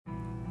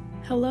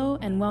Hello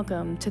and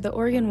welcome to the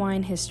Oregon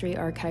Wine History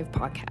Archive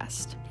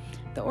podcast.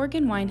 The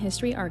Oregon Wine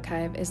History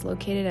Archive is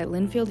located at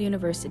Linfield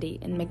University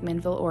in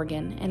McMinnville,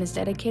 Oregon, and is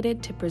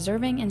dedicated to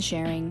preserving and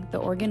sharing the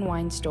Oregon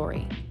wine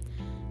story.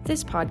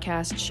 This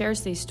podcast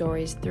shares these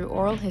stories through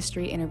oral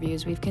history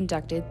interviews we've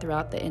conducted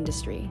throughout the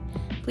industry.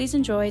 Please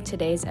enjoy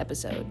today's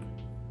episode.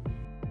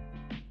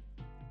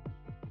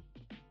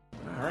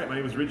 All right, my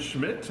name is Rich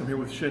Schmidt. I'm here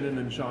with Chenin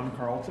and Sean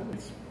Carlton.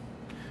 It's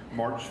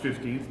March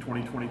 15th,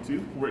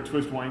 2022. We're at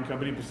Twist Wine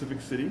Company,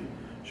 Pacific City.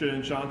 Chenin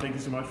and Sean, thank you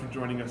so much for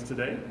joining us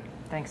today.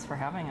 Thanks for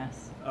having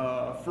us.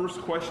 First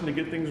question to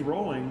get things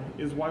rolling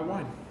is why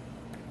wine?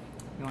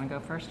 You want to go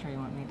first or you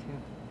want me to?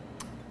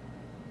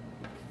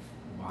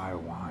 Why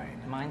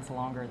wine? Mine's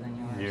longer than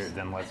yours.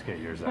 Then let's get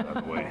yours out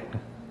of the way.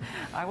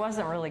 I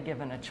wasn't really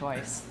given a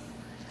choice.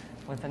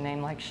 With a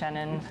name like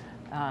Chenin,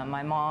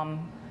 my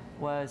mom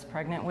was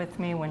pregnant with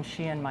me when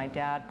she and my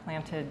dad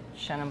planted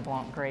Chenin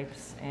Blanc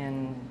grapes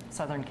in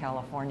Southern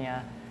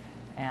California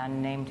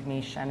and named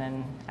me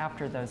Chenin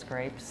after those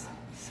grapes.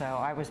 So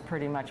I was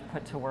pretty much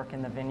put to work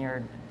in the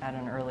vineyard at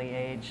an early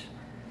age,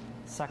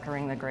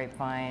 suckering the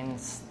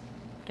grapevines,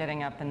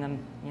 getting up in the,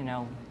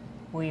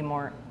 wee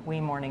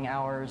morning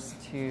hours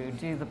to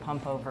do the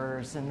pump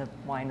overs in the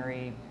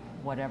winery,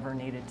 whatever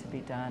needed to be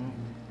done.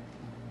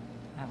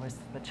 That was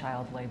the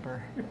child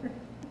labor.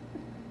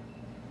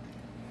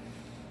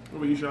 What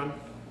about you, Sean?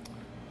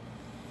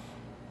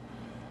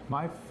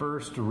 My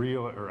first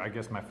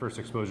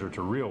exposure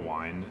to real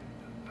wine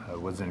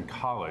was in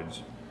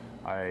college.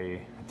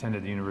 I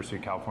attended the University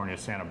of California,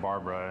 Santa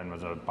Barbara, and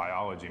was a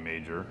biology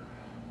major,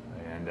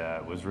 and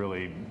was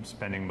really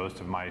spending most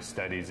of my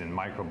studies in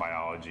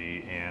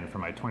microbiology. And for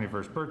my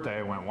 21st birthday,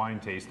 I went wine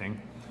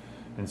tasting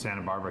in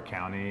Santa Barbara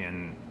County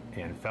and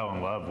fell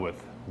in love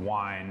with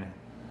wine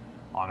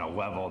on a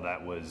level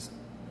that was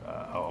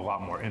a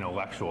lot more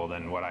intellectual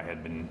than what I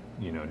had been,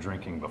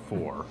 drinking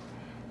before.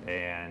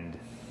 And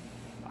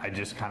I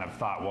just kind of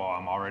thought, well,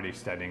 I'm already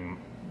studying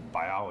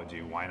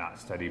biology, why not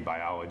study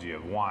biology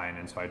of wine?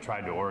 And so I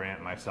tried to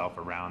orient myself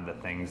around the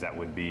things that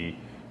would be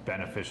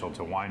beneficial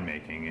to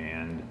winemaking.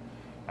 And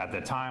at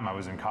the time I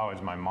was in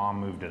college, my mom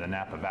moved to the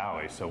Napa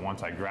Valley. So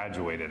once I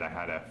graduated, I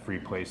had a free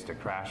place to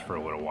crash for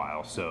a little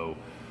while. So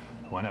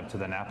I went up to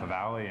the Napa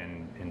Valley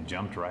and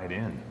jumped right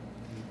in.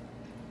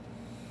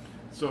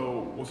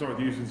 So we'll start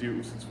with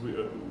you,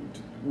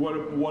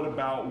 what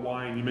about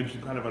wine? You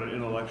mentioned kind of on an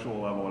intellectual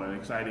level and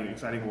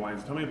exciting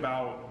wines. Tell me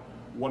about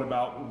what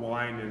about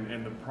wine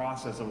and the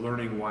process of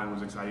learning wine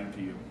was exciting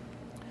to you?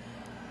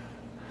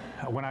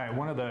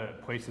 One of the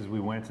places we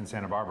went in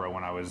Santa Barbara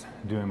when I was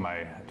doing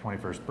my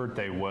 21st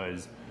birthday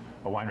was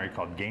a winery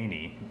called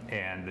Gainey,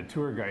 and the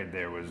tour guide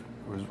there was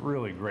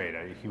really great.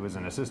 He was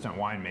an assistant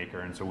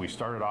winemaker, and so we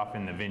started off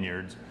in the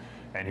vineyards,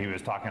 and he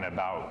was talking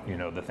about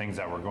the things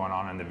that were going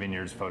on in the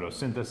vineyards,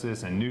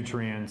 photosynthesis and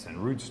nutrients and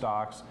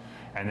rootstocks,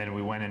 and then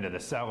we went into the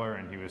cellar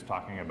and he was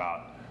talking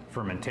about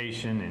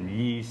fermentation and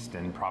yeast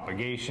and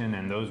propagation,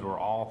 and those were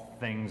all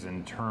things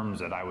and terms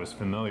that I was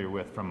familiar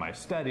with from my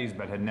studies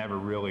but had never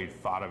really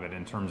thought of it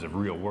in terms of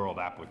real world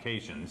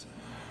applications.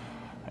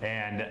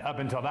 And up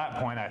until that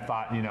point I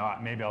thought,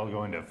 maybe I'll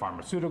go into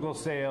pharmaceutical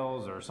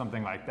sales or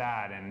something like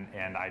that,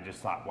 and I just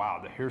thought,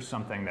 wow, here's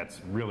something that's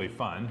really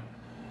fun.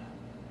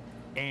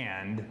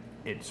 And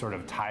it sort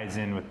of ties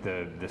in with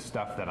the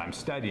stuff that I'm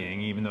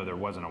studying. Even though there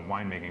wasn't a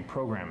winemaking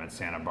program at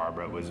Santa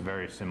Barbara, it was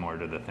very similar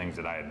to the things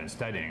that I had been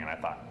studying. And I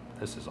thought,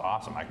 this is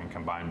awesome. I can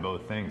combine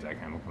both things. I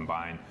can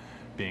combine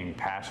being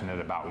passionate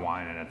about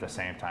wine and at the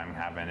same time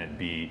having it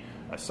be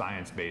a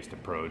science-based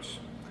approach.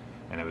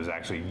 And it was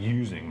actually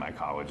using my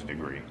college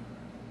degree.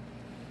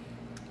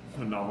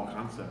 A novel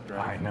concept,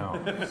 right? I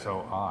know,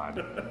 so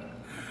odd.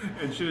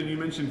 And Chenin, you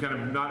mentioned kind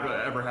of not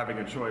ever having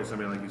a choice. I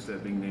mean, like you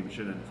said, being named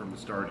Chenin from the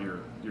start, you're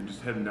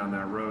just heading down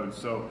that road.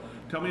 So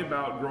tell me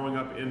about growing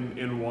up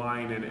in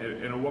wine, and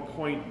at what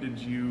point did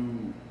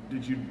you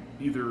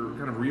either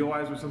kind of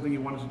realize it was something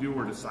you wanted to do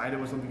or decide it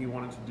was something you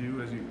wanted to do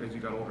as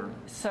you got older?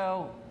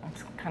 So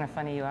it's kind of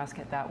funny you ask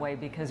it that way,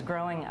 because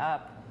growing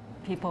up,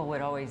 people would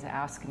always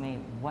ask me,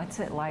 what's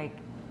it like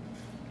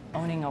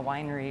owning a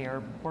winery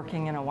or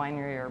working in a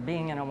winery or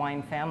being in a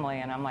wine family?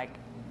 And I'm like,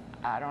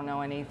 I don't know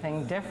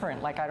anything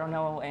different. Like, I don't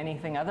know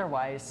anything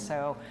otherwise.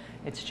 So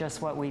it's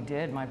just what we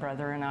did. My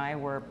brother and I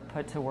were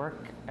put to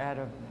work at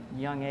a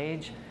young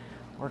age,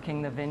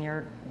 working the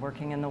vineyard,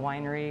 working in the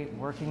winery,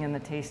 working in the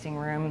tasting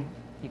room.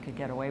 You could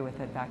get away with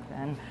it back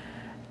then.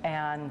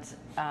 And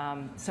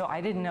so I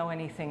didn't know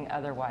anything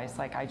otherwise.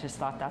 Like, I just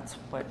thought that's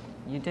what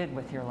you did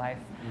with your life.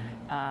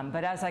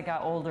 But as I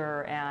got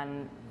older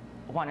and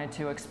wanted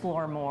to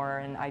explore more,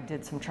 and I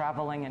did some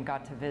traveling and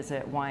got to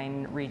visit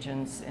wine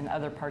regions in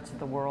other parts of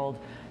the world.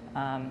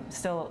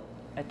 Still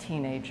a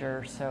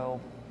teenager, so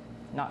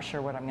not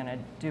sure what I'm going to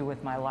do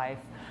with my life.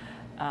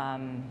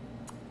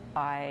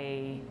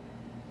 I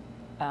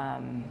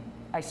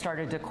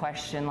started to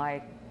question,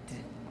 like,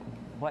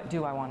 what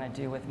do I want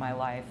to do with my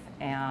life?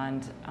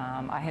 And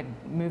I had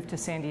moved to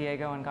San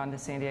Diego and gone to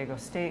San Diego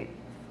State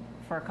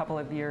for a couple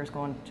of years,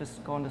 going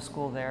to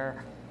school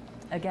there.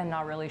 again,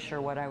 not really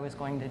sure what I was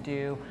going to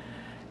do.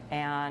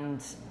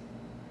 And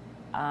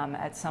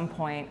at some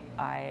point,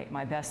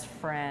 my best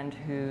friend,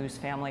 whose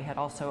family had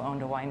also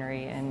owned a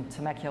winery in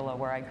Temecula,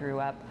 where I grew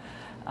up,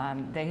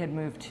 they had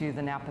moved to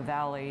the Napa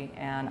Valley,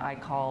 and I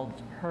called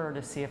her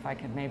to see if I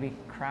could maybe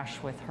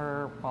crash with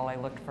her while I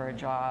looked for a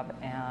job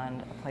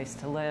and a place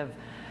to live.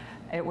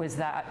 It was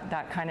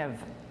that kind of,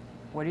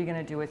 what are you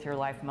going to do with your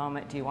life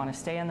moment? Do you want to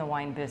stay in the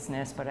wine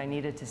business? But I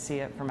needed to see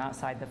it from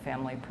outside the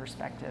family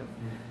perspective.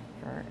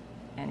 For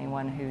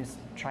anyone who's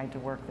tried to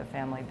work the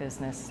family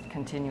business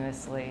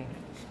continuously,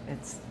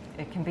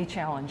 it can be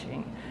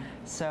challenging.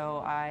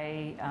 So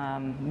I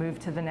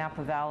moved to the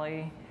Napa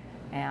Valley,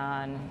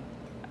 and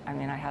I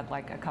mean, I had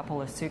like a couple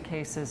of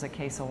suitcases, a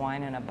case of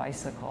wine, and a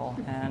bicycle.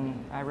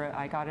 And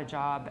I got a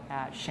job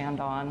at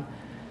Chandon,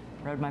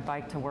 rode my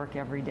bike to work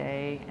every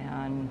day,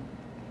 and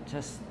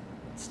just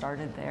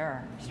started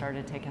there.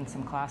 Started taking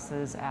some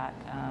classes at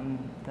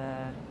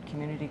the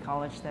community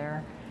college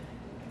there,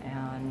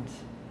 and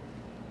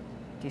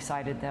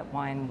decided that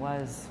wine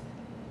was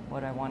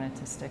what I wanted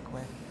to stick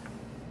with.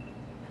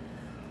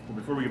 Well,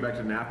 before we get back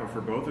to Napa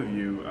for both of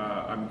you,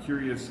 I'm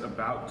curious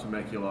about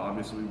Temecula.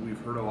 Obviously, we've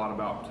heard a lot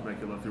about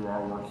Temecula through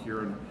our work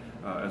here, and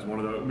as one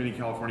of the many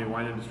California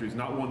wine industries,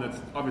 not one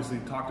that's obviously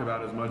talked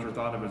about as much or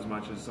thought of as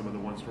much as some of the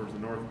ones towards the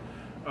north.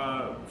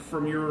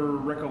 From your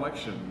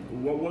recollection,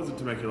 what was the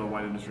Temecula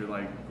wine industry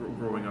like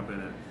growing up in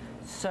it?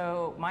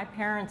 So my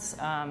parents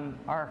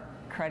are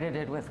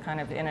credited with kind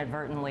of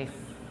inadvertently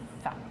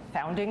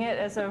finding it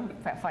as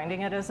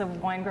a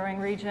wine growing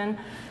region.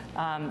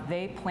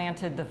 They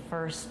planted the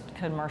first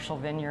commercial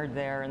vineyard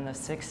there in the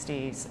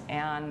 60s,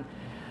 and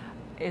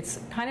it's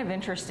kind of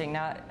interesting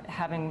now,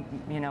 having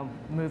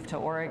moved to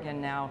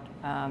Oregon now,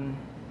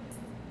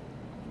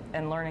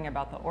 and learning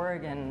about the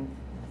Oregon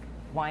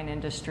wine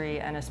industry,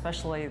 and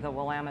especially the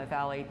Willamette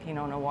Valley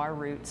Pinot Noir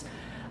roots.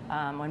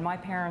 When my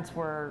parents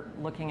were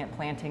looking at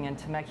planting in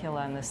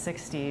Temecula in the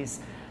 60s,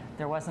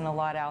 there wasn't a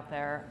lot out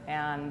there,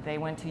 and they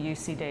went to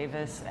UC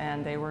Davis,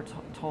 and they were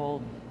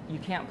told, you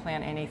can't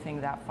plant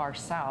anything that far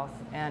south.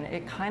 And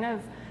it kind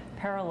of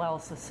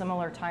parallels a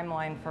similar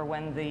timeline for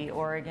when the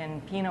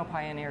Oregon Pinot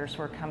pioneers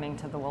were coming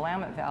to the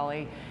Willamette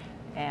Valley,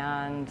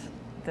 and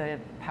the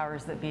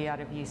powers that be out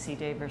of UC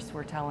Davis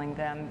were telling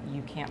them,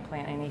 you can't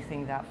plant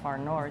anything that far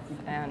north.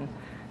 And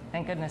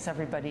thank goodness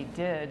everybody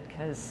did,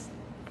 because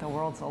the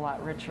world's a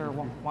lot richer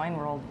wine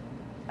world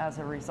as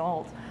a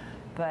result.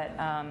 But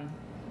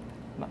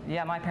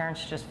yeah, my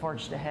parents just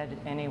forged ahead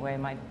anyway.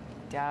 My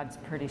dad's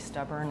pretty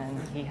stubborn,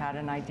 and he had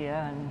an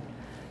idea,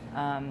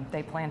 and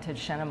they planted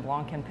Chenin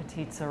Blanc and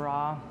Petit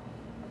Syrah,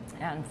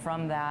 and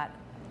from that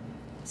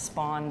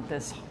spawned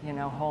this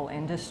whole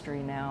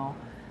industry now.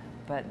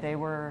 But they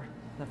were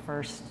the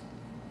first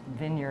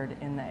vineyard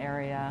in the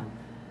area.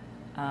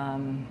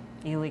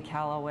 Ely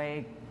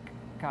Callaway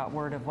got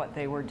word of what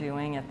they were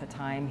doing at the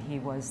time. He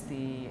was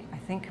the, I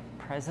think,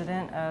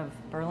 president of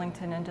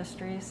Burlington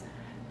Industries,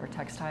 or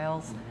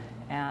textiles,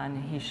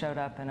 and he showed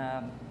up in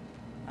a,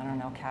 I don't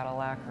know,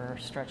 Cadillac or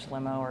stretch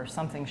limo or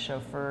something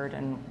chauffeured,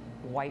 and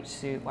white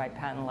suit, white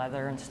patent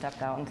leather, and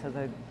stepped out into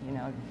the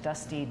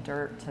dusty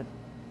dirt to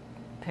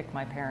pick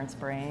my parents'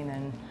 brain.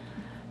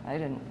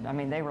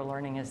 And they were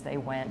learning as they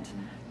went,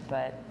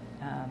 but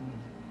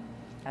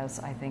as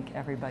I think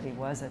everybody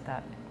was at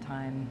that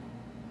time.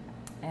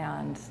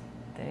 And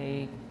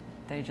they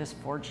just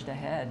forged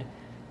ahead.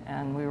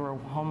 And we were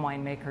home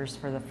winemakers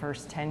for the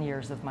first 10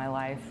 years of my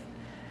life.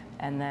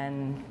 And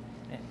then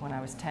when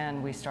I was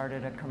 10, we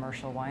started a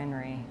commercial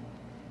winery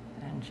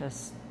and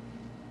just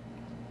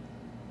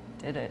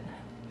did it.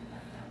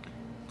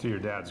 To your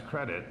dad's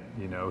credit,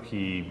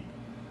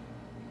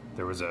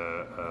 there was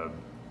a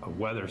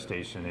weather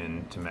station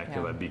in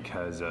Temecula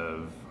because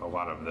of a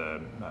lot of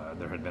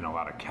there had been a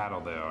lot of cattle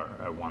there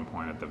at one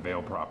point at the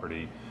Vail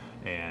property,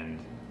 and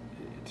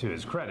to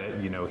his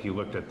credit, he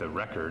looked at the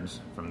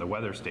records from the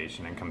weather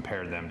station and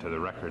compared them to the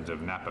records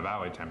of Napa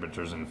Valley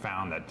temperatures, and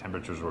found that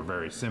temperatures were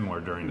very similar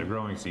during the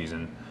growing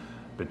season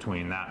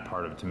between that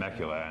part of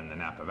Temecula and the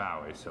Napa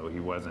Valley. So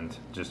he wasn't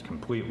just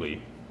completely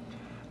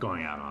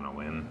going out on a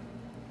limb.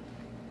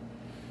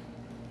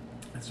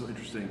 That's so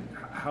interesting.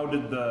 How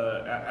did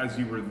as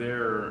you were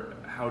there,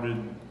 how did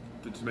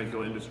the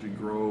Temecula industry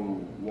grow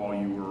while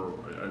you were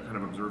kind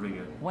of observing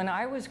it? When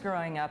I was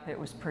growing up, it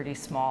was pretty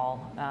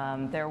small.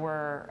 There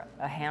were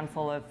a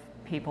handful of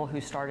people who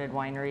started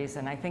wineries,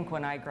 and I think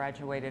when I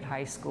graduated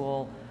high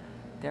school,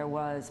 there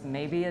was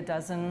maybe a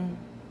dozen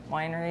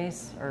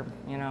wineries, or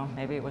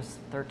maybe it was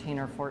 13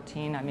 or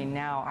 14. I mean,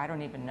 now I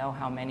don't even know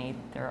how many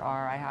there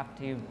are. I have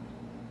to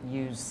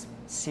use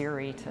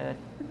Siri to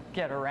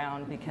get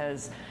around,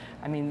 because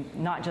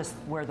not just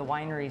where the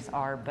wineries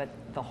are, but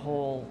the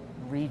whole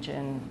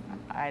region.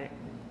 I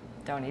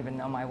don't even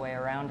know my way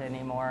around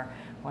anymore.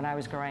 When I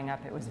was growing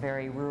up, it was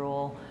very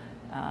rural.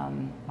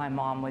 My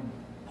mom would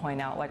point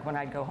out, like when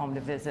I'd go home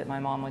to visit, my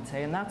mom would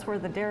say, and that's where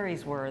the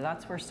dairies were,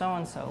 that's where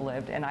so-and-so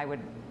lived. And I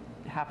would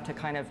have to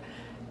kind of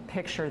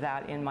picture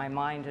that in my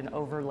mind and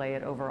overlay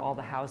it over all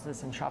the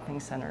houses and shopping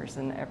centers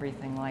and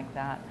everything like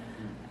that.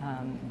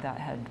 that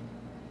had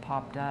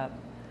popped up,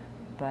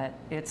 but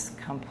it's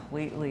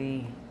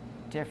completely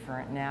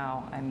different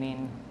now. I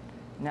mean,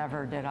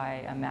 never did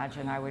I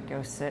imagine I would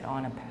go sit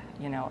on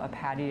a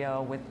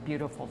patio with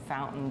beautiful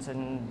fountains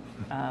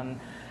and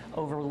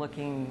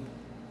overlooking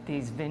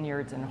these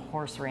vineyards and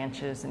horse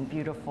ranches and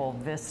beautiful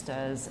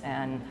vistas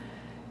and,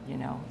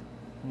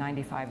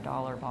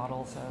 $95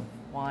 bottles of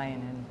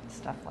wine and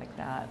stuff like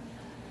that.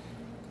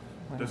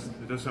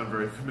 It does sound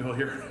very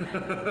familiar.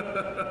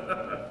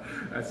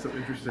 That's so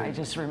interesting. I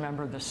just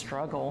remember the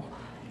struggle.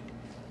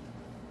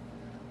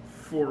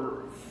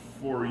 For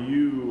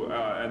you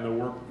and the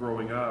work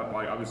growing up,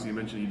 obviously you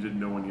mentioned you didn't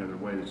know any other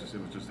way. It was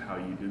just how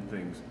you did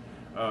things.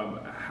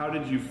 How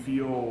did you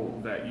feel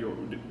that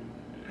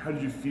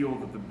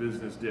the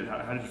business did?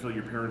 How did you feel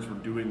your parents were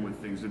doing with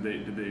things? Did they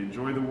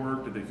enjoy the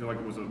work? Did they feel like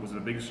was it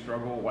a big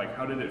struggle? Like,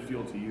 how did it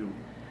feel to you?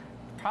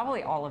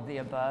 Probably all of the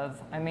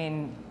above. I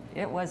mean,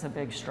 it was a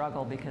big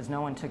struggle because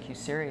no one took you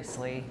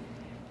seriously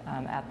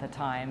at the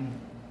time.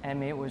 I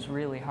mean, it was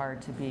really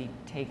hard to be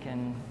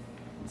taken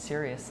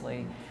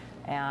seriously.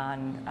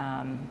 And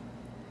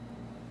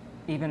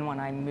even when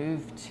I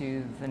moved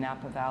to the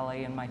Napa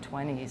Valley in my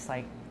 20s,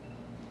 like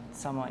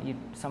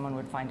someone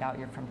would find out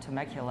you're from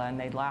Temecula and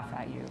they'd laugh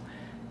at you,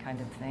 kind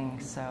of thing.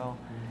 So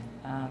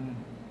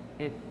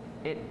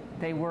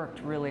they worked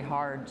really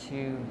hard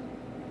to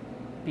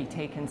be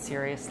taken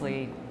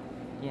seriously,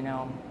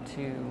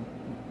 to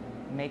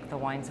make the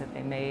wines that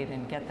they made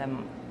and get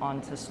them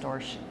onto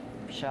store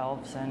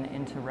shelves and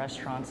into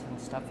restaurants and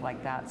stuff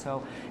like that.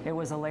 So it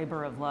was a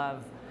labor of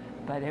love,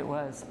 but it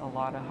was a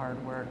lot of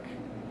hard work.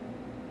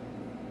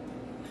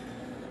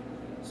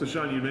 So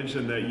Sean, you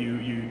mentioned that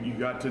you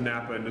got to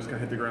Napa and just kind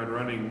of hit the ground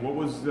running. What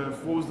was the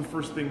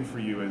first thing for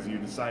you as you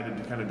decided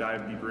to kind of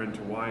dive deeper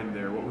into wine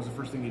there? What was the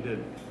first thing you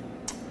did?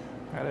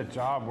 I had a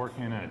job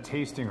working in a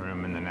tasting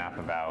room in the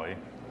Napa Valley,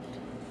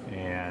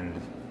 and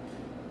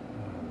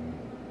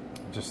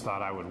just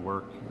thought I would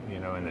work,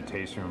 in the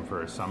tasting room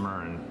for a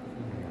summer and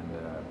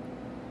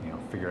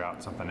figure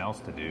out something else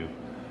to do.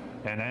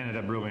 And I ended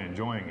up really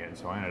enjoying it,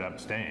 so I ended up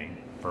staying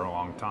for a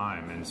long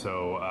time. And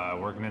so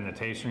working in the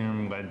tasting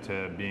room led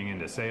to being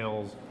into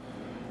sales,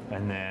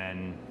 and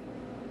then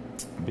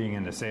being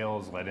into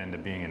sales led into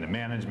being into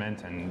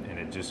management, and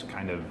it just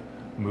kind of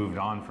moved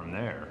on from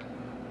there.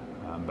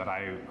 But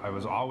I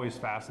was always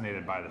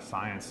fascinated by the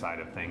science side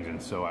of things,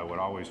 and so I would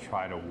always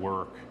try to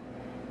work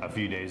a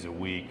few days a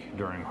week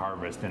during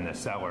harvest in the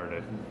cellar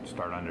to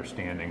start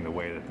understanding the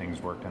way that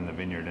things worked in the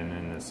vineyard and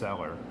in the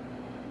cellar.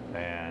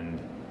 And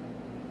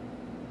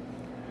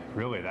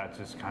really, that's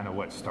just kind of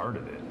what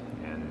started it.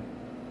 And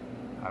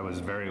I was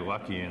very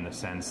lucky in the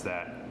sense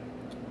that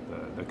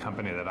the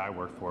company that I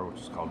worked for,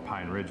 which is called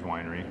Pine Ridge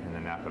Winery in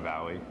the Napa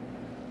Valley,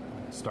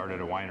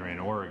 started a winery in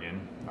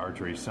Oregon,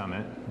 Archery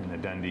Summit in the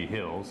Dundee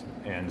Hills.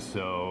 And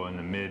so in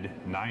the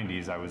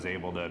mid-90s, I was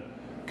able to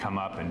come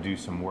up and do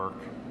some work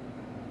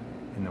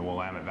in the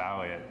Willamette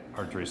Valley at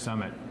Archery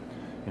Summit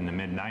in the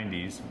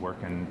mid-90s,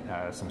 working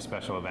some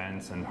special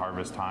events and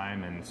harvest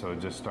time, and so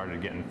just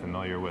started getting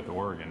familiar with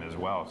Oregon as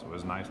well. So it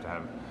was nice to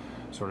have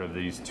sort of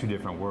these two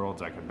different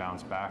worlds I could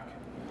bounce back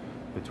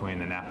between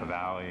the Napa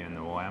Valley and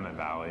the Willamette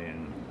Valley,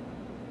 and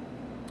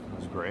it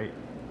was great.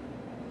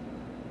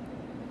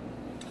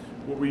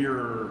 What were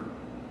your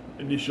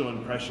initial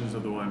impressions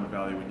of the Willamette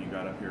Valley when you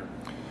got up here?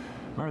 I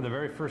remember the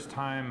very first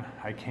time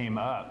I came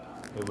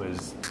up, it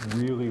was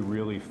really,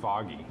 really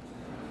foggy.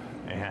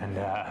 And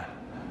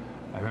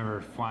I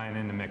remember flying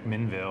into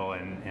McMinnville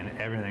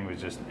and everything was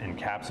just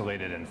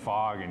encapsulated in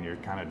fog, and you're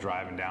kind of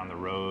driving down the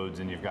roads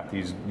and you've got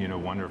these,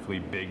 wonderfully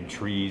big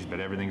trees, but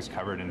everything's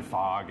covered in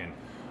fog. And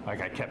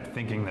like I kept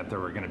thinking that there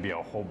were going to be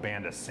a whole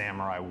band of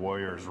samurai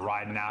warriors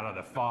riding out of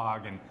the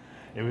fog, and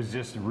it was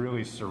just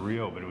really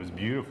surreal, but it was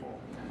beautiful.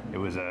 It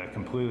was a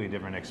completely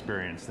different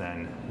experience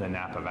than the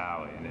Napa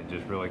Valley, and it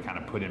just really kind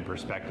of put in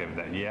perspective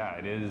that, yeah,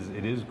 it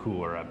is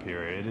cooler up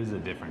here. It is a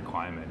different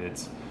climate.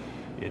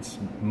 It's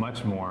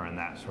much more in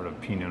that sort of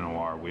Pinot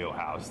Noir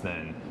wheelhouse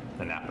than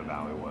the Napa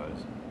Valley was.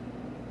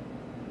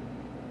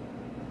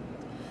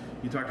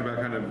 You talked about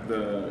kind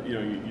of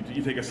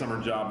you take a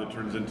summer job that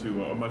turns into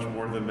much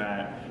more than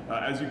that.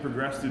 As you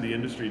progress through the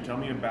industry, tell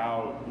me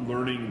about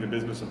learning the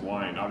business of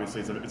wine.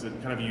 Obviously, it's a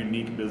kind of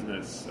unique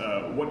business.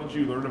 What did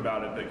you learn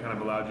about it that kind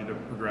of allowed you to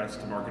progress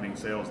to marketing,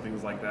 sales,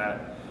 things like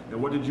that?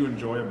 And what did you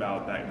enjoy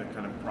about that, the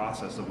kind of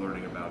process of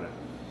learning about it?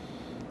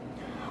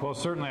 Well,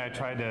 certainly I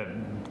tried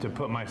to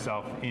put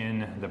myself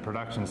in the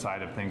production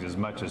side of things as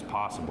much as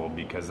possible,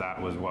 because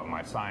that was what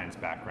my science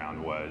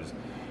background was.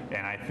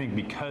 And I think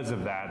because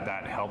of that,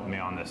 that helped me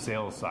on the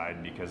sales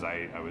side, because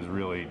I was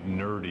really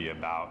nerdy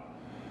about,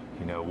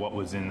 what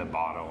was in the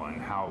bottle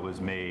and how it was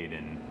made,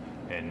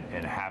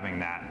 and having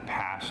that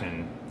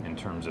passion in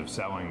terms of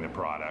selling the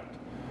product.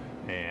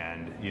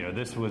 And,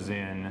 this was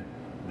in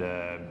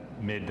the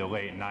mid to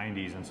late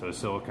 90s, and so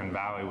Silicon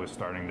Valley was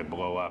starting to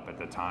blow up at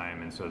the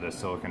time, and so the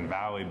Silicon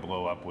Valley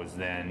blow up was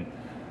then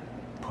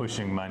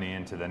pushing money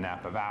into the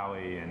Napa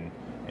Valley,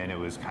 and it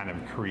was kind of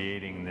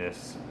creating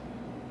this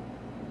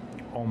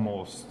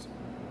almost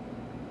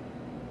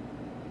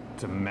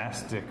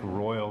domestic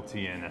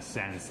royalty in a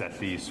sense that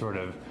these sort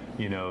of,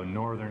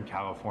 Northern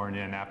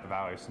California, Napa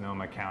Valley,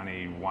 Sonoma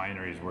County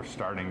wineries were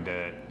starting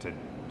to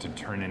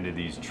turn into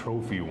these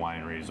trophy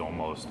wineries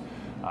almost.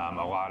 A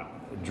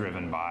lot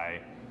driven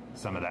by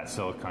some of that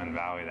Silicon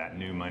Valley, that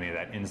new money,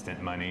 that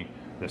instant money,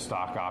 the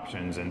stock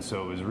options. And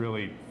so it was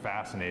really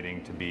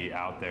fascinating to be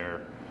out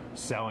there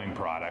selling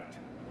product,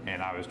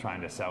 and I was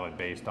trying to sell it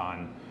based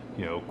on,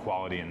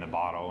 quality in the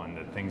bottle and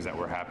the things that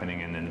were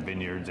happening in the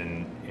vineyards.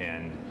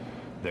 And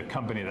the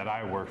company that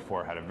I worked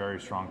for had a very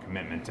strong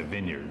commitment to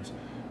vineyards.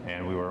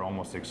 And we were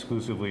almost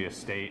exclusively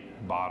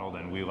estate bottled,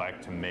 and we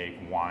like to make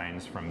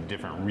wines from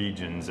different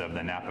regions of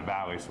the Napa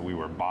Valley. So we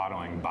were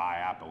bottling by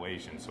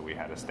appellation. So we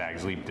had a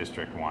Stag's Leap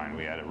District wine,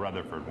 we had a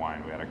Rutherford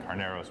wine, we had a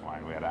Carneros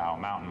wine, we had a Owl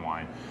Mountain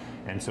wine.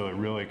 And so it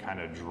really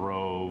kind of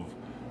drove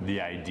the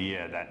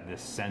idea that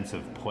this sense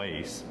of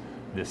place,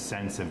 this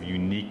sense of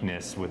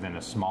uniqueness within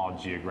a small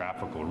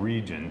geographical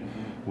region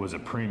was a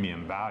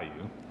premium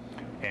value.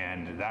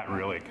 And that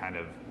really kind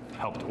of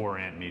helped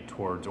orient me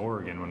towards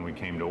Oregon when we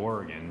came to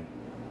Oregon,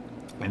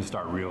 and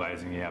start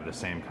realizing you have the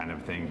same kind of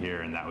thing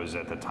here. And that was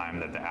at the time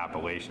that the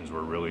appellations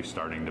were really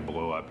starting to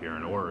blow up here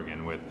in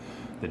Oregon, with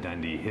the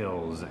Dundee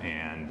Hills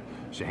and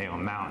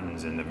Chehalis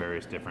Mountains and the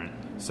various different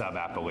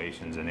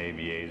sub-appellations and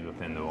AVAs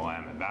within the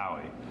Willamette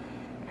Valley.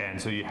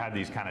 And so you had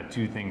these kind of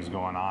two things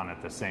going on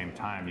at the same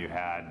time. You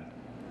had,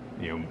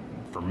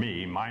 for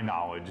me, my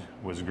knowledge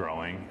was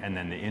growing, and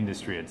then the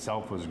industry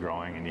itself was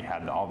growing, and you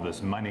had all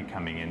this money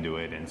coming into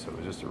it. And so it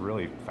was just a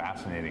really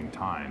fascinating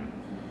time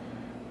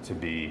to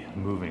be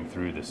moving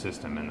through the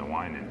system in the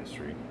wine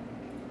industry.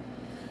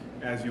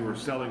 As you were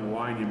selling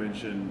wine, you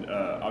mentioned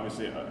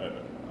obviously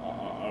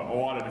a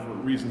lot of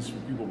different reasons for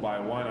people to buy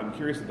wine. I'm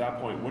curious, at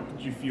that point, what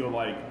did you feel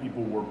like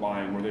people were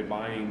buying? Were they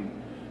buying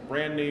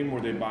brand name?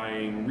 Were they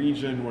buying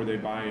region? Were they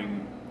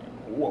buying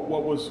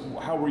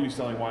how were you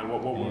selling wine?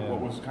 What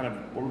was kind of,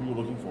 what were people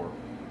looking for?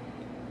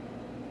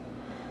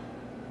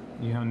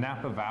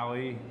 Napa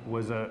Valley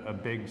was a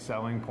big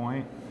selling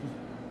point,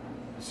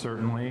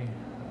 certainly.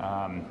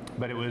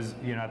 But it was,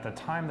 at the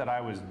time that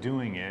I was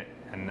doing it,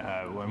 and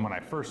when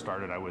I first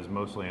started, I was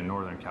mostly in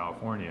Northern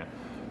California,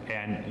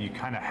 and you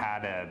kind of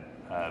had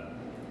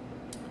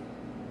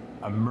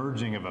a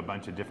merging of a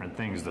bunch of different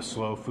things. The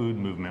slow food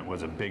movement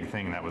was a big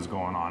thing that was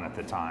going on at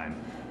the time.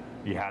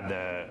 You had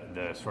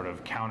the sort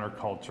of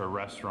counterculture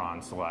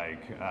restaurants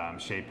like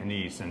Chez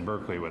Panisse in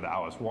Berkeley with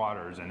Alice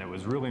Waters, and it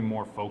was really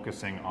more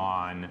focusing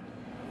on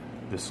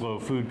the slow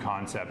food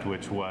concept,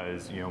 which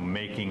was,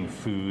 making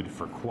food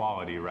for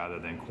quality rather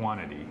than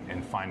quantity,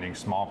 and finding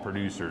small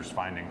producers,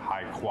 finding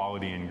high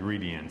quality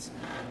ingredients,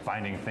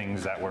 finding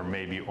things that were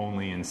maybe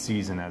only in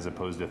season as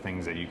opposed to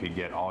things that you could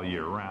get all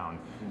year round,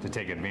 to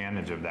take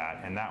advantage of that.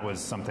 And that was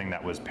something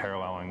that was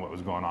paralleling what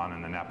was going on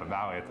in the Napa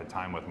Valley at the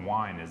time with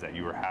wine, is that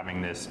you were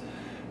having this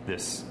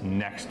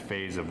next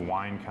phase of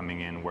wine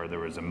coming in where there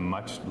was a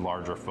much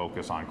larger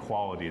focus on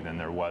quality than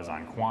there was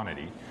on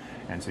quantity.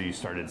 And so you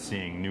started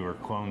seeing newer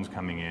clones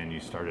coming in, you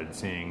started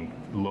seeing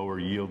lower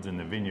yields in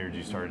the vineyards,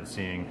 you started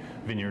seeing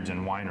vineyards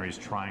and wineries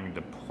trying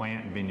to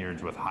plant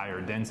vineyards with higher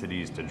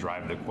densities to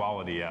drive the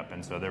quality up.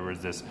 And so there was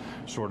this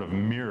sort of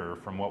mirror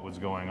from what was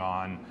going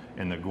on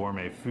in the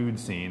gourmet food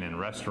scene and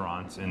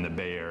restaurants in the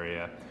Bay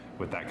Area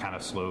with that kind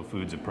of slow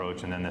foods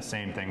approach. And then the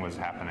same thing was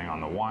happening on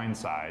the wine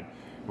side,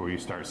 where you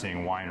start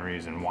seeing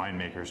wineries and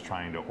winemakers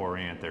trying to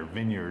orient their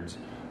vineyards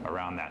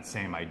around that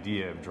same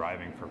idea of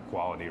driving for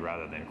quality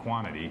rather than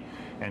quantity.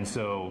 And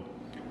so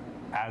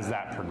as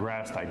that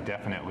progressed, I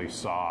definitely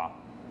saw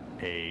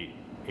a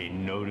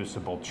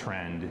noticeable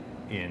trend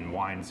in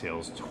wine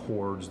sales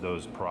towards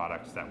those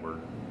products that were,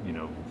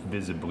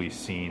 visibly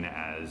seen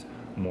as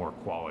more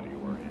quality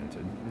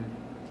oriented.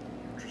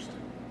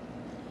 Interesting.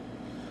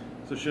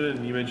 So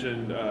Chenin, you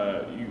mentioned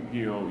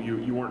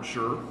you weren't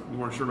sure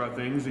about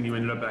things, and you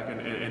ended up back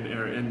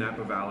in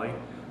Napa Valley.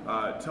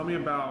 Tell me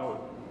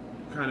about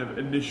kind of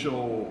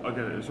initial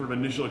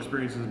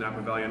experiences in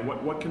Napa Valley, and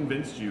what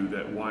convinced you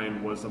that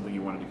wine was something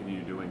you wanted to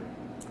continue doing?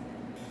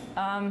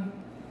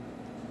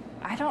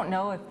 I don't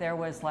know if there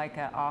was like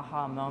an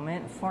aha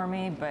moment for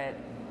me, but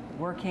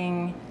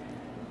working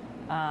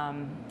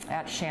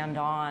at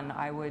Chandon,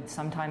 I would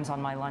sometimes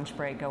on my lunch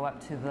break go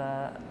up to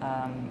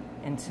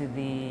into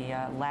the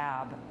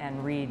lab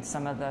and read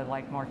some of the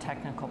more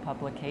technical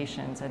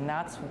publications, and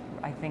that's,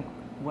 I think,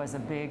 was a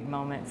big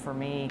moment for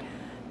me,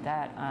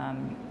 that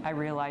I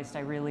realized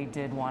I really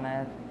did want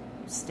to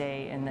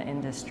stay in the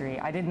industry.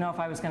 I didn't know if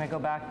I was going to go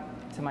back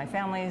to my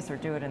family's or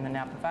do it in the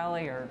Napa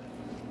Valley or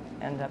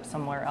end up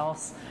somewhere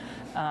else.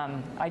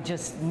 I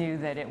just knew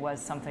that it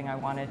was something I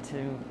wanted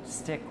to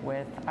stick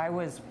with. I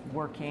was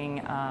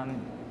working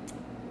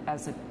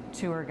as a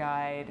tour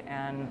guide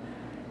and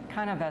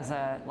kind of as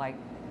a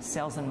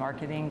sales and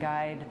marketing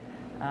guide.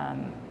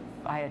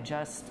 I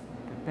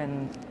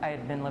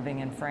had been living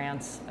in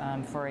France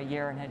for a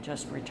year and had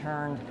just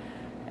returned,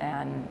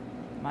 and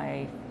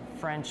my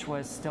French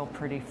was still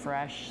pretty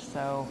fresh,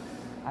 so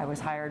I was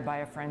hired by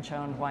a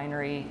French-owned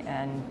winery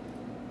and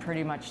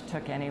pretty much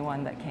took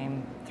anyone that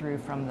came through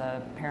from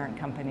the parent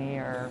company,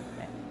 or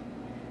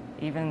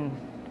even,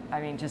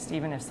 just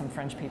even if some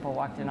French people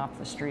walked in off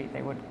the street,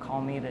 they would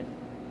call me to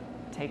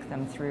take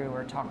them through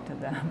or talk to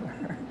them.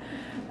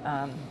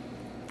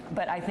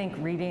 But I think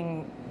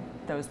reading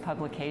those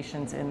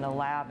publications in the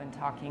lab and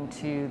talking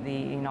to the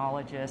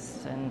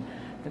enologists and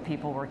the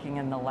people working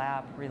in the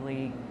lab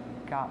really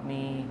got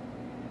me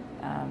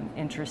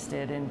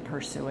interested in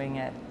pursuing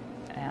it.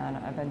 And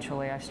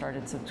eventually I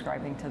started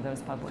subscribing to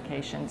those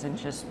publications and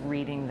just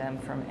reading them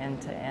from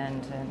end to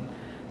end. And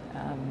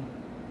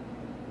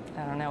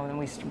I don't know,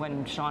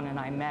 when Sean and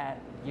I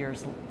met a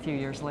few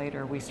years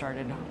later, we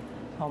started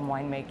home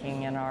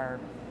winemaking in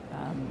our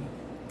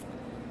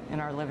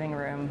living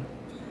room.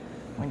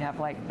 We'd have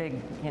like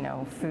big,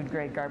 food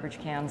grade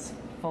garbage cans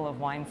full of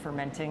wine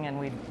fermenting, and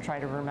we'd try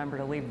to remember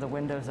to leave the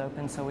windows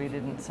open so we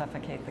didn't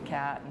suffocate the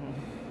cat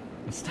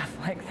and stuff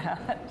like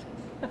that.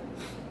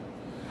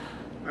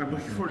 I'm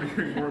looking forward to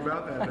hearing more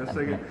about that.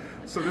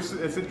 So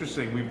it's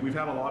interesting. We've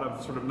had a lot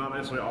of sort of not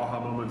necessarily aha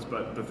moments,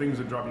 but the things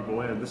that draw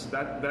people in.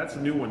 That's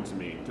a new one to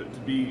me. To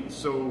be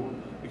so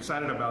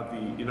excited about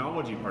the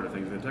enology part of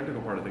things, the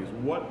technical part of things.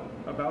 What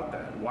about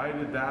that? Why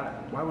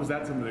was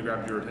that something that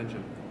grabbed your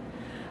attention?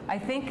 I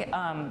think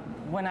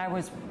when I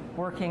was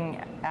working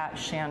at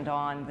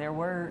Chandon, there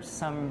were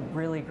some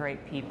really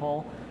great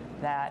people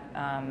that.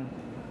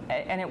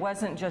 And it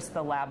wasn't just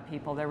the lab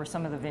people. There were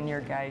some of the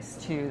vineyard guys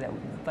too. That,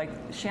 like,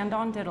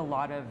 Chandon did a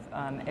lot of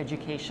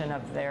education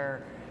of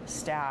their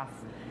staff,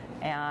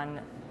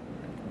 and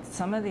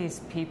some of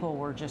these people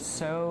were just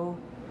so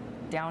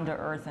down to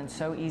earth and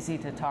so easy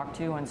to talk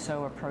to and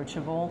so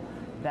approachable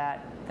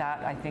that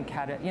I think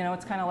had a,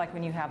 it's kind of like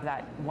when you have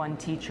that one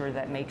teacher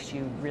that makes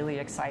you really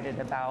excited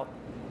about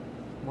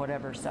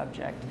whatever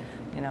subject.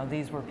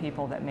 These were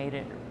people that made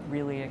it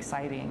really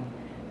exciting,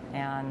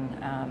 and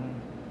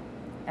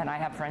I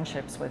have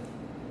friendships with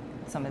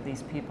some of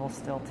these people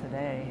still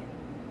today.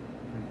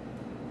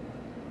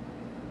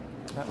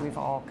 But we've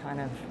all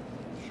kind of...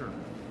 Sure.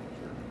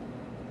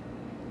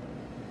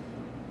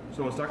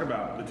 So let's talk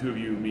about the two of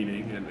you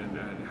meeting and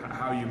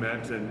how you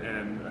met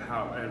and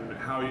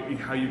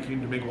how you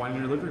came to make wine in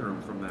your living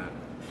room from that.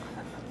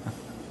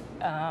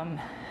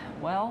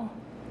 Well...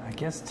 I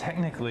guess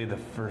technically the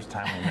first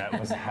time we met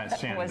was at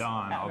Chandon,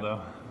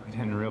 although we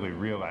didn't really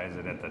realize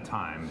it at the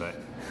time. But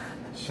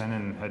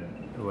Chenin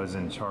was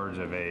in charge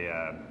of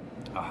a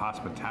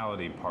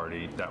hospitality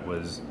party that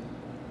was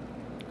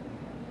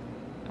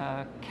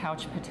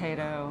couch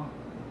potato,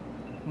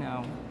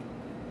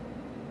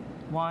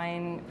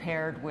 wine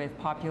paired with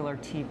popular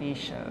TV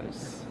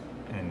shows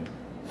and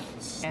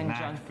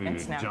junk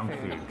food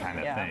kind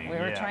of thing. We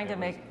were trying to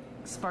make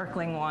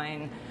sparkling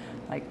wine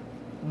like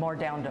more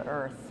down to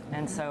earth,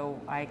 and so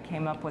I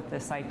came up with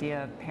this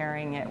idea of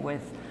pairing it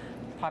with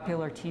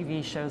popular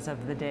TV shows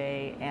of the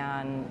day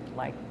and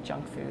like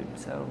junk food,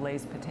 so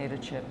Lay's potato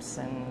chips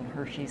and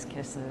Hershey's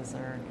Kisses,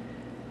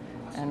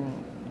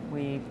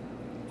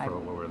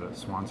 what were the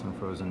Swanson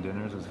frozen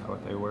dinners? Is that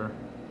what they were?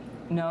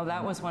 No,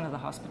 that was one of the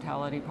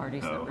hospitality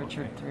parties that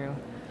Richard threw.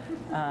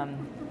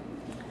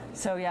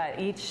 So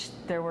yeah,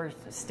 there were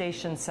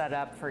stations set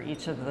up for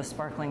each of the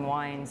sparkling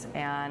wines,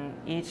 and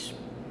each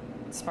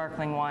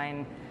sparkling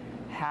wine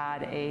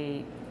had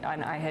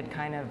and I had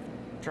kind of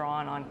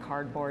drawn on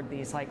cardboard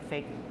these like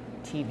fake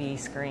TV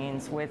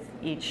screens with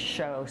each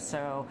show.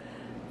 So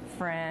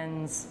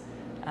Friends,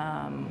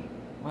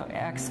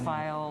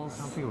 X-Files.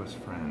 I don't think it was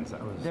Friends.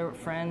 There were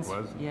Friends.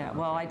 Was? Yeah.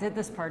 Well, I did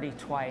this party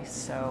twice,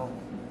 so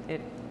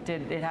it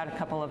had a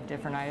couple of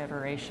different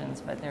iterations,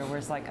 but there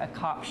was like a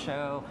cop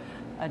show,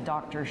 a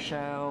doctor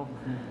show.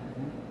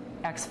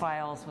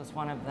 X-Files was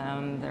one of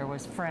them. There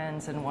was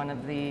Friends in one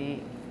of the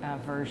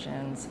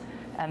versions.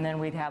 And then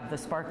we'd have the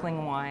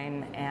sparkling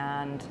wine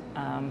and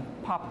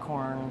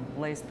popcorn,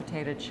 Lay's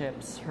potato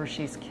chips,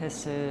 Hershey's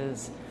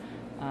Kisses,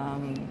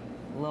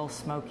 Lil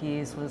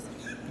Smokies was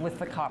with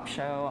the cop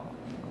show.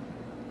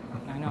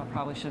 I know it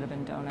probably should have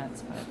been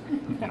donuts, but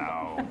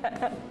no.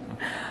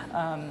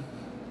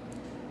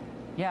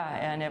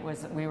 Yeah, and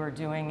we were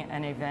doing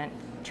an event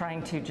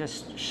trying to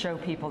just show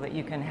people that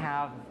you can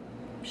have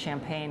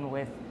champagne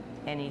with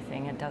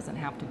anything. It doesn't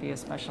have to be a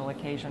special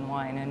occasion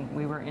wine, and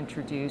we were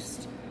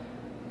introduced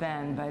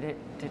then, but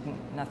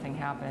nothing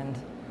happened.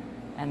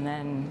 And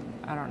then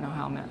I don't know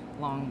how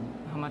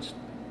much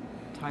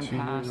time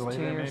passed.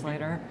 2 years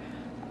later,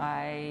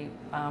 I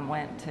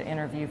went to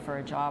interview for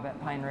a job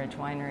at Pine Ridge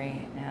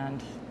Winery,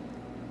 and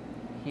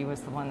he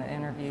was the one that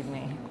interviewed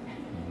me.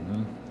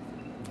 Mm-hmm.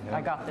 Yep.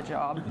 I got the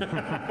job.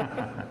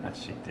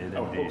 She did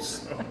indeed.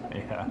 So.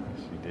 Yeah,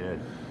 she did.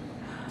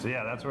 So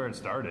yeah, that's where it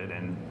started,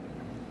 and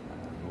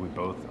we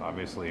both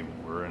obviously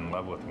were in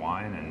love with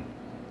wine and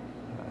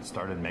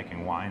started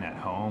making wine at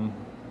home.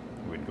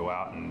 We'd go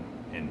out and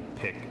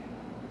pick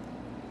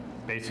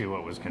basically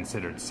what was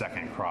considered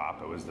second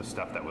crop. It was the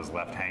stuff that was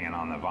left hanging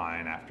on the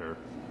vine after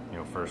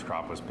first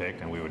crop was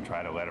picked, and we would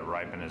try to let it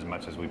ripen as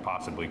much as we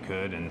possibly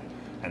could, and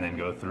then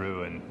go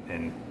through and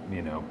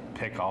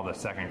pick all the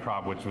second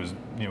crop, which was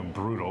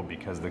brutal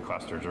because the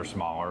clusters are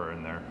smaller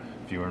and they're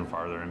fewer and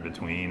farther in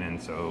between, and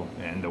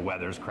the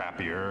weather's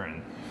crappier,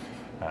 and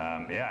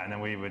and then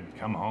we would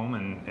come home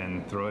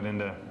and throw it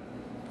into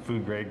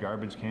food grade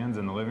garbage cans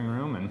in the living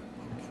room and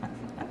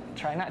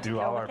try not to do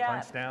kill all the our cat.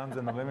 punch downs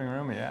in the living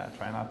room. Yeah,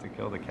 try not to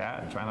kill the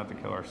cat and try not to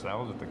kill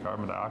ourselves with the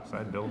carbon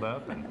dioxide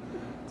buildup. And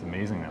it's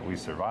amazing that we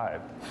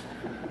survived.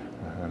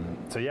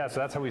 So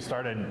that's how we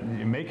started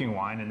making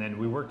wine, and then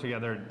we worked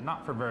together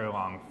not for very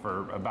long,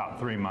 for about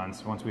 3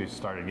 months. Once we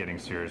started getting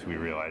serious, we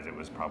realized it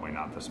was probably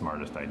not the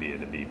smartest idea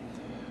to be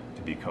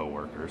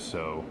co-workers.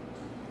 So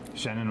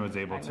Chenin was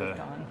able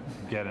to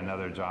get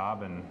another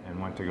job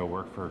and went to go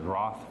work for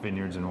Groth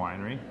Vineyards and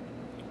Winery,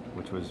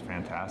 which was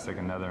fantastic,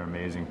 another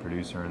amazing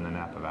producer in the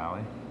Napa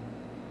Valley.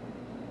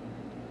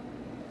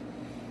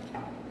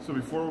 So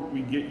before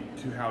we get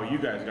to how you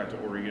guys got to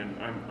Oregon,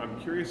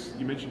 I'm curious.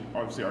 You mentioned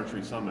obviously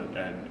Archery Summit,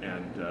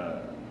 and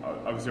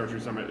obviously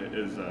Archery Summit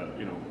is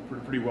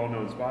pretty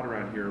well-known spot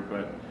around here.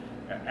 But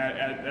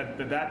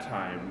at that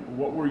time,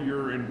 what were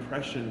your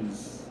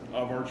impressions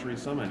of Archery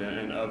Summit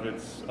and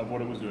of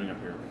what it was doing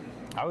up here?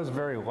 I was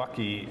very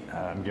lucky.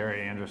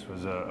 Gary Andrus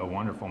was a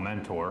wonderful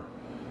mentor,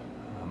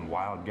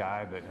 wild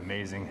guy but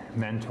amazing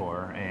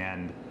mentor,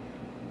 and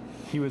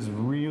he was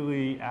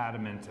really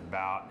adamant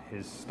about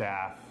his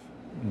staff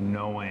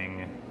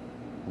knowing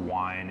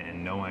wine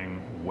and knowing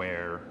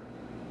where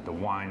the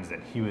wines that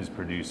he was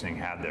producing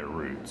had their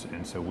roots.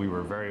 And so we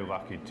were very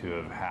lucky to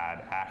have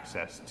had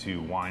access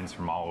to wines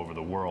from all over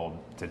the world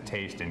to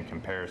taste in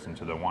comparison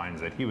to the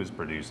wines that he was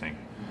producing.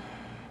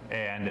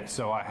 And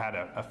so I had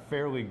a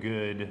fairly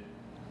good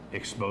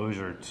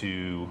exposure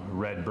to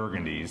red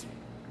Burgundies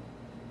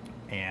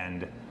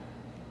and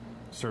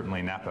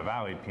certainly Napa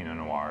Valley Pinot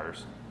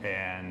Noirs.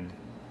 And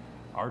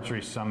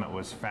Archery Summit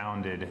was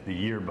founded the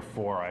year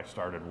before I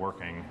started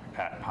working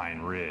at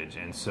Pine Ridge,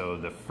 and so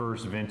the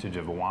first vintage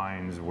of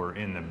wines were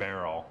in the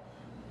barrel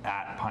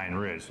at Pine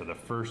Ridge. So the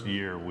first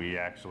year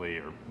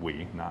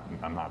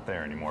I'm not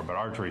there anymore, but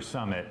Archery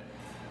Summit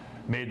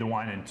made the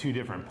wine in 2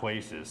 different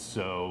places.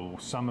 So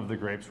some of the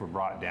grapes were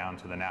brought down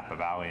to the Napa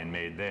Valley and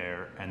made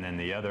there, and then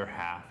the other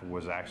half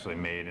was actually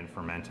made and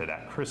fermented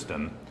at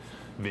Christum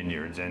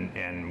Vineyards.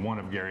 And one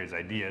of Gary's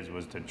ideas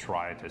was to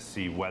try to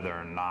see whether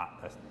or not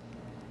a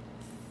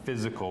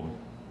physical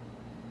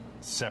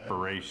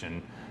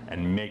separation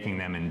and making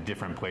them in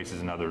different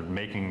places,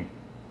 making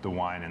the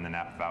wine in the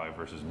Napa Valley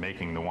versus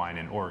making the wine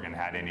in Oregon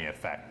had any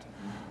effect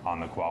on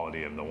the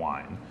quality of the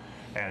wine.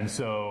 And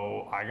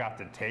so I got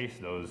to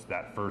taste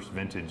that first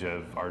vintage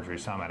of Archery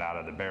Summit out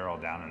of the barrel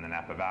down in the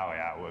Napa Valley.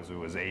 It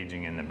was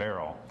aging in the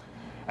barrel.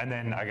 And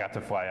then I got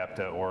to fly up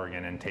to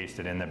Oregon and taste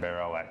it in the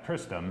barrel at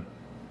Christum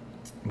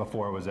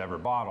before it was ever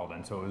bottled.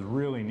 And so it was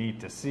really neat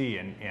to see,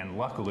 and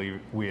luckily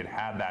we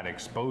had that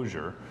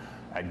exposure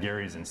at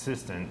Gary's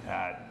insistence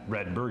at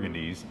red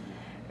Burgundies,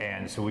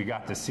 and so we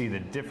got to see the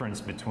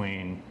difference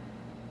between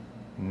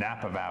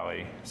Napa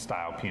Valley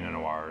style Pinot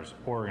Noirs,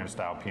 Oregon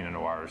style Pinot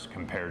Noirs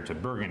compared to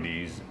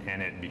Burgundies,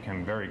 and it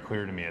became very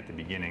clear to me at the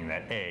beginning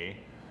that A,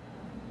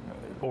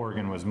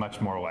 Oregon was much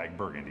more like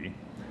Burgundy,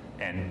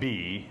 and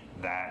B,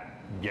 that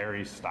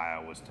Gary's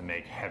style was to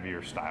make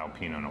heavier style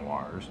Pinot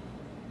Noirs.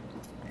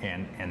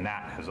 And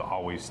that has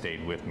always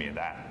stayed with me,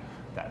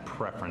 that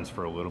preference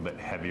for a little bit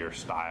heavier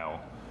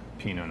style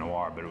Pinot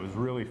Noir. But it was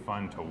really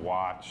fun to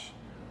watch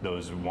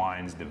those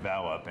wines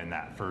develop in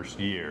that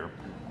first year.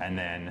 And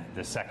then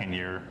the second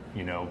year,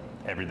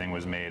 everything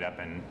was made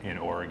up in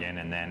Oregon.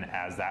 And then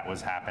as that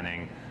was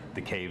happening,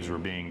 the caves were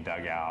being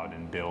dug out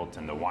and built,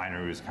 and the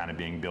winery was kind of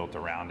being built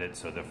around it.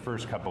 So the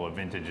first couple of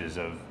vintages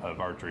of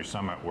Archery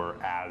Summit were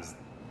as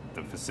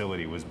the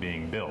facility was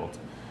being built.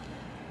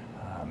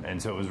 And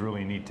so it was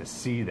really neat to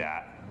see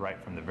that right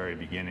from the very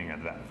beginning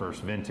of that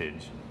first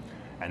vintage,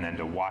 and then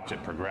to watch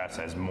it progress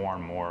as more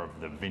and more of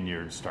the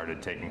vineyards started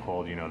taking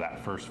hold.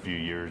 That first few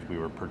years we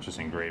were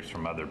purchasing grapes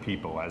from other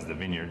people as the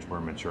vineyards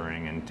were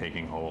maturing and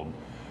taking hold,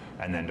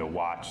 and then to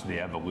watch the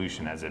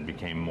evolution as it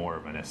became more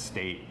of an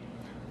estate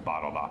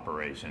bottled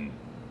operation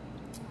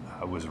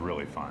was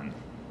really fun.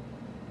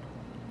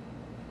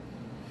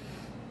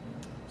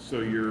 So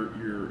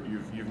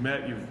you've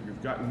met,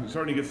 you've gotten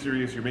starting to get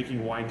serious. You're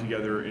making wine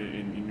together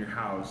in your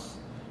house.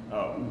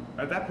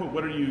 At that point,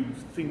 what are you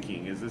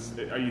thinking?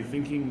 Are you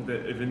thinking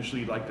that eventually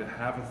you'd like to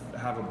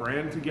have a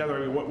brand together?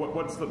 I mean,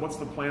 what's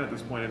the plan at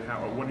this point,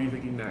 and what are you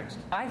thinking next?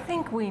 I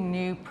think we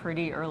knew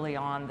pretty early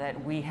on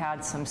that we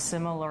had some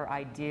similar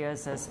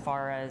ideas as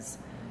far as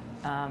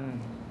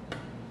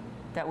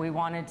that we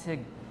wanted to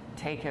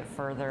take it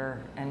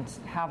further and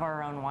have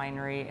our own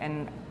winery.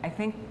 And I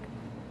think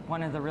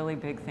one of the really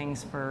big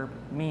things for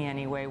me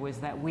anyway was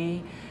that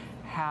we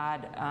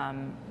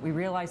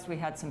realized we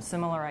had some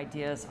similar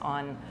ideas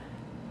on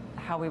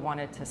how we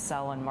wanted to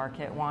sell and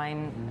market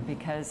wine,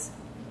 because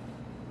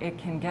it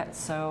can get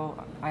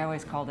so, I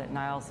always called it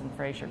Niles and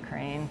Fraser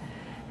Crane,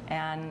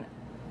 and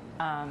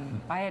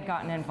I had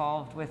gotten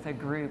involved with a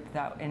group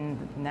that in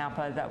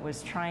Napa that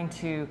was trying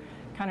to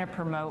kind of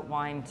promote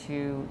wine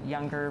to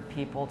younger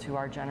people, to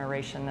our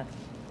generation at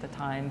the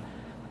time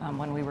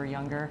when we were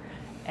younger.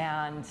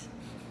 And,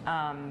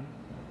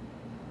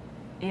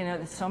 you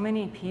know, so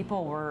many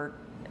people were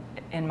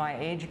in my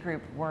age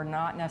group were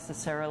not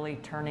necessarily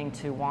turning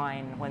to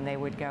wine when they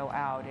would go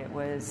out. It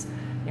was,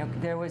 you know,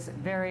 there was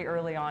very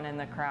early on in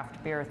the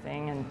craft beer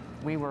thing, and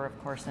we were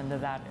of course into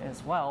that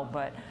as well,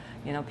 but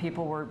you know,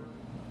 people were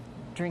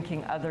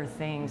drinking other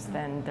things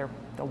than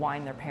the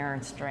wine their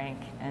parents drank.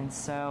 And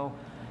so,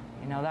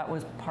 you know, that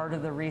was part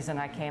of the reason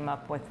I came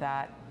up with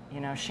that,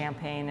 you know,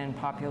 champagne and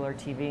popular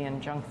TV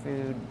and junk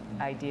food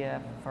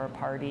idea for a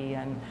party.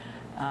 And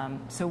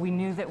so we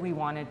knew that we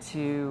wanted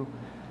to,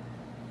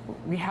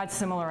 we had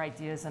similar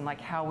ideas in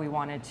like how we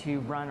wanted to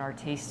run our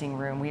tasting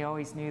room. We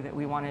always knew that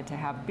we wanted to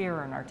have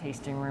beer in our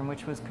tasting room,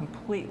 which was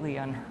completely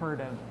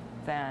unheard of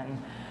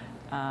then.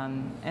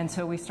 And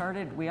so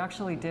we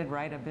actually did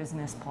write a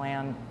business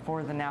plan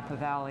for the Napa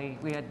Valley.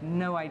 We had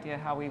no idea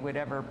how we would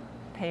ever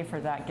pay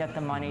for that, get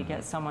the money,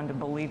 get someone to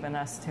believe in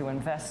us, to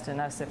invest in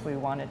us if we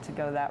wanted to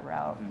go that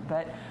route.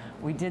 But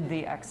we did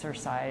the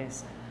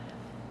exercise.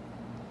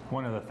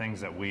 One of the things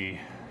that we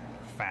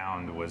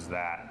found was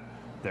that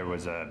there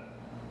was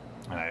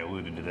and I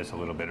alluded to this a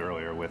little bit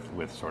earlier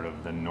with sort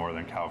of the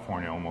Northern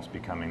California almost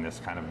becoming this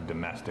kind of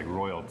domestic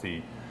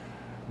royalty,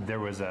 there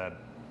was an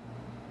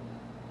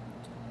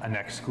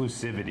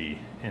exclusivity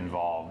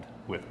involved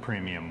with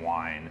premium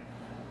wine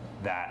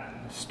that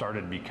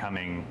started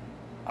becoming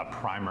a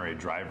primary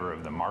driver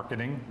of the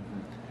marketing.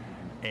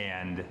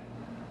 And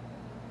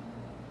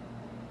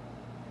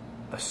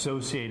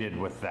associated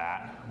with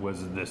that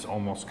was this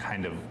almost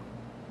kind of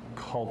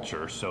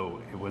culture.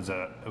 So it was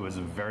a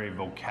very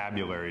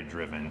vocabulary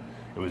driven,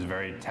 it was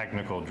very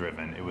technical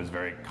driven, it was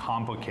very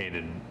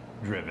complicated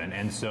driven.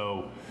 And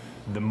so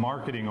the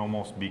marketing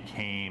almost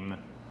became,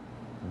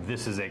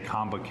 this is a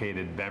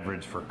complicated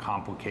beverage for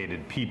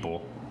complicated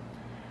people.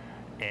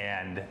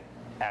 And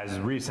as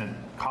recent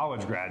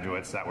college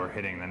graduates that were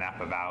hitting the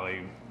Napa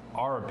Valley,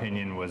 our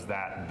opinion was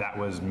that that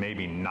was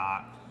maybe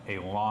not a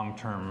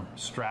long-term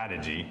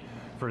strategy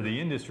for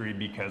the industry,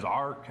 because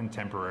our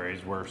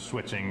contemporaries were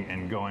switching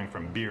and going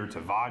from beer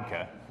to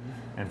vodka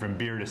and from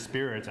beer to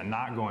spirits and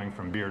not going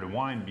from beer to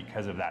wine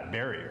because of that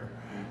barrier.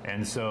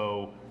 And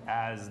so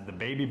as the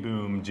baby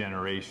boom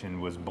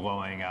generation was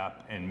blowing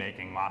up and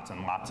making lots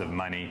and lots of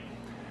money,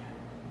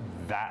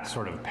 that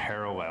sort of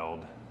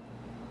paralleled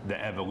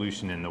the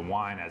evolution in the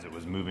wine as it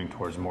was moving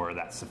towards more of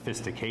that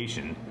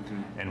sophistication.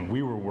 And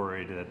we were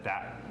worried that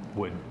that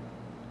would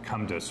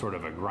come to sort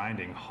of a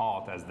grinding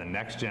halt as the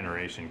next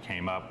generation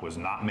came up, was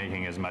not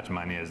making as much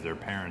money as their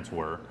parents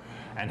were,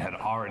 and had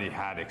already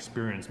had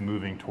experience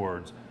moving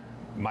towards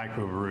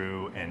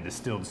microbrew and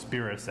distilled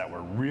spirits that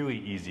were really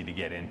easy to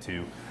get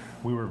into.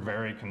 We were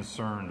very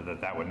concerned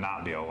that that would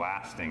not be a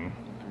lasting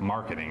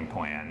marketing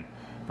plan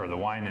for the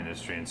wine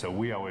industry. And so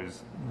we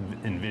always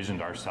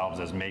envisioned ourselves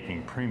as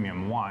making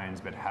premium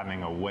wines, but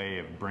having a way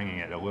of bringing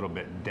it a little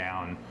bit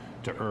down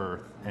to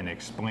earth and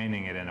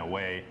explaining it in a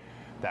way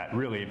that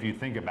really, if you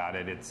think about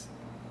it, it's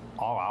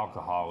all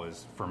alcohol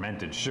is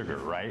fermented sugar,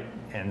 right?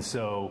 And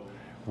so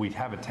we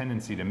have a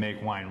tendency to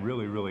make wine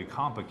really, really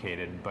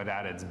complicated, but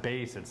at its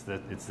base, it's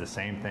the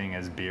same thing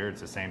as beer,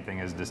 it's the same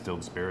thing as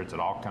distilled spirits, it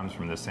all comes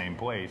from the same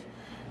place.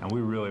 And we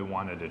really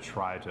wanted to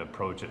try to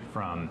approach it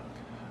from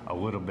a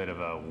little bit of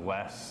a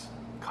less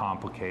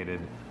complicated,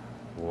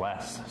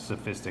 less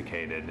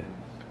sophisticated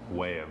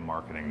way of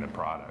marketing the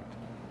product.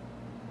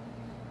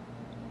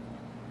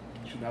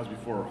 That was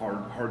before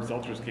hard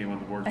seltzers came on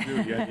the board too.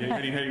 You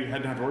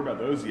hadn't have to worry about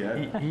those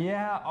yet.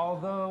 Yeah,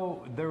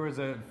 although there was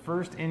a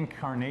first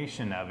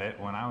incarnation of it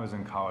when I was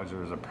in college. There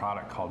was a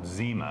product called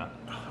Zima,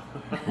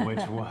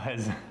 which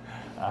was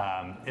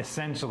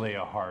essentially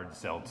a hard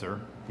seltzer.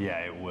 Yeah,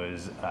 it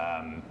was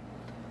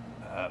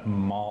a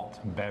malt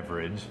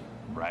beverage,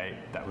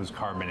 right? That was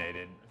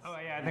carbonated. Oh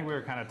yeah, I think we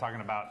were kind of talking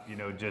about, you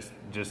know, just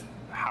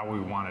how we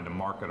wanted to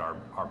market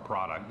our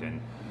product,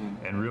 and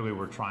really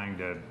we're trying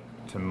to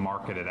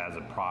market it as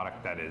a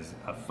product that is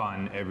a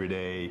fun,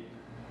 everyday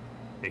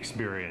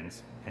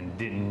experience and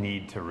didn't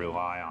need to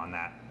rely on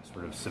that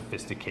sort of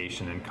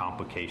sophistication and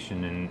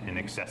complication and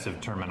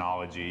excessive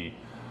terminology.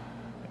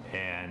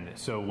 And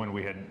so when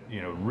we had,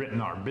 you know,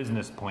 written our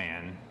business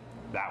plan,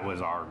 that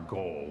was our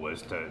goal,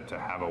 was to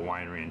have a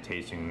winery and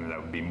tasting that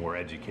would be more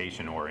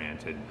education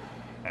oriented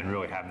and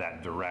really have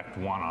that direct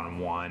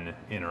one-on-one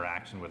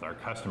interaction with our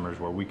customers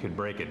where we could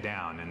break it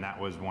down. And that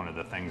was one of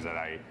the things that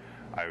I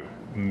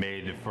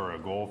made for a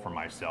goal for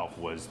myself,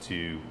 was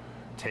to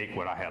take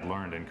what I had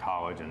learned in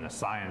college and the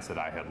science that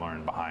I had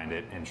learned behind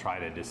it and try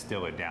to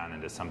distill it down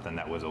into something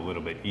that was a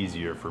little bit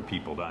easier for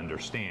people to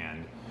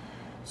understand,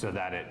 so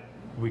that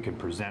we could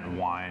present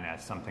wine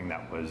as something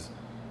that was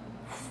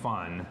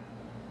fun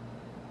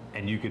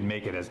and you could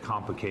make it as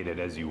complicated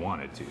as you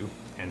wanted to.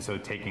 And so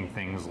taking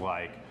things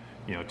like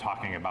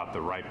talking about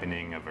the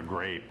ripening of a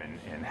grape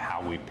and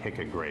how we pick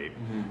a grape,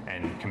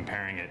 and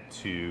comparing it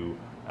to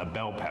a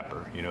bell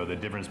pepper. The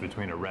difference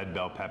between a red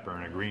bell pepper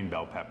and a green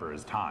bell pepper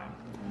is time.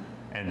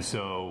 And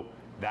so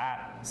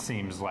that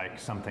seems like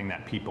something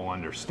that people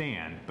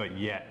understand, but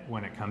yet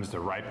when it comes to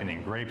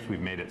ripening grapes, we've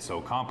made it so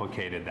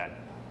complicated that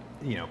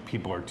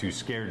people are too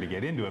scared to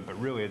get into it, but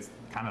really it's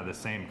kind of the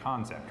same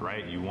concept,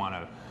 right? You want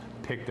to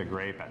pick the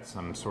grape at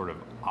some sort of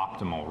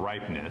optimal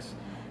ripeness,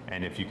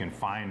 and if you can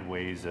find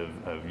ways of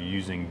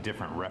using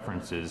different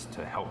references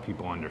to help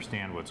people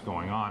understand what's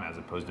going on, as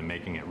opposed to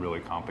making it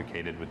really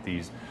complicated with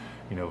these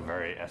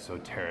very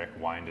esoteric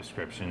wine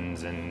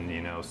descriptions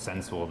and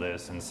sensual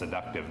this and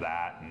seductive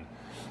that, and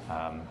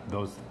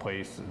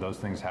those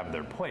things have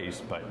their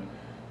place, but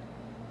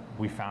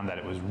we found that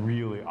it was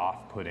really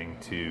off-putting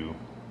to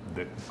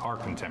our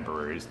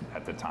contemporaries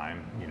at the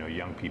time,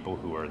 young people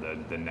who are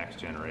the next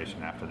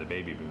generation after the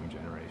baby boom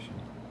generation.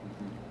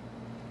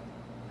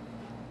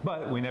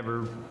 But we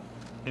never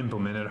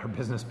implemented our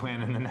business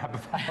plan in the Napa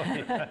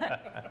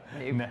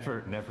Valley.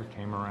 Never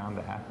came around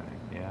to happening.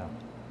 Yeah.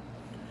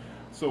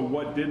 So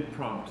what did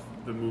prompt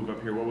the move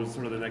up here? What was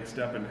sort of the next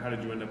step, and how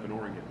did you end up in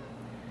Oregon?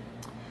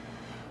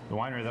 The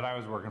winery that I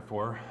was working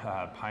for,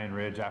 Pine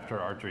Ridge, after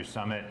Archery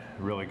Summit,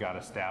 really got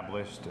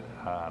established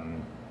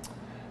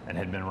and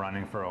had been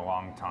running for a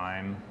long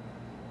time.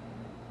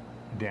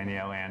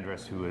 Danielle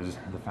Andrus, who was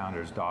the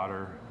founder's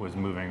daughter, was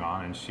moving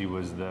on, and she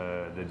was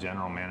the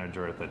general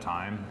manager at the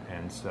time.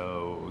 And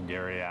so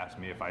Gary asked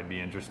me if I'd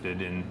be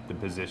interested in the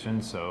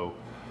position. So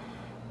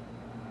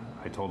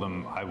I told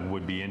him I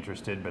would be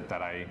interested, but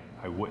that I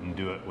wouldn't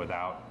do it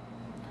without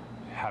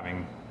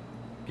having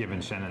given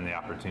Chenin the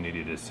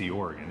opportunity to see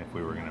Oregon if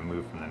we were going to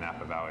move from the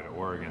Napa Valley to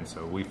Oregon.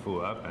 So we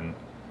flew up and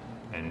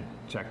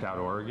checked out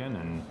Oregon,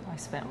 and I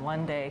spent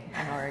one day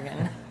in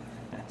Oregon.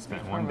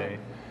 Spent one day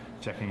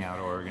checking out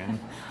Oregon.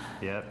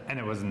 Yep. And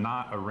it was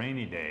not a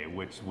rainy day,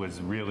 which was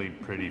really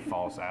pretty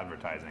false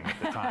advertising at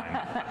the time.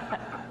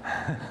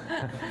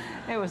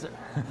 It was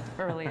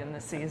early in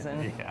the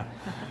season. Yeah.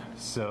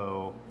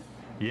 So,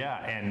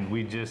 yeah, and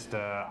we just,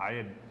 I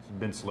had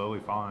been slowly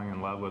falling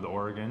in love with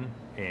Oregon,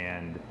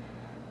 and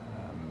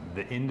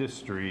the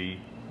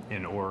industry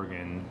in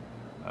Oregon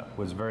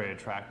was very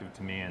attractive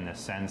to me in the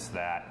sense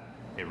that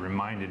it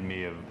reminded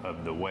me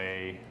of the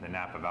way the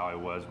Napa Valley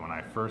was when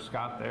I first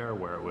got there,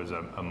 where it was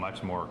a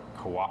much more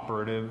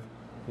cooperative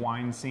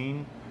wine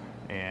scene.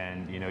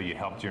 And you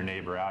helped your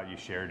neighbor out, you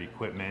shared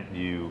equipment,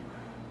 you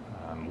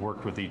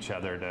worked with each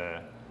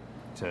other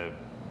to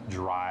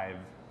drive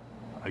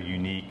a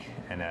unique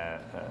and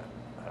a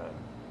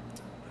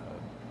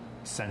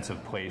sense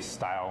of place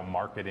style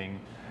marketing.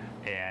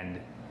 And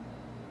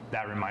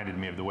that reminded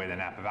me of the way the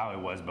Napa Valley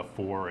was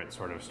before it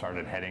sort of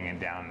started heading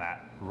down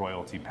that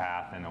royalty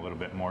path and a little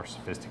bit more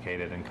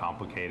sophisticated and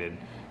complicated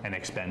and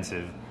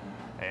expensive.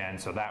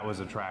 And so that was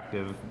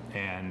attractive.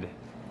 And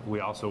we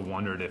also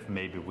wondered if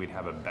maybe we'd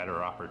have a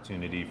better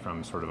opportunity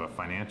from sort of a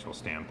financial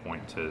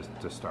standpoint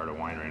to start a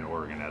winery in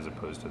Oregon as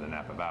opposed to the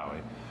Napa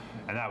Valley.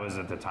 And that was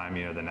at the time,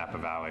 the Napa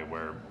Valley,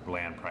 where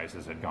land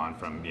prices had gone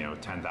from,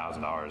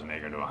 $10,000 an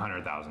acre to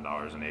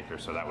 $100,000 an acre.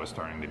 So that was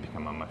starting to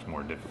become a much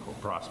more difficult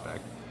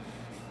prospect.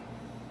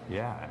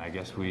 Yeah, and I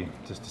guess we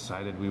just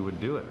decided we would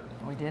do it.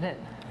 We did it.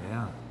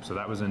 Yeah, so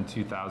that was in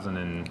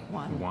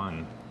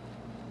 2001.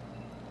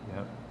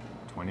 Yep,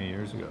 20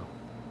 years ago.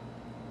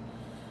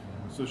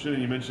 So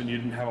Chenin, you mentioned you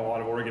didn't have a lot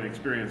of Oregon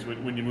experience.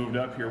 When you moved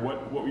up here,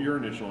 what were your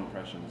initial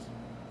impressions?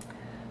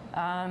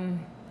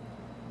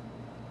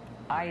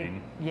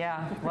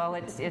 Well,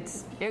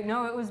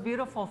 it was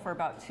beautiful for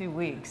about 2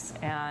 weeks,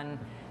 and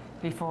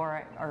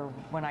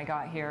when I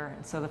got here.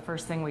 So the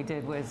first thing we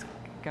did was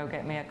go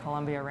get me a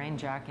Columbia rain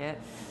jacket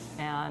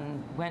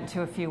and went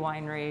to a few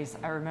wineries.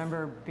 I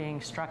remember being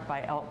struck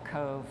by Elk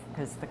Cove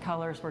because the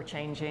colors were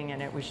changing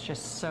and it was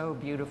just so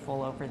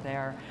beautiful over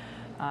there.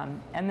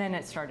 And then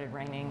it started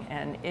raining,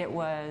 and it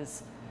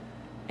was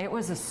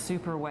a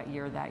super wet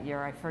year that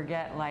year. I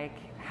forget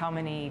how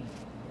many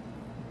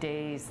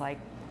days,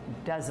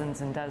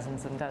 dozens and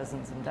dozens and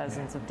dozens and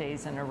dozens of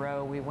days in a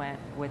row we went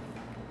with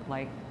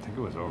I think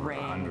it was over rain.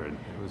 100. It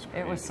was crazy.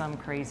 It was some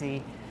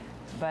crazy,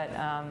 but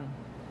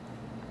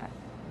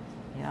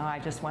I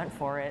just went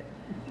for it.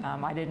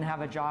 I didn't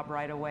have a job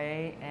right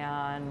away,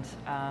 and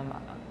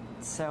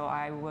so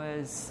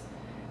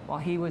while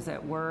he was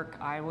at work,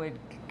 I would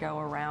go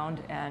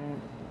around,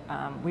 and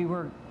we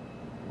were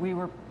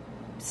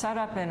set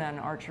up in an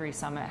Archery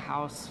Summit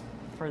house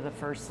for the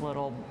first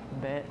little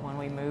bit when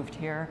we moved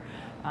here,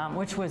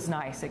 which was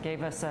nice. It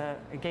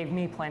gave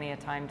me plenty of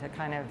time to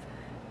kind of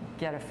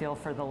get a feel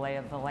for the lay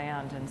of the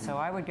land, and so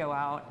I would go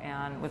out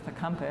and with a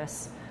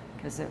compass,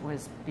 because it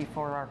was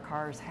before our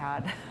cars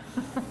had,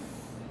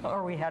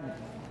 or we had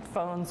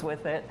phones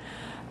with it,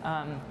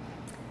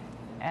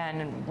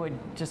 and would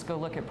just go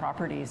look at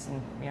properties.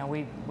 And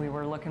we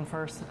were looking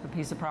for a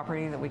piece of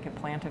property that we could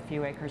plant a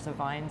few acres of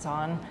vines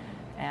on,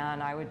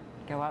 and I would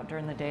go out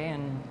during the day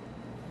and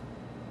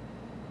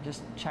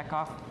just check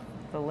off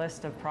the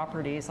list of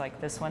properties, like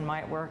this one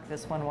might work,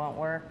 this one won't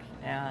work,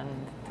 and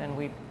then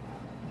we'd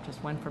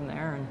just went from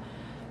there. And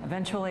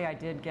eventually I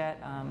did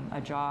get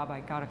a job.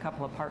 I got a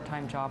couple of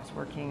part-time jobs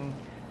working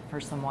for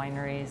some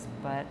wineries,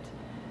 but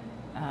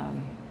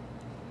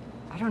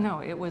I don't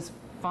know, it was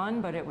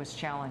fun, but it was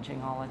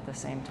challenging all at the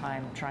same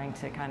time, trying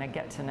to kind of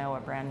get to know a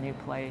brand new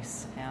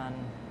place, and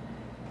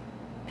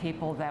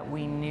people that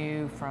we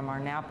knew from our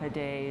Napa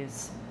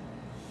days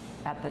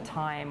at the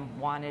time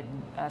wanted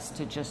us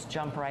to just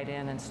jump right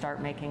in and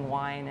start making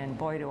wine, and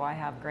boy, do I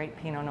have great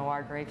Pinot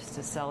Noir grapes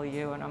to sell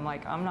you. And I'm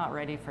like, I'm not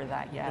ready for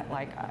that yet.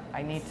 Like,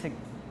 I need to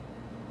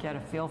get a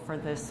feel for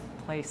this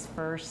place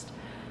first.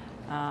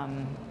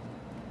 And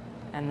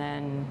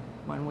then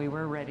when we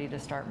were ready to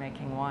start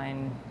making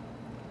wine,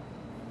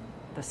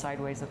 the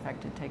sideways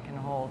effect had taken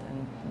hold,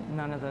 and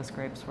none of those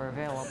grapes were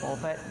available,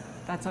 but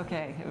that's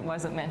okay. It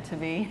wasn't meant to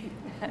be.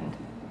 And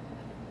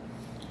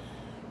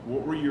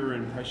what were your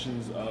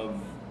impressions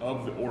of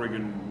the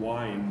Oregon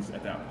wines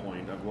at that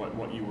point, of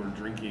what you were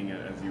drinking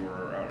as you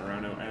were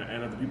around,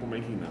 and of the people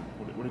making them?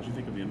 What did you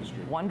think of the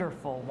industry?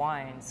 Wonderful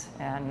wines,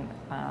 and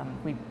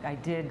I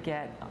did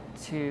get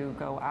to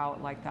go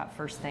out like that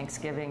first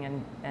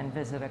Thanksgiving and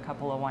visit a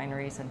couple of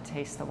wineries and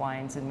taste the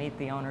wines and meet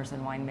the owners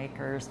and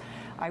winemakers.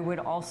 I would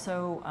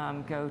also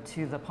go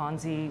to the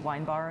Ponzi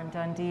wine bar in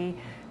Dundee,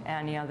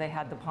 and they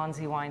had the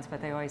Ponzi wines, but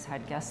they always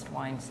had guest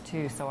wines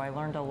too, so I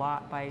learned a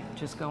lot by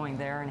just going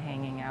there and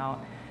hanging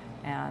out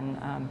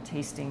and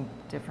tasting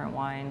different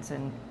wines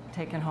and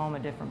taking home a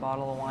different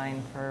bottle of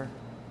wine for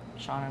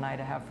Sean and I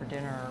to have for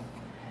dinner.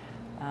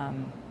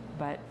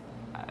 But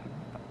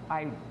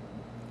I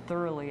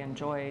thoroughly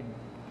enjoyed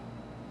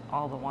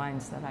all the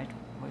wines that I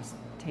was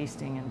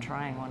tasting and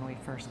trying when we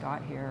first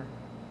got here.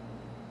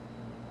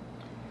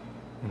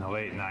 In the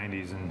late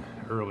 90s and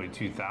early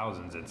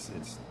 2000s,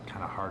 it's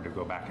kind of hard to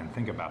go back and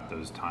think about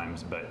those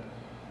times, but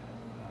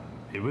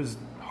it was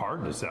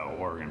hard to sell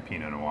Oregon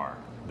Pinot Noir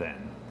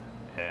then.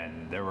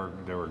 And there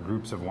were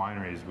groups of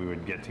wineries. We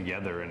would get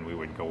together and we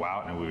would go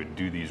out and we would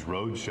do these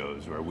road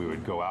shows where we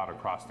would go out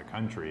across the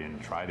country and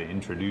try to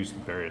introduce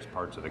various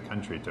parts of the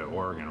country to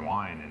Oregon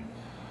wine.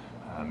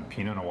 And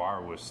Pinot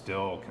Noir was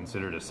still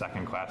considered a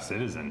second-class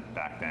citizen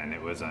back then.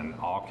 It was an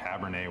all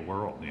Cabernet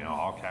world,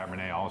 all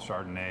Cabernet, all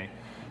Chardonnay,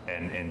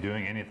 and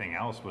doing anything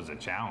else was a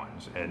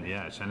challenge. And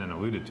yeah, Chenin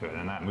alluded to it.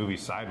 And that movie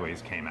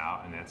Sideways came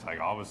out, and it's like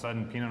all of a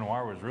sudden Pinot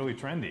Noir was really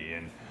trendy.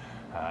 And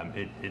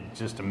it's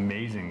just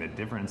amazing the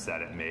difference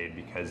that it made,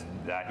 because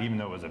that, even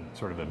though it was a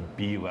sort of a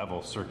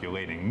B-level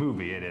circulating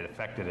movie, it had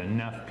affected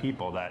enough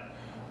people that,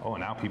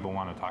 now people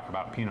want to talk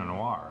about Pinot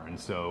Noir. And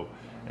so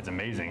it's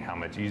amazing how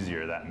much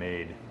easier that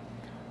made,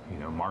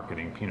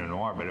 marketing Pinot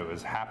Noir. But it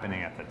was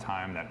happening at the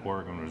time that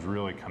Oregon was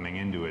really coming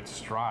into its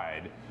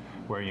stride,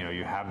 where,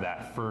 you have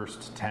that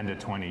first 10 to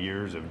 20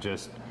 years of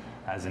just,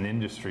 as an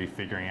industry,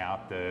 figuring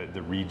out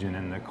the region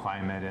and the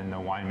climate and the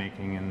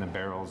winemaking and the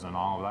barrels and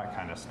all of that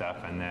kind of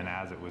stuff. And then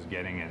as it was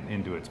getting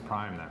into its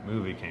prime, that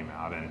movie came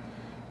out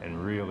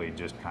and really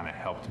just kind of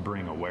helped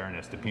bring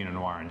awareness to Pinot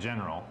Noir in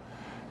general.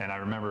 And I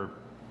remember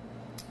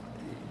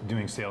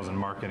doing sales and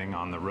marketing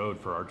on the road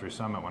for Archery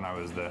Summit when I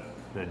was the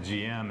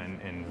GM,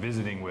 and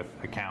visiting with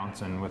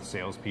accounts and with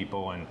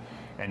salespeople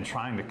and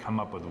trying to come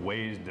up with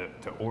ways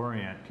to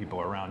orient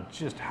people around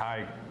just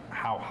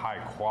how high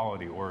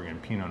quality Oregon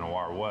Pinot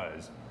Noir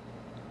was.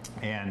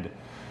 And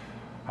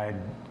I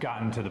had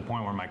gotten to the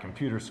point where my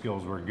computer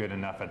skills were good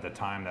enough at the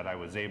time that I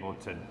was able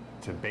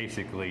to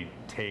basically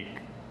take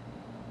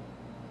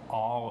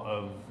all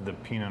of the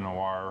Pinot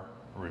Noir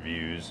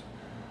reviews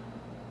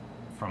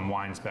from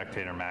Wine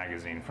Spectator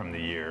magazine from the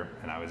year,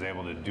 and I was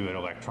able to do it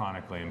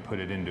electronically and put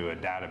it into a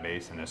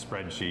database and a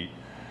spreadsheet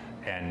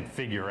and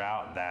figure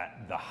out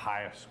that the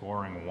highest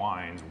scoring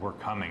wines were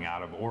coming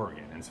out of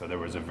Oregon. And so there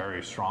was a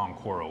very strong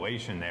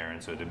correlation there.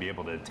 And so to be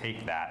able to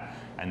take that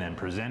and then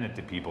present it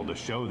to people to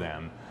show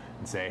them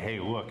and say,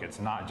 hey, look, it's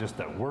not just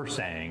that we're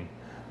saying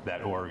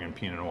that Oregon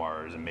Pinot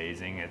Noir is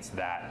amazing. It's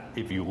that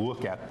if you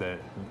look at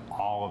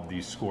all of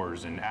these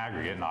scores in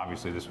aggregate, and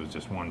obviously this was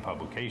just one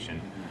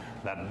publication,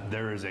 that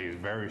there is a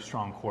very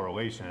strong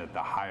correlation that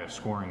the highest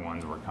scoring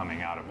ones were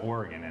coming out of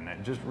Oregon. And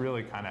it just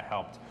really kind of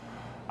helped,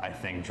 I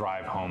think,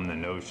 drive home the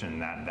notion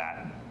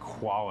that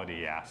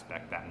quality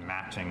aspect, that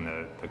matching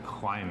the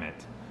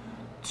climate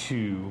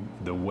to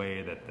the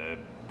way that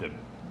the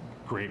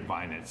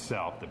grapevine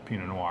itself, the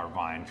Pinot Noir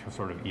vine,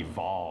 sort of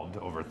evolved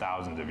over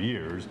thousands of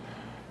years,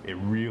 it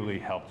really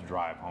helped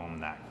drive home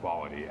that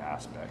quality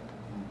aspect.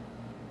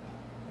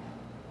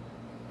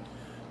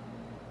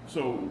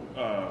 So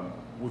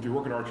with your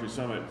work at Archery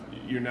Summit,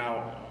 you're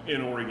now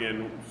in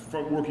Oregon,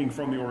 working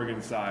from the Oregon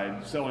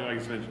side, selling,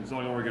 like you mentioned,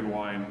 selling Oregon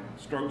wine,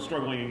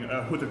 struggling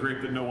with a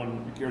grape that no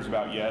one cares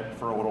about yet,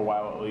 for a little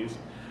while at least.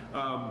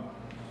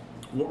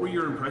 What were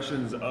your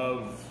impressions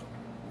of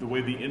the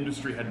way the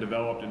industry had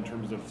developed in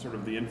terms of sort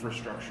of the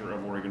infrastructure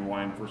of Oregon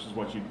wine versus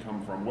what you'd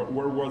come from?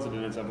 Where was it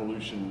in its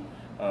evolution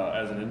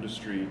as an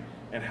industry,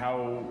 and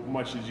how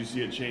much did you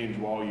see it change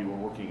while you were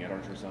working at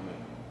Archery Summit?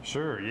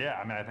 Sure, yeah.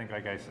 I mean, I think,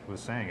 like I was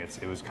saying,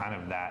 it was kind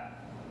of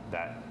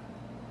that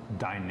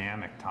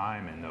dynamic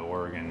time in the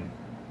Oregon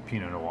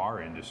Pinot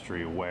Noir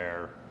industry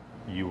where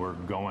you were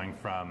going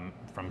from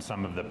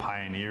some of the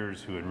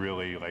pioneers who had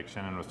really, like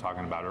Chenin was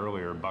talking about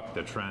earlier, bucked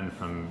the trend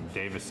from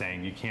Davis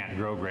saying you can't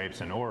grow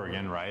grapes in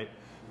Oregon, right?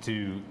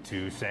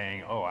 To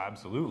saying, oh,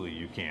 absolutely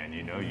you can.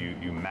 You know,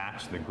 you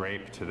match the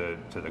grape to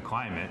the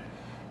climate,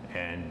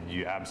 and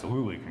you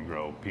absolutely can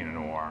grow Pinot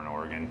Noir in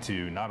Oregon.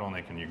 To not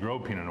only can you grow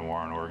Pinot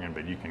Noir in Oregon,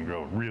 but you can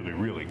grow really,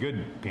 really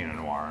good Pinot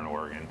Noir in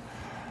Oregon.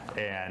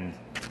 And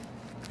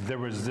there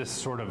was this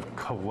sort of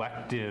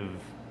collective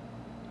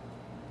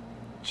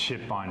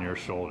chip on your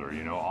shoulder.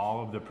 You know,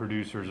 all of the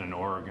producers in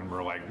Oregon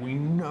were like, we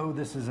know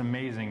this is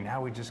amazing.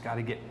 Now we just got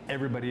to get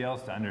everybody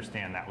else to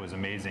understand that was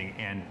amazing.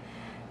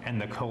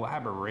 And the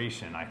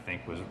collaboration, I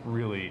think, was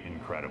really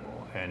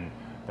incredible. And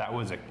that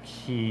was a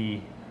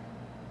key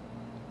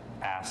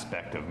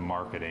aspect of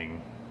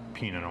marketing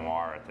Pinot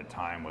Noir at the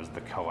time, was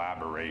the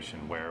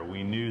collaboration, where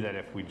we knew that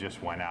if we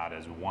just went out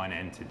as one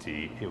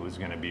entity, it was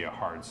going to be a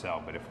hard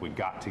sell. But if we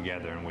got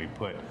together and we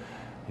put,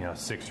 you know,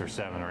 6 or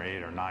 7 or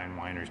 8 or 9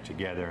 wineries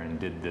together and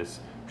did this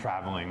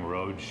traveling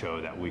road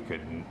show, that we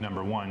could,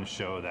 number one,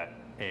 show that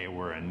A,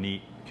 we're a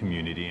neat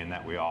community and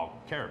that we all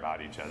care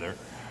about each other,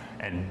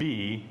 and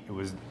B, it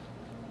was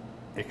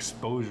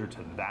exposure to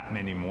that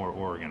many more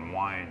Oregon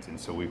wines. And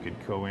so we could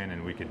go in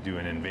and we could do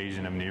an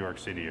invasion of New York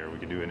City, or we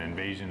could do an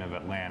invasion of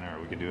Atlanta,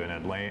 or we could do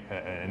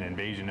an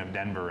invasion of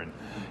Denver,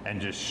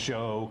 and just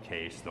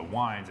showcase the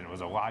wines. And it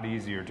was a lot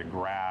easier to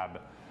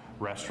grab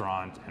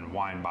restaurant and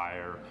wine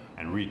buyer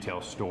and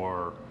retail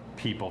store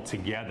people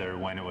together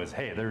when it was,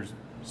 hey, there's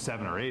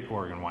 7 or 8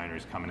 Oregon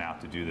wineries coming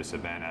out to do this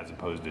event, as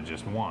opposed to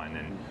just one.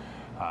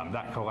 And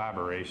that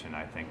collaboration,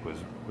 I think, was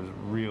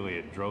really,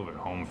 it drove it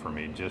home for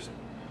me, just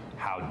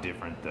how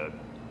different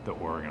the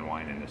Oregon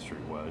wine industry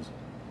was.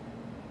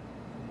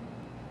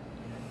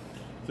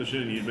 So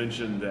Chenin, you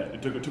mentioned that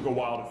it took a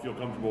while to feel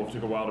comfortable, it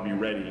took a while to be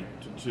ready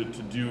to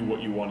do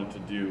what you wanted to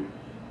do.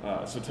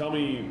 So tell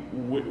me,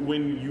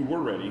 when you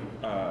were ready,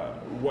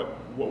 what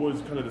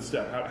was kind of the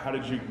step? How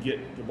did you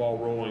get the ball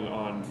rolling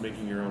on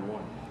making your own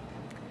wine?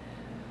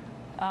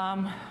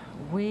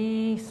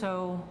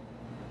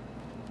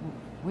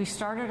 We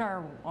started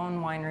our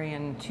own winery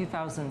in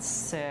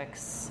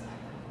 2006,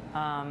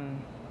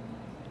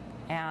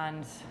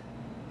 and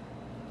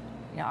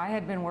I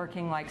had been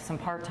working like some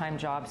part-time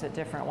jobs at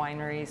different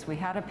wineries. We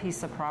had a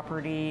piece of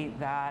property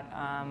that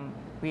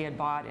we had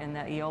bought in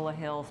the Eola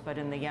Hills, but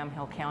in the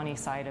Yamhill County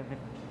side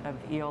of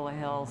Eola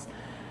Hills,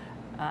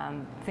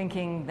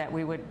 thinking that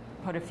we would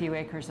put a few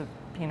acres of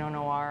Pinot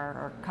Noir,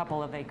 or a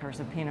couple of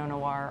acres of Pinot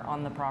Noir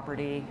on the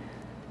property.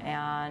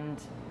 And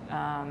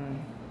I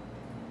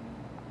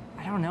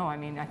don't know, I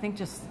mean, I think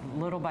just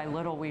little by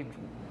little we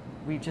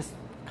just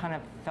kind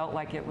of felt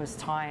like it was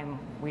time.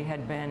 We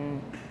had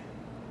been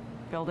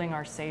building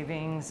our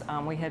savings.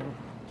 We had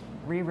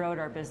rewrote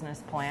our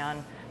business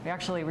plan. We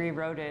actually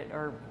rewrote it,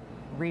 or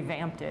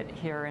revamped it,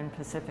 here in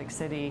Pacific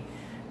City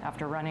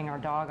after running our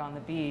dog on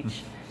the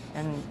beach,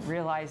 and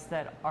realized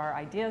that our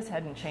ideas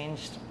hadn't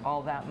changed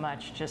all that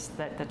much, just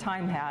that the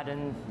time had,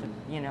 and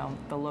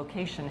the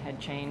location had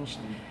changed.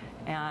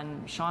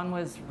 And Sean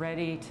was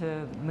ready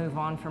to move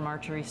on from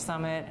Archery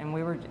Summit, and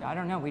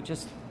we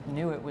just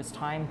knew it was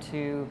time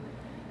to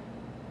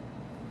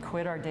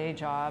quit our day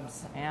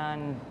jobs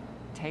and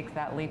take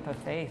that leap of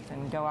faith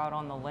and go out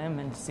on the limb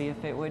and see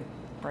if it would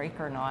break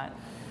or not.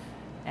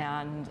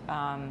 And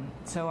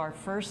so our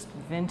first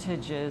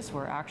vintages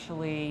were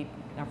actually,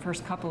 our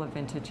first couple of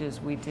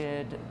vintages we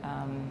did,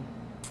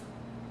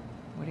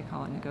 what do you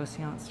call it,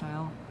 negociant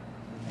style?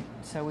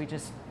 So we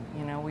just,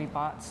 we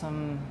bought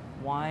some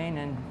wine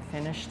and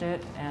finished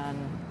it and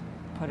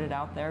put it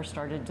out there,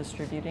 started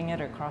distributing it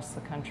across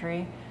the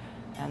country.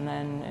 And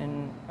then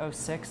in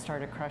 2006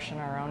 started crushing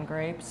our own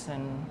grapes,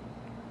 and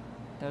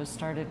those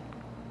started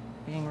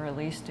being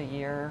released a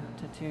year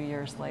to 2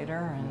 years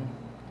later, and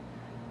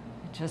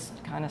it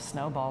just kind of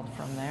snowballed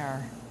from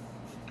there.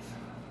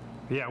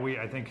 Yeah,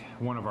 I think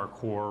one of our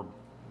core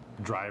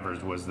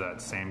drivers was that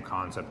same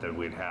concept that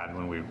we'd had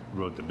when we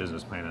wrote the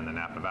business plan in the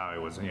Napa Valley,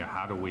 was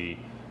how do we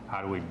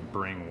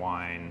bring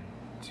wine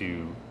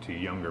to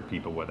younger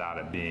people without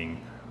it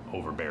being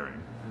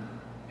overbearing.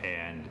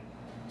 And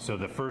so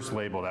the first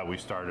label that we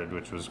started,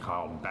 which was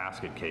called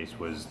Basket Case,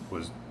 was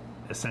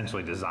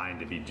essentially designed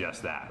to be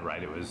just that,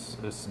 right? It was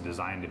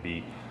designed to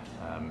be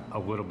a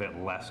little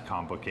bit less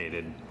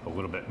complicated, a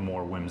little bit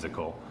more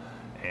whimsical.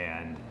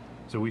 And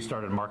so we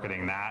started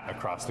marketing that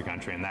across the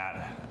country, and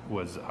that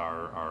was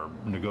our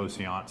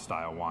negociant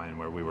style wine,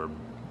 where we were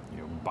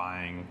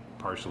buying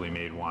partially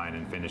made wine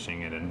and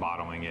finishing it and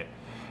bottling it,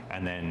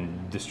 and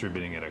then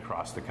distributing it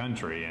across the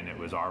country. And it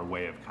was our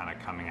way of kind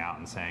of coming out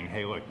and saying,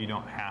 hey, look, you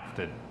don't have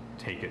to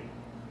take it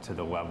to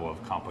the level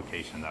of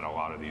complication that a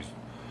lot of these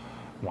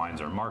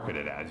wines are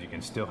marketed as. You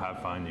can still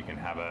have fun. You can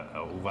have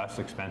a less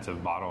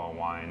expensive bottle of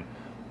wine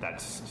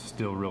that's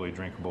still really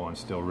drinkable and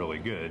still really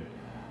good,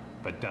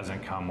 but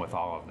doesn't come with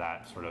all of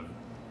that sort of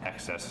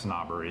excess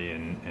snobbery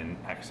and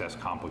excess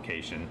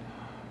complication.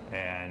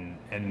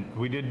 And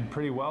we did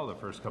pretty well the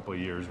first couple of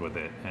years with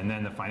it. And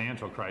then the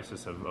financial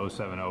crisis of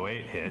 07,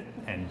 08 hit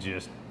and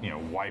just,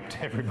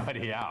 wiped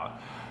everybody out.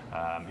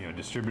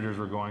 Distributors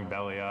were going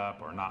belly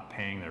up or not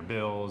paying their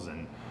bills,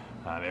 and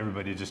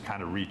everybody just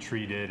kind of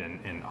retreated,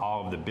 and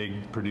all of the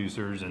big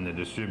producers and the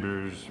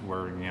distributors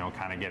were,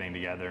 kind of getting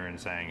together and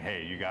saying,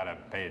 hey, you got to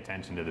pay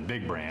attention to the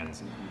big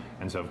brands.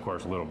 And so, of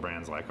course, little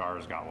brands like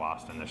ours got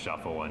lost in the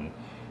shuffle,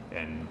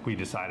 and we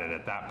decided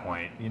at that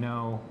point,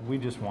 we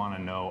just want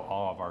to know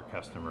all of our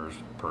customers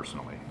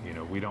personally.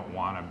 We don't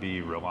want to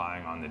be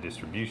relying on the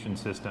distribution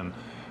system.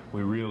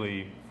 We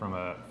really,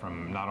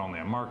 from not only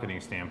a marketing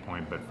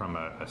standpoint, but from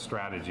a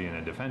strategy and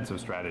a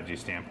defensive strategy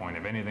standpoint,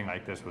 if anything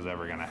like this was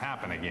ever going to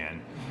happen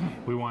again,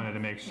 we wanted to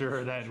make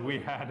sure that we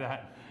had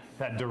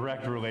that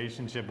direct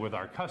relationship with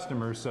our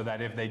customers, so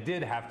that if they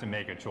did have to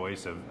make a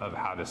choice of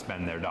how to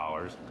spend their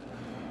dollars,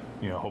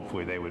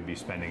 hopefully they would be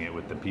spending it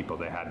with the people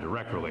they had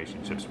direct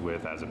relationships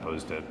with, as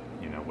opposed to,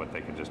 what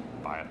they could just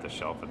buy at the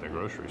shelf at the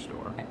grocery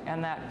store.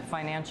 And that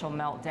financial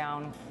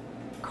meltdown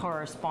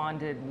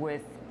corresponded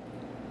with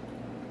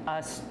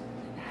us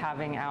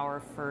having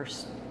our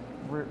first,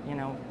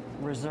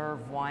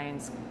 reserve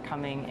wines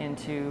coming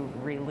into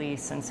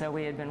release. And so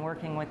we had been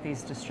working with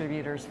these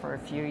distributors for a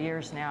few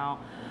years now,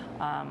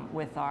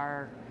 with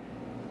our,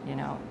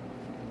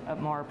 a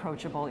more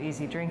approachable,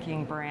 easy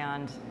drinking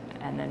brand,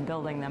 and then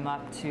building them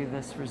up to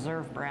this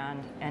reserve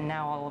brand. And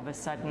now all of a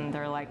sudden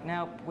they're like,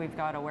 nope, we've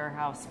got a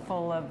warehouse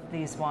full of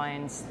these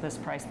wines, this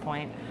price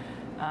point.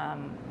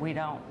 We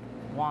don't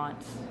want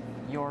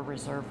your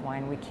reserve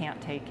wine. We can't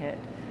take it.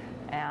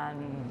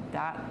 And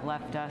that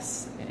left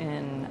us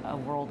in a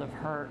world of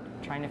hurt,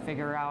 trying to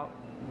figure out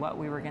what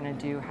we were going to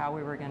do, how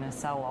we were going to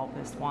sell all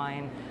this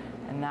wine.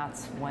 And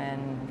that's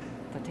when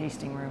the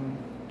tasting room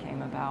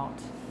came about.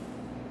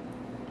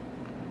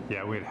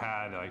 Yeah, we'd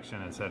had, like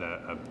Shannon said,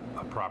 a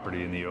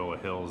property in the Eola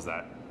Hills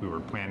that we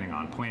were planning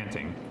on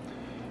planting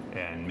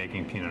and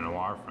making Pinot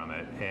Noir from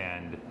it.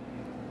 And,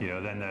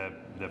 then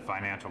the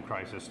financial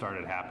crisis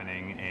started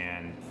happening,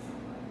 and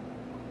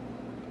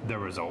there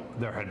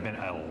had been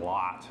a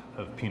lot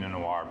of Pinot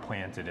Noir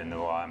planted in the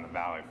Willamette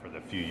Valley for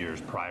the few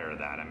years prior to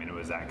that. I mean, it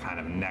was that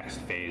kind of next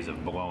phase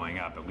of blowing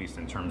up, at least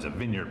in terms of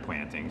vineyard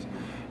plantings.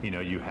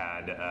 You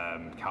had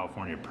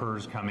California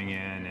Purs coming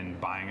in and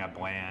buying up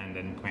land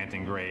and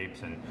planting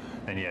grapes, and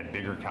then you had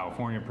bigger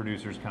California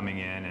producers coming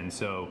in. And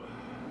so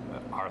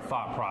our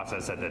thought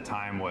process at the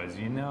time was,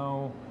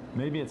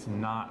 maybe it's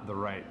not the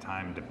right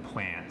time to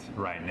plant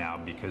right now,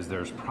 because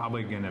there's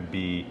probably going to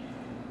be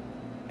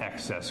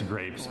excess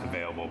grapes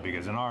available,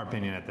 because in our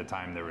opinion at the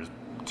time there was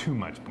too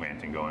much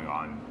planting going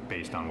on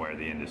based on where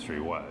the industry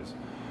was.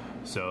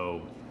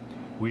 So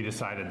we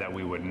decided that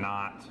we would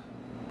not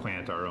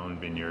plant our own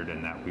vineyard,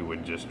 and that we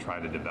would just try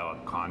to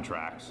develop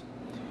contracts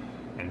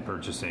and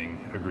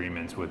purchasing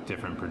agreements with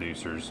different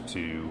producers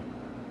to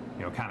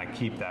kind of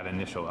keep that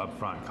initial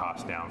upfront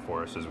cost down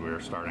for us as we were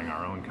starting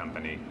our own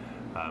company,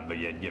 but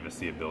yet give us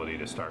the ability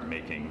to start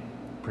making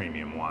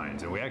premium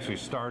wines. And we actually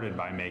started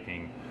by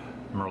making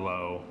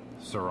Merlot,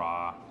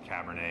 Syrah,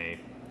 Cabernet,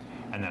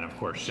 and then of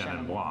course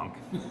Chenin Blanc.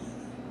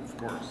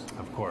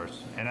 Of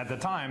course. And at the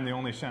time, the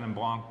only Chenin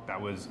Blanc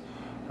that was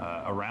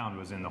around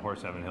was in the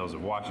Horse Heaven Hills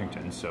of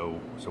Washington. So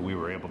we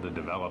were able to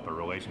develop a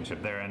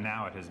relationship there, and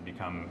now it has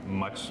become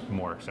much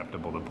more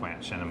acceptable to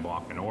plant Chenin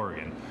Blanc in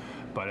Oregon.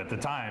 But at the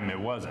time, it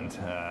wasn't.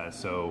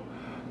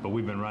 But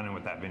we've been running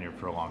with that vineyard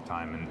for a long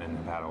time, and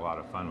have had a lot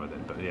of fun with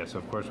it. But yes,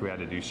 of course, we had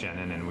to do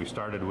Chenin, and we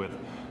started with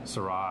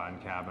Syrah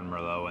and Cab and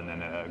Merlot, and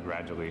then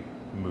gradually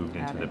moved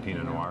into the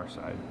Pinot Noir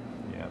side.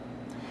 Yeah.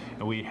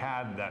 And we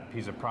had that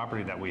piece of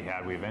property that we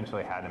had. We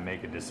eventually had to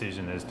make a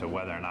decision as to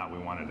whether or not we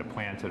wanted to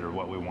plant it or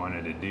what we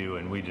wanted to do.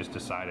 And we just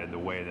decided the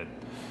way that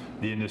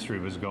the industry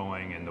was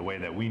going and the way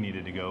that we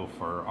needed to go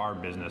for our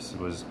business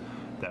was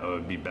that it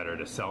would be better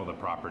to sell the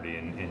property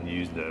and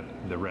use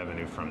the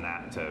revenue from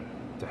that to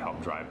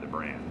help drive the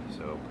brand.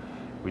 So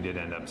we did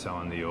end up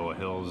selling the Eola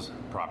Hills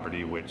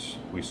property, which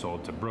we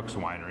sold to Brooks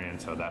Winery,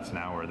 and so that's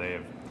now where they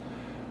have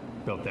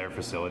built their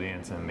facility, and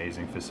it's an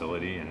amazing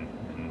facility, and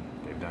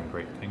they've done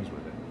great things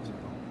with it.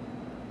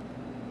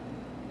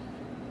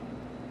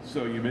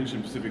 So you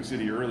mentioned Pacific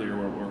City earlier,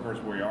 where of course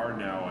we are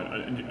now,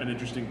 an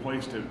interesting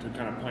place to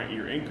kind of plant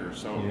your anchor.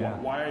 So yeah.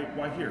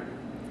 Why here?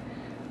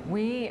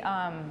 We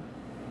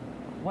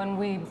when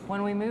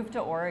we moved to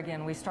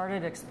Oregon, we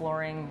started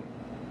exploring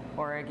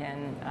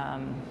Oregon,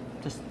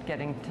 just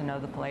getting to know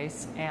the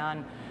place,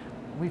 and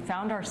we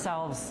found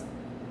ourselves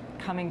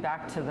coming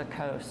back to the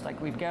coast.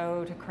 Like, we'd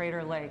go to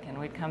Crater Lake and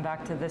we'd come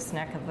back to this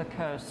neck of the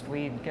coast.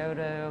 We'd go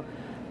to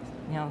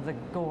the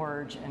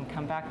gorge and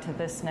come back to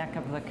this neck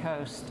of the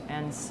coast.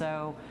 And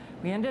so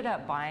we ended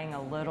up buying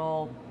a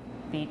little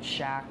beach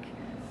shack.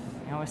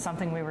 It was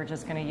something we were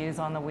just going to use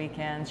on the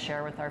weekends,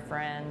 share with our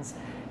friends.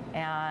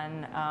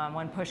 And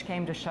when push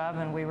came to shove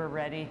and we were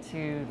ready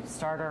to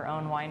start our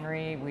own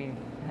winery, we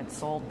had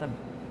sold the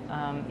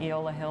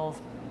Eola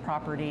Hills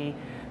property.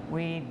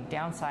 We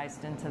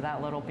downsized into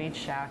that little beach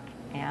shack,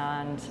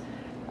 and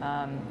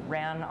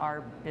ran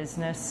our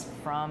business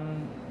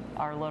from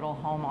our little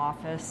home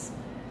office,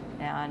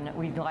 and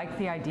we liked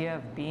the idea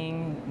of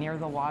being near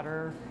the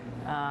water.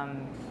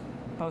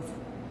 Both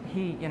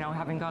he,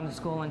 having gone to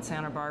school in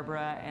Santa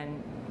Barbara,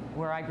 and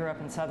where I grew up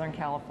in Southern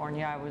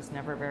California, I was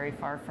never very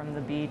far from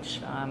the beach.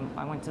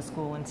 I went to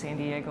school in San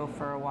Diego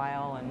for a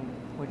while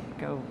and would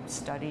go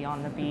study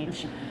on the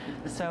beach.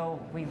 So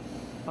we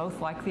both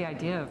like the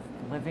idea of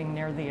living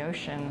near the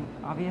ocean.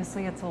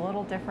 Obviously, it's a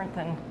little different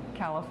than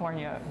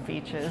California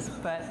beaches,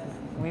 but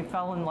we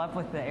fell in love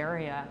with the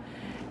area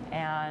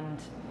and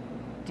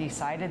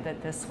decided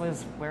that this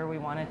was where we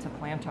wanted to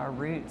plant our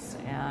roots.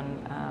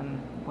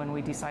 And when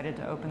we decided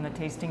to open the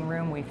tasting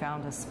room, we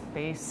found a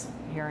space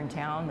here in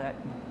town that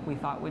we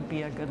thought would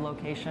be a good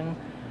location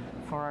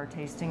for our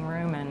tasting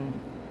room, and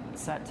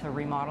set to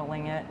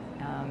remodeling it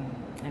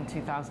in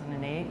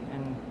 2008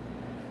 and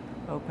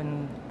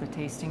opened the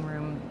tasting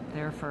room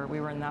there we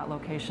were in that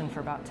location for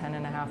about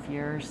 10.5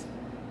 years.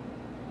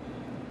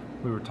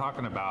 We were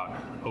talking about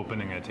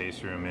opening a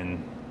tasting room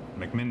in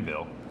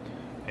McMinnville,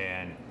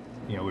 and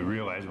we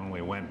realized when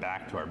we went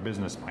back to our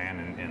business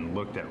plan and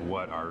looked at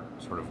what our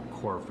sort of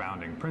core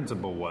founding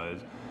principle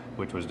was,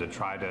 which was to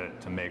try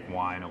to make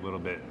wine a little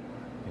bit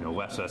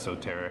less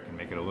esoteric and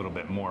make it a little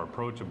bit more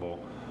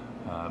approachable.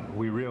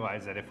 We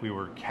realized that if we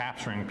were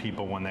capturing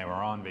people when they were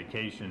on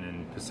vacation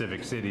in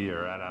Pacific City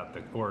or out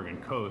the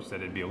Oregon coast, that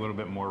it'd be a little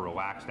bit more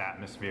relaxed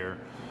atmosphere,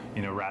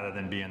 rather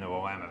than be in the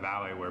Willamette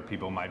Valley where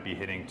people might be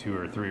hitting 2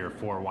 or 3 or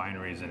 4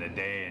 wineries in a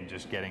day and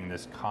just getting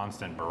this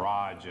constant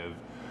barrage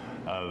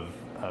of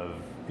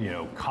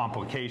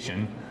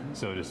complication,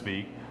 so to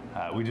speak.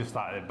 We just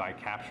thought that by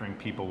capturing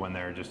people when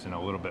they're just in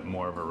a little bit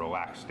more of a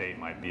relaxed state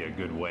might be a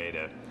good way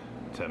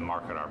to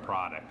market our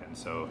product, and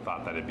so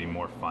thought that it'd be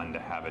more fun to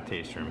have a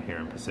tasting room here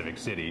in Pacific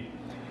City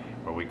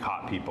where we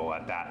caught people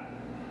at that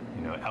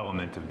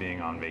element of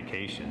being on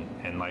vacation.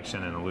 And like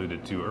Shannon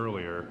alluded to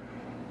earlier,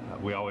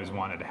 we always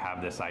wanted to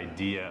have this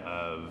idea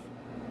of,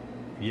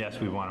 yes,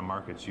 we want to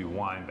market you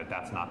wine, but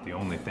that's not the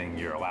only thing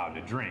you're allowed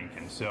to drink.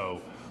 And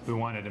so we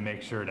wanted to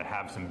make sure to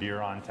have some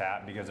beer on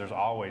tap, because there's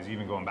always,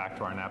 even going back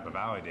to our Napa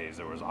Valley days,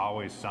 there was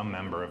always some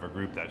member of a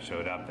group that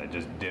showed up that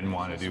just didn't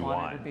want to do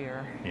wine. A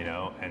beer.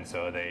 And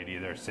so they'd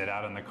either sit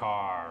out in the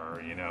car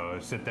or,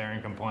 sit there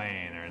and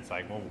complain, or it's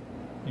like, well,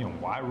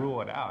 why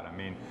rule it out? I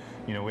mean,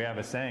 we have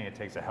a saying, it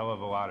takes a hell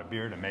of a lot of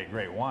beer to make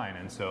great wine,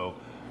 and so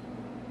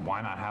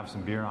why not have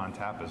some beer on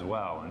tap as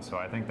well? And so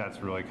I think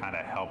that's really kind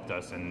of helped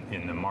us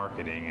in the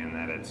marketing, and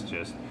that it's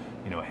just,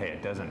 hey,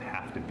 it doesn't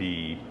have to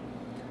be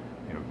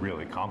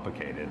really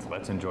complicated.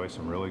 Let's enjoy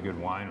some really good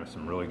wine with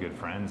some really good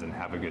friends and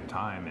have a good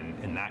time,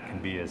 and that can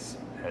be as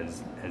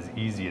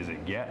easy as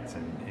it gets,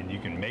 and you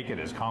can make it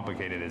as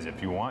complicated as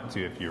if you want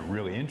to, if you're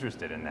really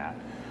interested in that.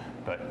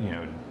 But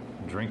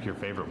drink your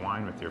favorite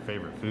wine with your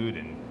favorite food,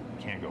 and you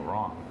can't go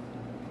wrong.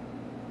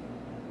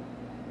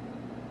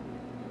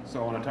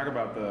 So I want to talk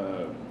about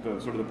the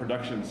sort of the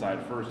production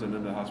side first, and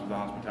then the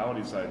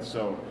hospitality side.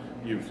 So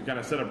you've kind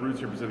of set up roots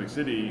here in Pacific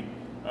City,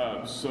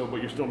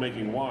 but you're still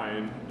making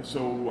wine.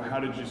 So how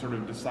did you sort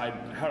of decide?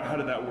 How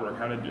did that work?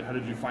 How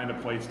did you find a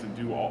place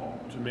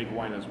to make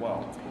wine as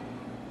well?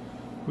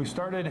 We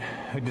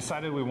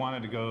decided we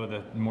wanted to go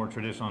the more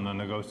traditional, the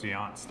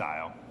negociant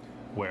style,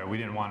 where we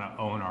didn't want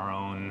to own our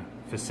own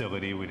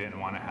facility. We didn't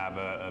want to have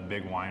a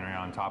big winery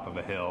on top of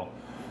a hill.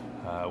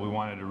 We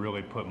wanted to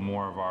really put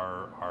more of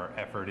our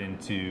effort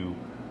into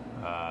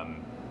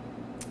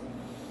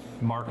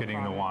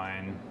marketing the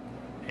wine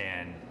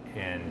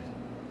and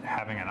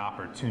having an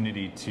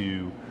opportunity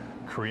to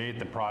create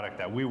the product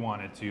that we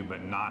wanted to,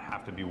 but not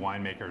have to be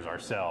winemakers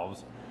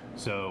ourselves.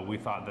 So we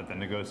thought that the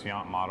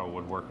negociant model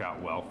would work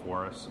out well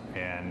for us.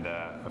 And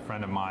a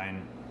friend of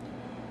mine,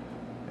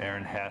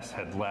 Aaron Hess,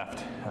 had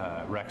left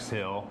Rex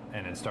Hill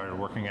and had started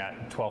working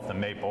at 12th and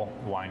Maple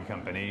Wine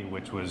Company,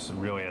 which was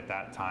really at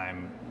that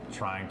time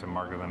trying to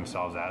market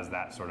themselves as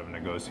that sort of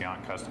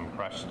negociant custom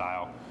crush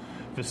style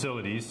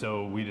facility.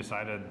 So we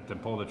decided to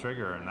pull the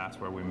trigger, and that's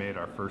where we made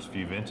our first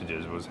few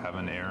vintages, was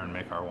having Aaron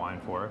make our wine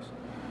for us,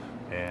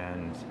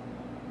 and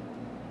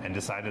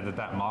decided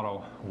that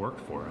model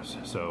worked for us.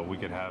 So we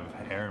could have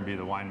Aaron be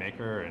the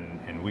winemaker,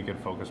 and we could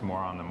focus more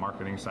on the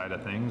marketing side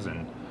of things,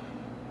 and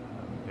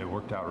it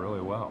worked out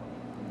really well.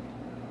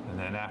 And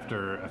then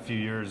after a few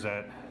years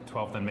at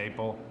 12th and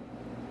Maple,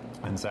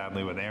 and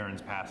sadly with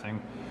Aaron's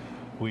passing,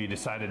 we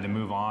decided to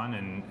move on,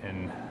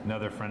 and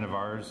another friend of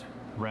ours,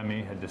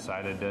 Remy, had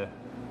decided to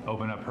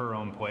open up her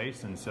own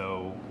place, and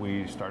so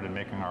we started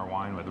making our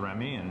wine with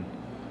Remy, and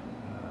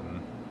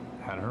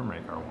had her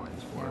make our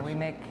wines for us. We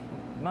make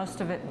most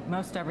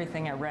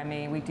everything at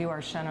Remy. We do our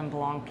Chenin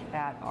Blanc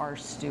at our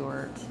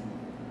Stewart,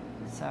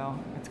 so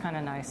it's kind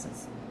of nice.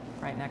 It's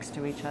right next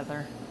to each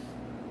other.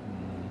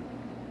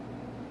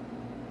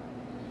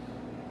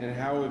 And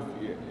how,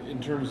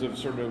 in terms of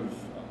sort of,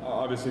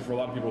 obviously for a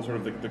lot of people, sort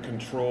of the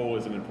control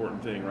is an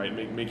important thing, right?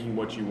 Making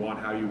what you want,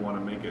 how you want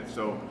to make it.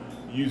 So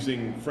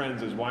using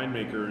friends as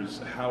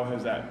winemakers, how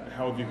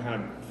have you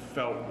kind of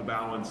felt the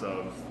balance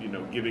of, you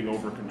know, giving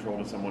over control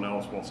to someone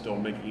else while still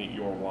making it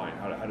your wine?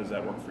 How does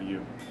that work for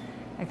you?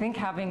 I think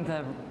having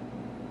the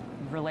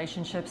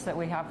relationships that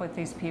we have with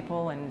these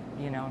people and,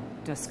 you know,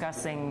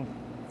 discussing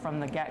from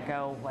the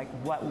get-go like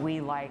what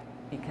we like,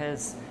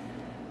 because,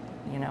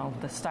 you know,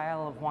 the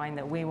style of wine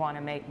that we want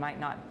to make might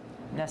not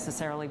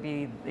necessarily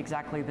be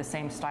exactly the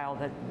same style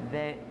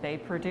that they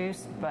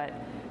produce, but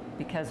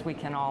because we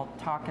can all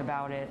talk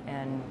about it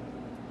and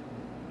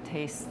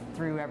taste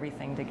through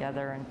everything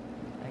together and,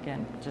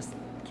 again, just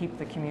keep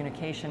the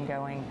communication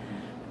going,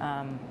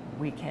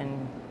 we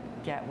can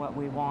get what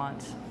we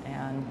want,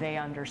 and they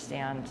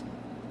understand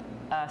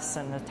us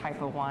and the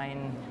type of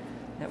wine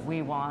that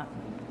we want.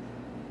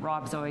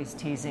 Rob's always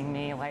teasing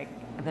me, like,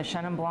 the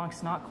Chenin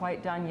Blanc's not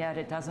quite done yet.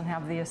 It doesn't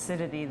have the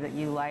acidity that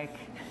you like.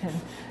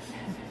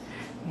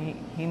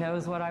 He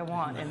knows what I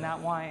want in that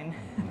wine.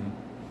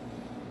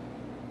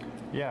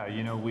 Yeah,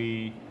 you know,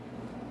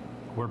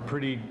 we're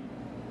pretty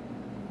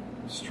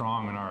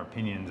strong in our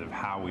opinions of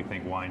how we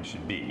think wine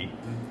should be,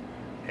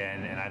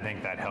 and I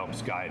think that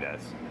helps guide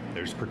us.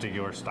 There's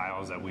particular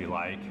styles that we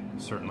like.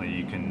 Certainly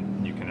you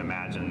can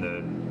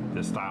imagine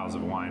the styles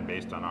of wine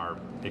based on our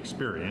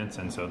experience,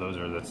 and so those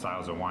are the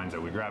styles of wines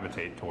that we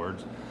gravitate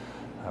towards.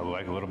 We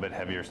like a little bit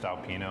heavier style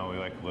Pinot, we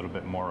like a little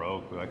bit more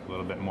oak, we like a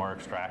little bit more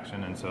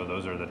extraction, and so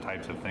those are the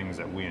types of things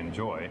that we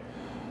enjoy.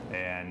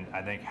 And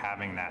I think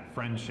having that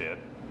friendship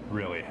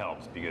really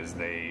helps, because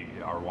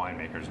our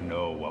winemakers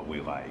know what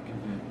we like.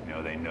 You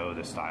know, they know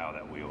the style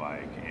that we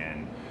like,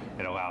 and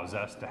it allows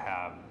us to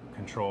have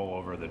control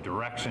over the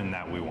direction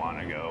that we want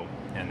to go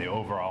and the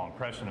overall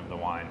impression of the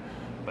wine,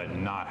 but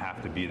not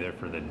have to be there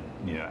for the,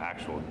 you know,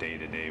 actual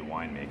day-to-day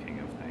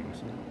winemaking of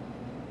things.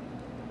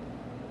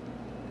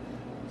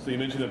 So you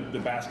mentioned that the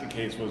Basket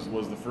Case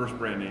was the first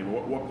brand name.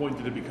 What point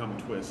did it become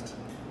Twist?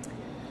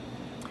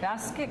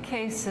 Basket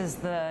Case is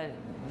the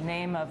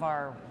name of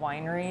our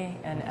winery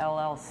and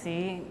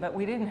LLC, but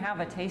we didn't have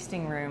a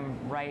tasting room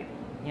right,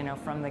 you know,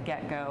 from the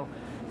get-go.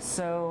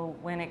 So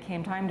when it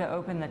came time to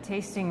open the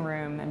tasting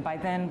room, and by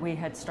then we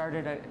had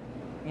started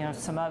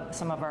some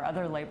of our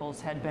other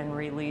labels had been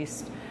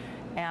released,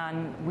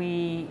 and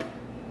we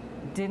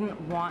didn't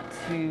want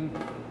to,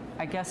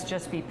 I guess,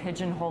 just be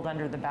pigeonholed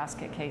under the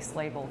Basket Case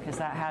label, because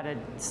that had a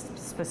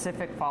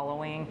specific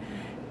following,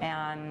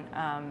 and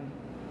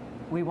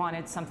we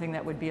wanted something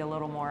that would be a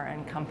little more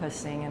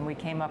encompassing, and we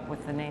came up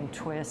with the name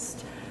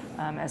Twist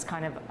as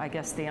kind of, I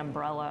guess, the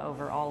umbrella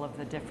over all of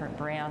the different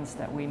brands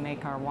that we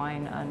make our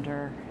wine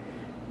under.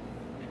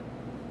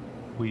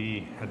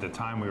 At the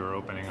time we were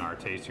opening our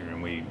tasting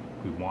room, we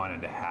wanted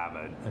to have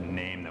a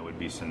name that would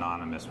be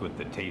synonymous with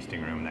the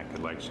tasting room, that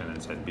could, like Shannon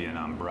said, be an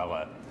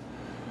umbrella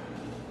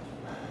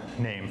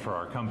name for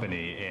our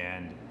company.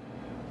 And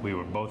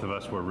both of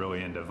us were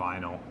really into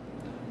vinyl,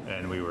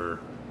 and we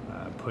were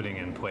putting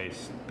in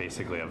place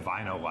basically a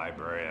vinyl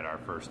library at our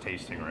first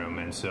tasting room.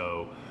 And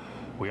so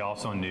we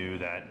also knew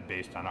that,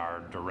 based on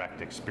our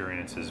direct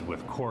experiences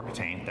with cork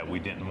taint, that we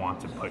didn't want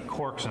to put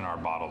corks in our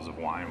bottles of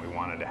wine. We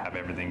wanted to have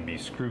everything be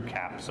screw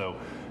capped. So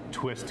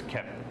Twist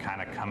kept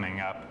kind of coming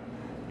up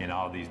in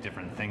all these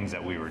different things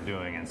that we were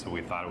doing, and so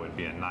we thought it would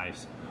be a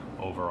nice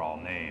overall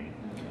name.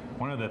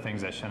 One of the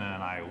things that Shannon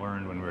and I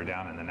learned when we were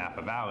down in the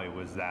Napa Valley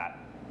was that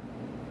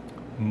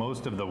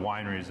most of the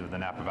wineries of the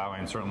Napa Valley,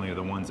 and certainly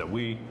the ones that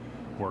we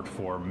worked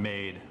for,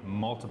 made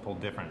multiple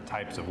different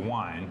types of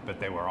wine, but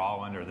they were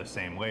all under the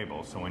same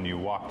label. So when you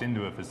walked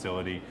into a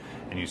facility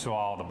and you saw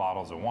all the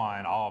bottles of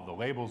wine, all of the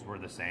labels were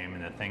the same,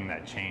 and the thing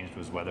that changed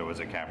was whether it was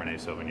a Cabernet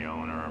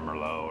Sauvignon or a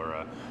Merlot or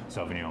a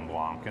Sauvignon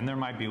Blanc. And there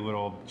might be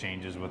little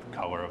changes with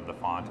color of the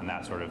font and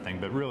that sort of thing,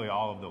 but really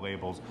all of the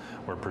labels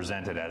were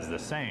presented as the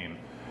same.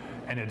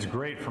 And it's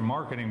great for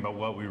marketing, but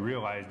what we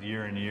realized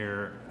year and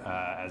year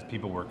as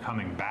people were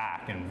coming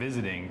back and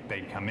visiting,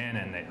 they'd come in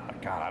and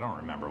God, I don't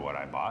remember what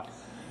I bought.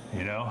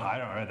 You know,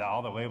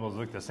 all the labels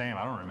look the same.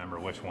 I don't remember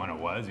which one it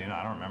was. You know,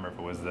 I don't remember if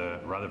it was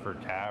the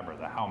Rutherford Cab or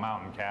the Howell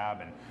Mountain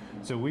Cab. And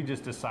so we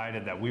just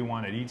decided that we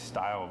wanted each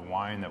style of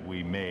wine that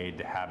we made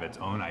to have its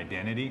own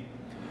identity.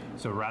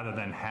 So rather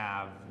than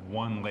have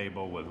one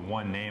label with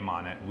one name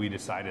on it, we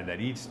decided that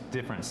each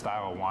different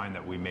style of wine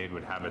that we made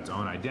would have its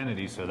own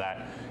identity, so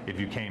that if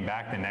you came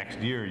back the next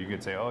year, you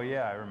could say, oh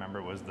yeah, I remember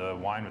it was the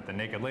wine with the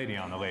naked lady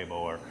on the label,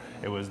 or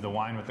it was the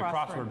wine with the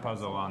crossword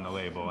puzzle on the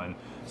label. And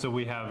so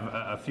we have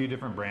a few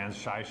different brands.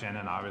 Shy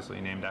Chenin,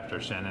 obviously named after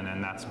Chenin,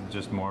 and that's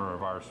just more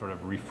of our sort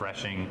of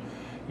refreshing,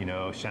 you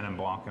know, Chenin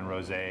Blanc and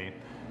Rosé.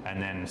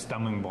 And then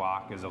Stumbling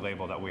Block is a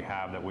label that we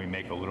have that we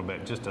make a little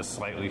bit, just a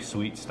slightly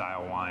sweet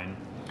style wine.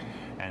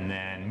 And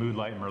then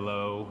Moodlight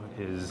Merlot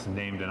is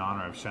named in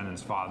honor of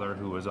Chenin's father,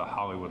 who was a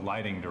Hollywood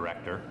lighting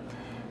director.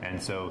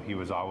 And so he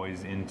was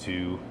always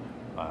into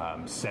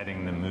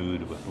setting the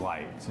mood with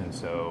lights. And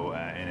so,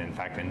 and in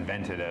fact,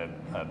 invented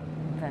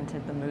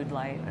the mood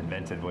light.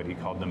 Invented what he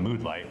called the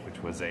mood light,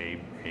 which was a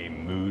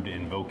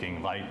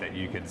mood-invoking light that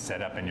you could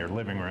set up in your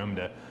living room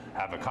to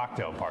have a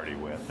cocktail party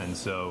with. And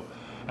so,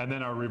 and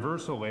then our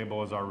reversal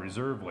label is our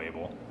reserve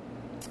label.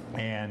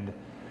 And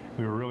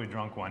we were really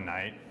drunk one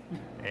night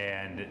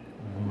and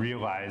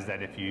realized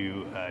that if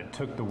you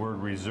took the word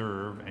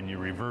reserve and you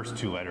reverse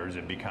 2 letters,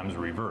 it becomes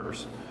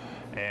reverse.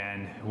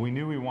 And we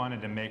knew we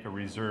wanted to make a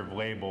reserve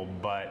label,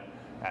 but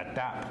at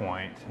that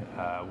point,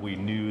 we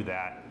knew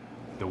that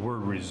the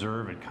word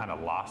reserve had kind of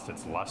lost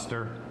its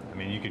luster. I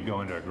mean, you could go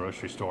into a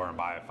grocery store and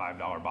buy a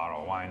 $5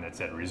 bottle of wine that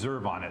said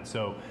reserve on it,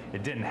 so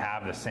it didn't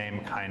have the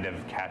same kind of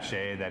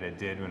cachet that it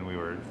did when we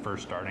were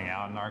first starting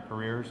out in our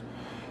careers.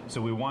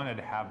 So we wanted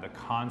to have the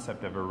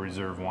concept of a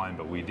reserve wine,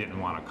 but we didn't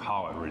want to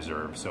call it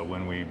reserve. So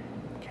when we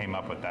came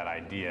up with that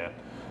idea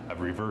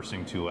of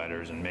reversing 2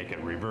 letters and make it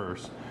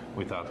reverse,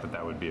 we thought that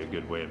that would be a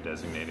good way of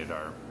designating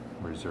our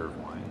reserve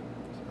wine.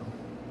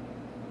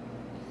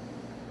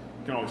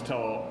 You can always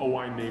tell a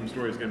wine name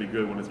story is going to be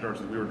good when it starts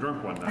with "we were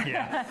drunk one night."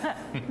 Yeah.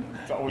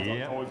 It's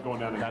always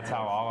going down. That's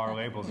how all our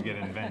labels get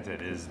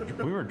invented, is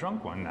 "we were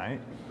drunk one night."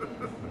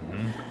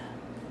 Mm-hmm.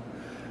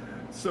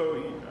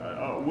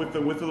 So with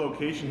the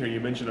location here, you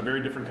mentioned a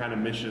very different kind of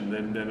mission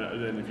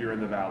than if you're in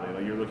the valley.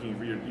 Like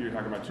you're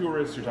talking about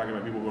tourists, you're talking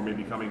about people who are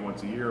maybe coming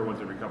once a year, once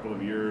every couple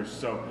of years.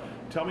 So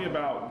tell me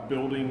about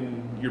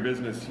building your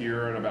business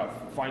here and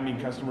about finding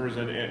customers,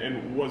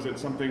 and was it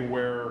something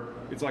where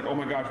it's like, oh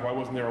my gosh, why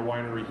wasn't there a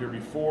winery here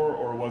before?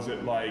 Or was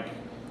it like,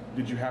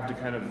 did you have to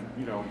kind of,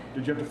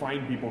 did you have to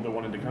find people that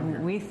wanted to come here?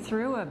 We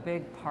threw a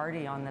big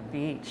party on the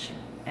beach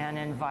and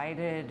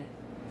invited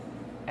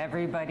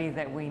everybody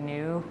that we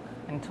knew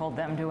and told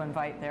them to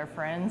invite their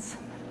friends.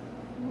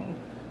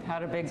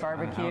 Had a big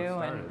barbecue,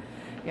 and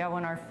yeah,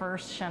 when our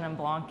first Chenin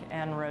Blanc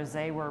and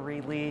Rosé were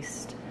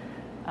released,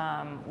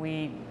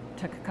 we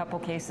took a couple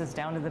cases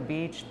down to the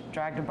beach,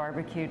 dragged a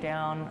barbecue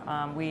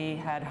down. We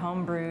had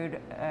home brewed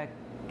a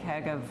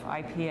keg of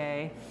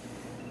IPA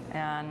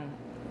and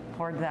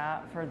poured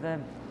that for the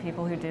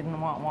people who didn't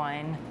want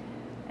wine,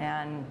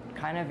 and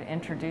kind of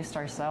introduced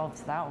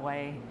ourselves that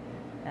way,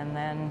 and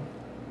then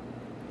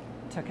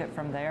took it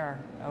from there.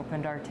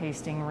 Opened our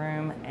tasting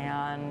room,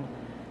 and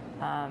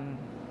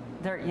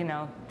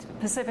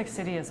Pacific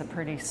City is a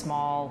pretty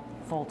small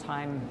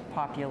full-time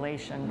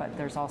population, but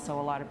there's also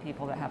a lot of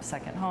people that have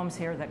second homes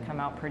here that come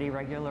out pretty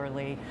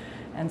regularly,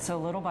 and so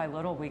little by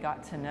little we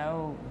got to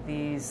know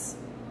these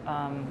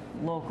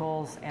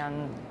locals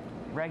and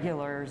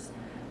regulars,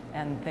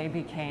 and they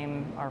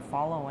became our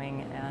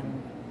following,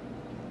 and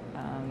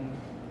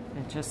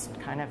it just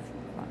kind of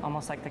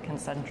almost like the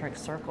concentric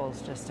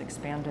circles just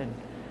expanded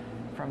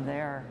from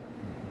there.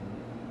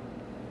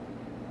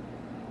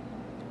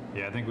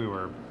 Yeah, I think we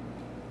were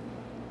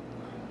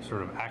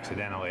sort of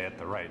accidentally at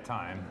the right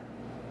time.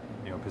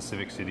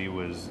 Pacific City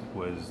was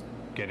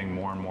getting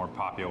more and more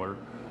popular.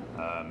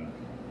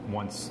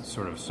 Once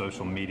sort of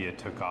social media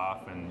took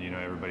off, and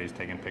everybody's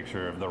taking a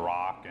picture of the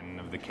Rock and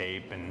of the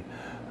Cape, and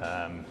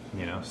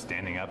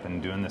standing up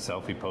and doing the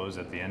selfie pose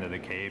at the end of the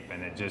Cape,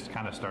 and it just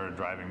kind of started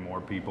driving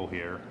more people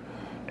here.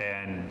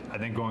 And I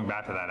think going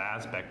back to that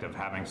aspect of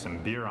having some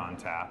beer on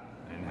tap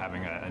and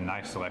having a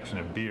nice selection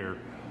of beer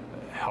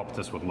helped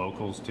us with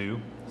locals too.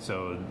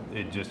 So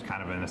it just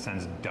kind of, in a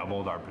sense,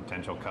 doubled our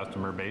potential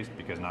customer base,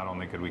 because not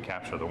only could we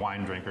capture the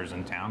wine drinkers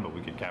in town, but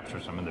we could capture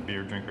some of the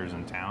beer drinkers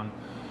in town.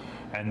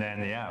 And then,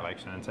 yeah, like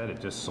Shannon said,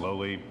 it just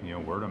slowly,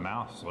 word of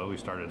mouth slowly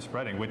started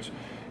spreading, which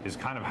is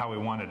kind of how we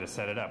wanted to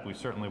set it up. We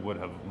certainly would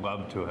have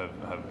loved to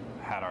have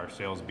had our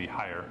sales be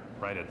higher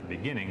right at the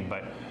beginning,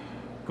 but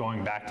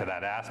going back to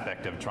that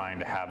aspect of trying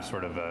to have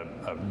sort of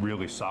a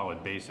really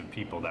solid base of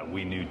people that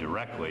we knew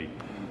directly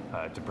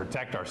to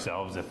protect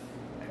ourselves if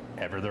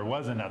ever there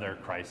was another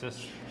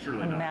crisis. Surely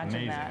not.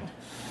 Imagine Amazing.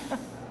 that.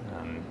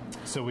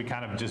 So we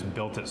kind of just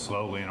built it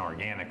slowly and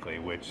organically,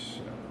 which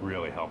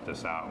really helped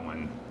us out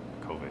when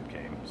COVID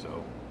came. So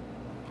Well,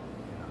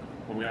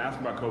 I'm going to ask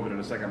about COVID in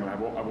a second. I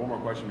have one more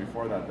question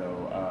before that,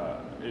 though.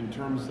 In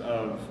terms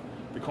of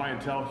the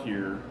clientele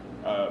here,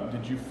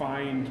 did you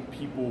find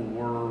people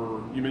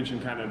were? You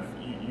mentioned kind of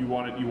you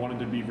wanted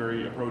to be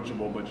very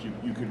approachable, but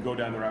you could go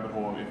down the rabbit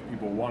hole if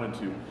people wanted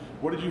to.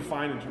 What did you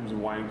find in terms of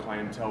wine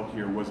clientele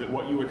here? Was it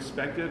what you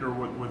expected, or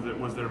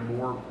was there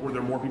more? Were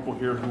there more people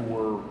here who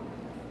were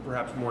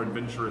perhaps more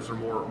adventurous or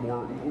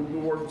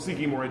more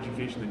seeking more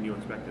education than you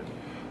expected?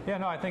 yeah,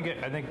 no, I think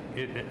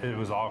it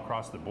was all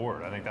across the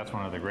board. I think that's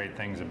one of the great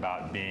things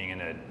about being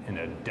in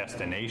a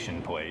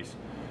destination place,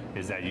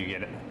 is that you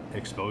get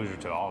exposure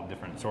to all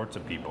different sorts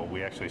of people.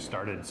 We actually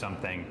started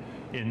something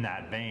in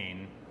that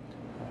vein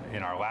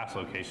in our last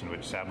location,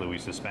 which sadly we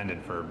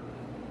suspended for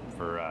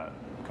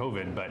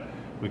COVID, but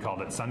we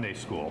called it Sunday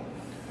School,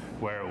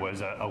 where it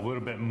was a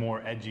little bit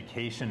more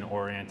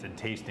education-oriented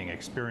tasting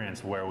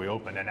experience, where we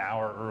opened an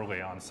hour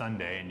early on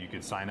Sunday and you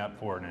could sign up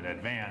for it in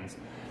advance,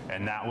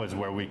 and that was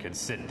where we could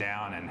sit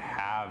down and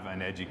have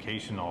an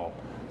educational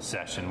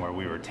session where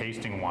we were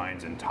tasting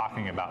wines and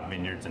talking about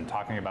vineyards and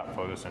talking about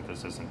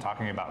photosynthesis and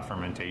talking about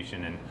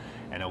fermentation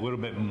and a little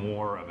bit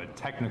more of a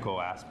technical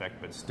aspect,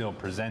 but still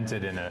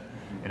presented in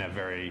a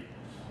very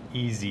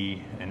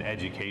easy and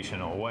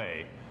educational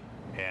way,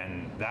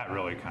 and that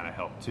really kind of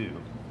helped too.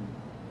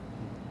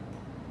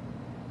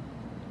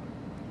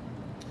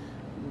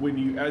 when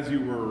you as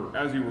you were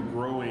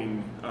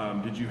growing,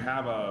 did you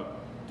have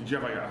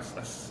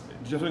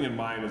something in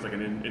mind as like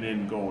an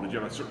end goal? Did you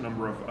have a certain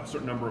number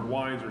of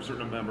wines or a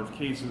certain number of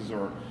cases,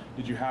 or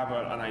did you have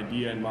an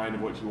idea in mind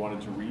of what you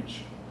wanted to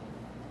reach?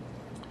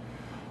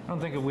 I don't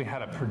think we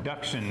had a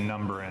production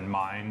number in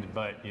mind,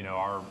 but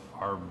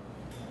our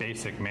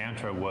basic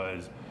mantra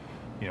was,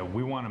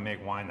 we want to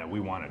make wine that we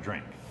want to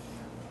drink.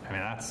 I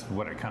mean, that's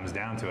what it comes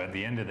down to. At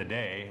the end of the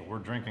day, we're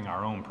drinking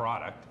our own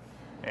product,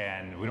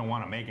 and we don't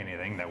want to make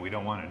anything that we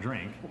don't want to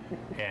drink.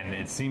 And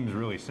it seems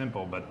really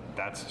simple, but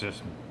that's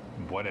just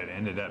what it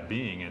ended up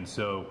being. And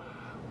so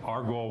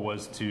our goal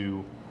was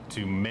to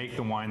make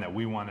the wine that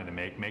we wanted to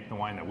make the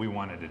wine that we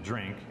wanted to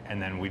drink,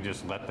 and then we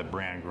just let the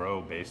brand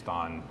grow based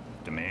on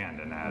demand.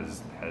 And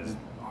as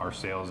our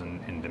sales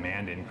and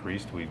demand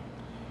increased, we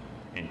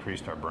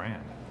increased our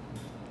brand.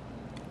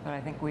 But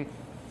I think we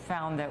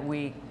found that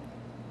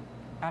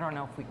I don't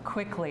know if we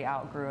quickly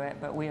outgrew it,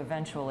 but we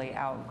eventually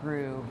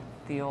outgrew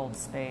the old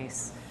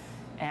space.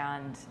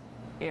 And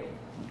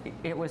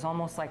it was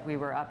almost like we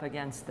were up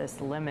against this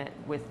limit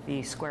with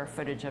the square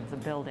footage of the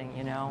building,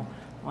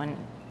 when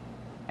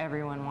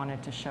everyone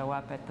wanted to show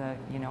up at the,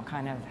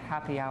 kind of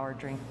happy hour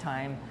drink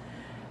time.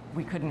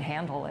 We couldn't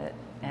handle it.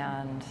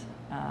 And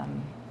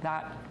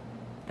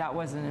that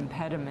was an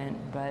impediment,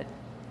 but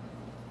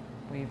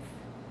we've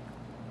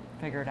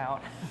figured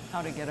out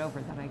how to get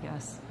over that, I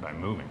guess. By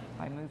moving.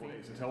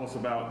 So tell us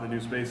about the new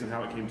space and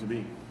how it came to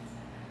be.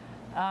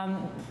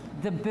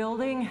 The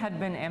building had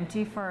been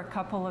empty for a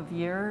couple of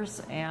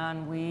years,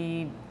 and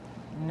we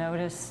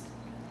noticed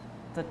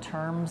the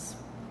terms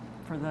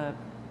for the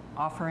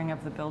offering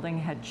of the building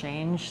had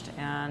changed,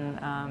 and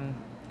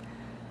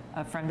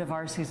a friend of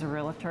ours who's a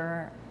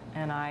realtor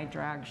and I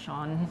dragged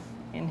Sean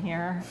in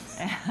here,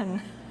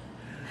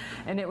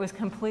 and it was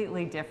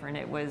completely different.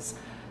 It was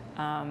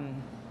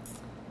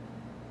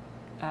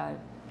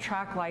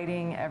track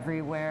lighting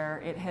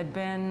everywhere. It had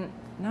been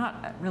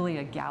not really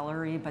a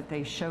gallery, but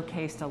they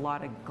showcased a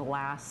lot of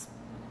glass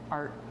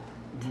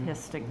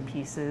artistic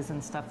pieces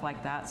and stuff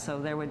like that. So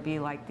there would be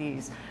like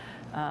these,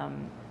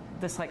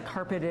 this like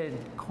carpeted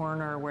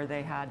corner where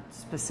they had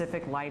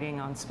specific lighting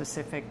on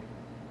specific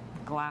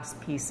glass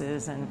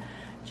pieces, and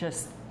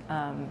just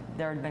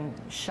there had been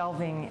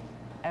shelving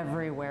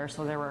everywhere.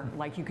 So there were,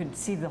 like, you could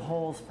see the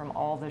holes from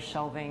all the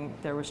shelving.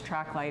 There was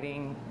track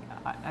lighting.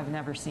 I've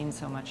never seen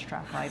so much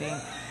track lighting.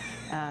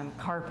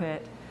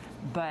 Carpet,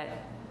 but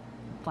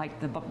like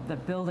the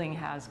building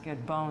has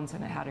good bones,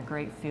 and it had a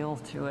great feel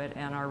to it.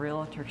 And our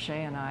realtor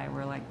Shay and I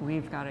were like,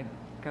 we've got to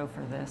go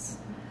for this.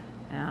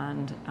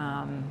 And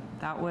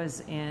that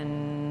was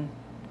in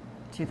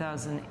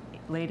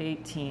late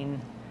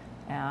 18,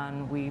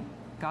 and we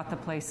got the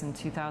place in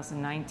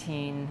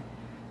 2019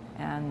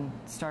 and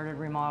started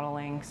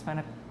remodeling.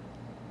 Spent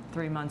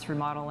 3 months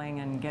remodeling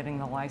and getting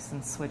the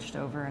license switched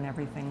over and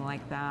everything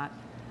like that,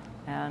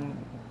 and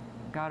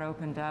got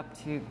opened up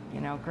to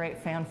great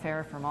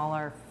fanfare from all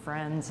our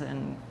friends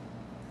and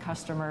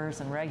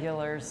customers and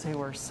regulars who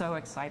were so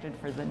excited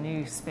for the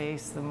new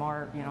space. The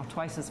more,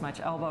 twice as much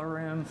elbow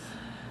room,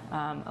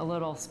 a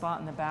little spot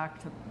in the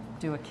back to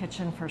do a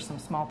kitchen for some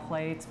small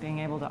plates, being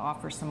able to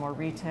offer some more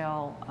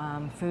retail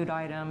food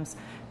items,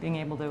 being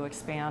able to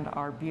expand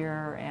our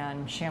beer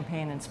and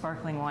champagne and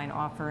sparkling wine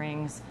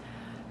offerings.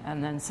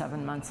 And then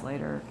 7 months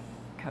later,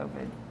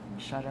 COVID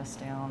shut us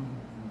down.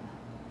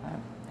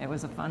 It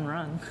was a fun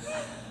run.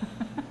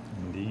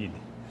 Indeed.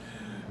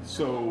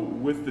 So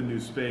with the new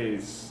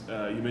space,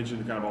 you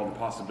mentioned kind of all the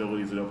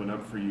possibilities that opened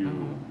up for you.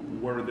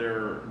 Mm-hmm.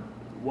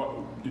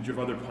 What did you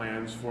have other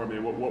plans for? I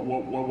mean,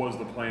 what was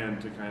the plan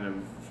to kind of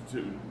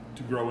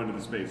to grow into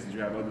the space? Did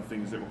you have other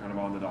things that were kind of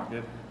on the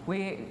docket?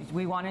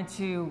 We wanted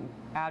to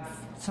add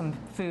some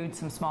food,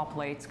 some small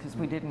plates, because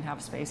we didn't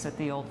have space at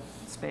the old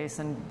space,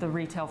 and the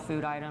retail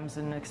food items,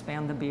 and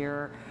expand the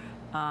beer.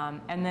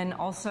 And then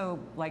also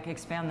like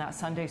expand that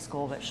Sunday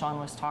school that Sean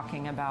was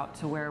talking about,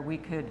 to where we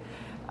could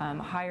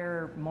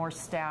hire more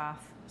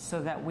staff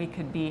so that we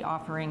could be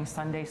offering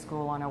Sunday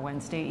school on a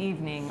Wednesday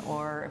evening,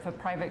 or if a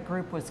private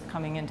group was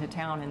coming into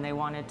town and they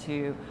wanted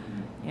to,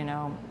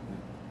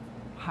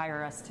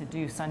 hire us to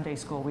do Sunday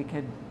school, we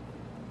could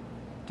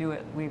do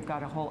it. We've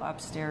got a whole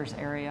upstairs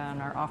area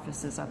and our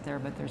office is up there,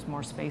 but there's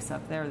more space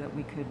up there that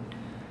we could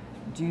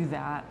do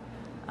that,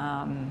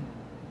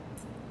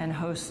 and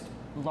host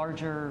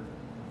larger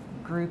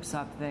groups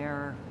up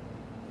there.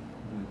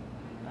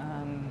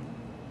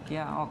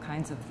 All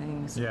kinds of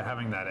things. Yeah,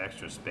 having that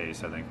extra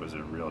space, I think, was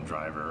a real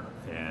driver,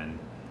 and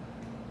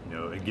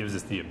it gives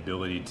us the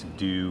ability to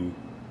do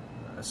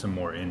some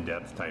more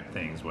in-depth type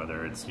things,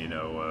 whether it's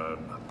a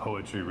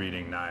poetry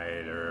reading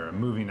night or a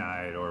movie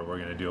night, or we're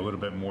going to do a little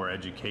bit more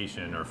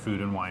education or food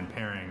and wine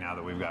pairing now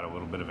that we've got a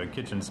little bit of a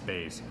kitchen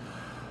space.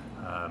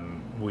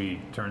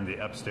 We turned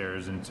the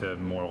upstairs into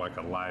more like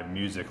a live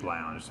music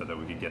lounge so that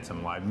we could get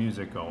some live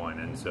music going,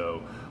 and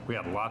so we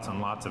have lots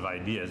and lots of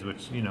ideas,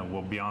 which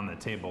will be on the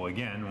table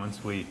again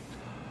once we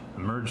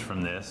emerge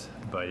from this.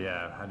 But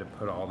yeah, I had to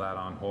put all that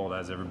on hold,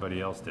 as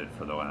everybody else did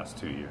for the last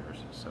 2 years.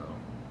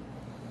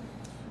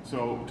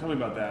 So tell me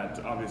about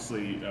that.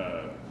 Obviously,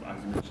 as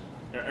you mentioned,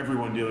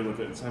 everyone dealing with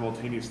it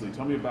simultaneously.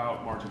 Tell me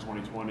about March of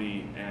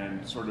 2020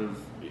 and sort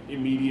of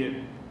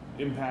immediate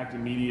impact,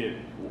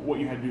 what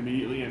you had to do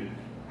immediately, and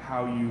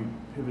how you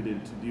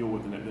pivoted to deal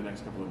with the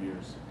next couple of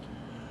years.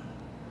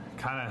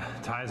 Kind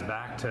of ties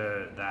back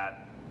to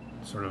that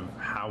sort of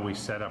how we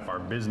set up our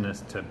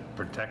business to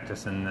protect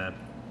us in the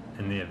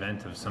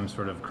event of some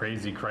sort of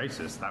crazy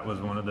crisis. That was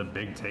one of the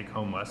big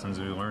take-home lessons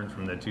we learned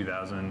from the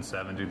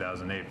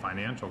 2007-2008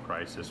 financial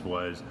crisis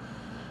was,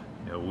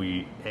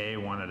 we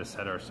wanted to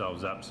set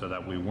ourselves up so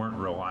that we weren't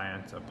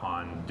reliant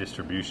upon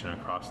distribution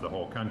across the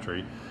whole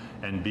country,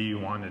 and B,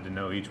 wanted to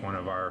know each one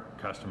of our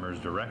customers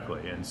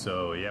directly. And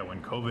so,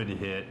 when COVID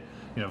hit,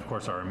 of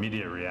course, our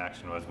immediate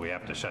reaction was we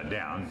have to shut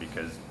down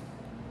because,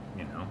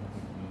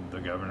 the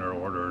governor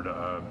ordered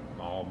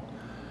all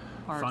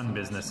fun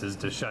businesses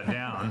to shut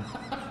down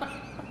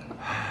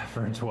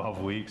for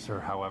 12 weeks or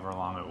however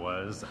long it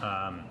was.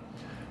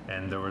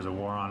 And there was a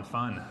war on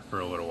fun for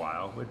a little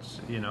while, which,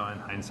 in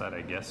hindsight,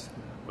 I guess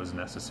was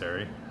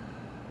necessary.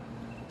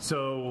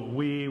 So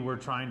we were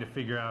trying to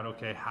figure out,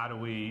 okay, how do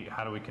we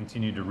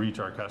continue to reach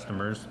our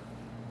customers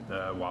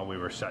while we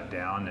were shut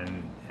down?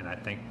 And I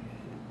think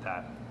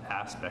that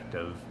aspect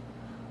of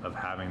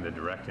having the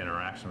direct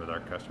interaction with our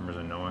customers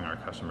and knowing our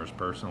customers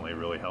personally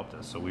really helped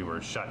us. So we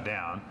were shut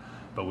down,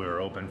 but we were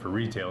open for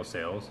retail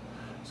sales.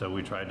 So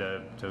we tried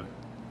to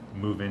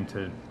move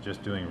into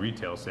just doing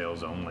retail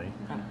sales only.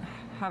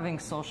 Having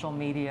social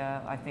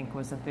media, I think,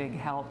 was a big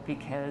help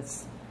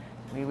because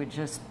we would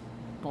just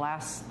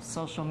blast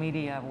social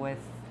media with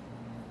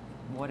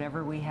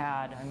whatever we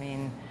had. I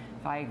mean,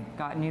 if I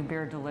got new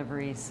beer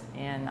deliveries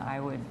in, I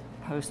would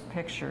post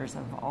pictures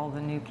of all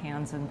the new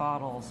cans and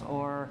bottles,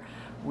 or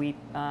we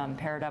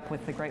paired up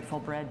with the Grateful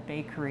Bread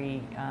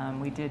Bakery.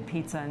 We did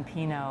pizza and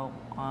Pinot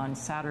on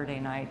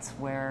Saturday nights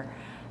where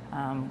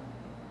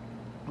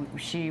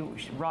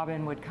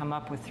Robin would come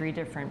up with 3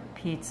 different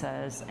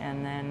pizzas,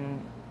 and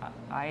then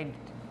I'd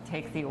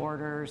take the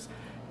orders,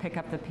 pick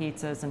up the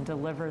pizzas, and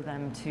deliver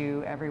them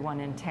to everyone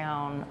in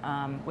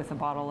town with a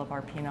bottle of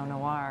our Pinot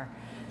Noir.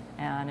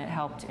 And it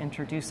helped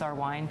introduce our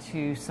wine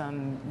to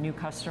some new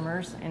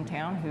customers in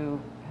town who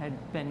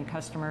had been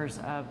customers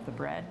of the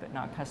bread, but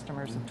not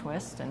customers of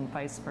Twist, and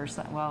vice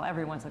versa. Well,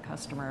 everyone's a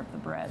customer of the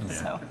bread,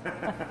 so.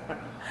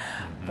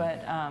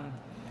 But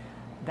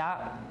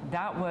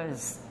that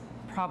was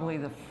probably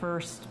the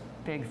first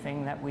big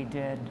thing that we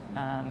did,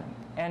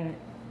 and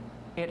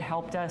it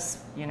helped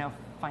us,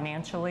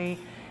 financially,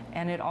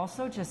 and it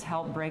also just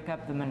helped break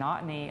up the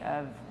monotony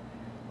of,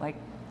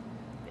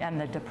 and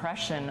the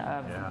depression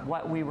of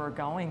what we were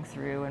going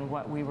through and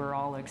what we were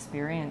all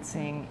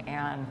experiencing,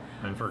 and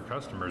for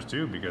customers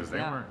too, because they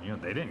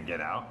weren't, they didn't get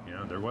out,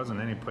 there wasn't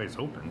any place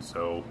open,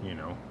 so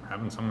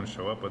having someone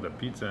show up with a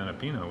pizza and a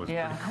Pinot was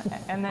pretty cool.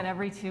 And then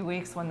every 2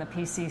 weeks when the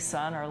PC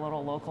Sun, our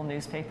little local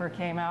newspaper,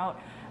 came out,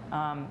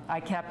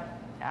 I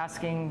kept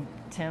asking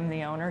Tim,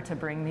 the owner, to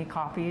bring me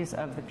copies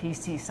of the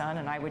PC Sun,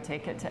 and I would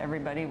take it to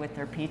everybody with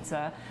their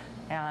pizza.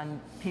 And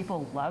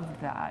people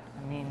loved that.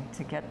 I mean,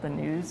 to get the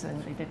news,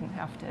 and they didn't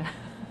have to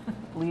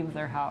leave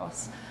their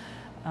house.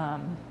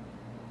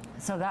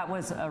 So that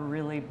was a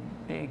really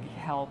big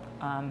help.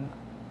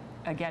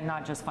 Again,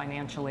 not just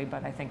financially,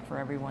 but I think for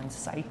everyone's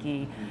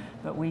psyche.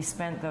 But we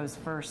spent those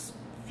first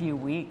few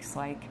weeks,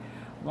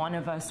 one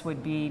of us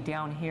would be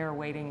down here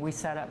waiting. We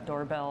set up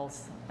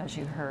doorbells, as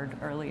you heard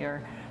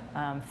earlier,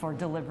 for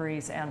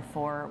deliveries, and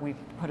we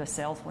put a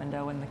sales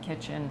window in the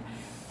kitchen,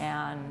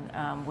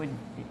 and would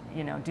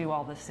do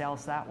all the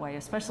sales that way,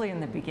 especially in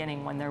the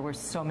beginning when there were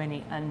so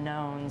many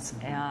unknowns,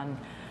 and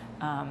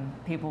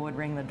people would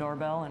ring the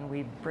doorbell and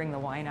we'd bring the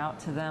wine out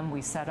to them.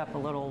 We set up a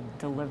little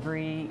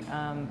delivery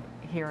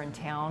here in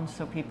town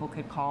so people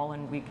could call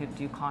and we could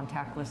do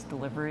contactless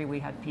delivery. We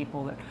had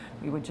people that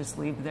we would just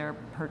leave their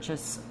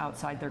purchase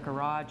outside their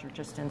garage or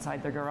just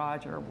inside their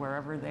garage or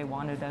wherever they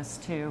wanted us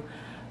to.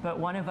 But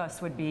one of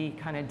us would be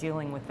kind of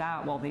dealing with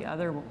that while the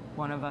other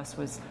one of us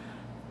was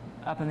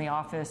up in the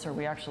office, or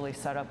we actually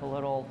set up a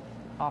little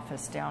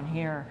office down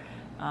here.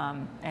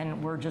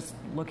 And we're just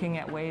looking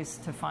at ways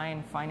to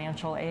find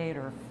financial aid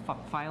or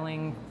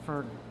filing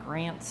for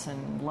grants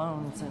and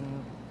loans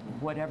and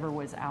whatever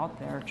was out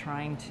there,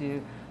 trying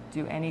to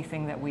do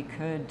anything that we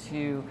could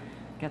to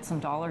get some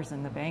dollars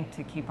in the bank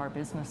to keep our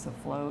business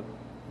afloat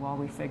while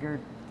we figured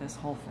this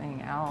whole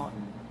thing out.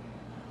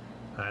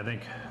 I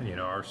think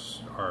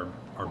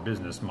our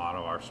business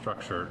model, our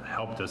structure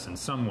helped us in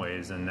some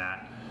ways in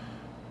that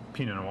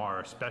Pinot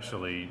Noir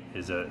especially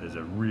is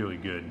a really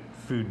good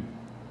food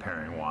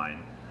pairing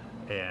wine.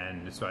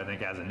 And so I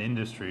think as an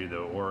industry, the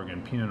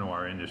Oregon Pinot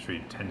Noir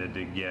industry tended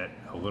to get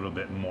a little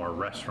bit more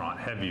restaurant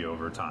heavy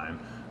over time,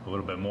 a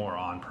little bit more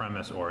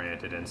on-premise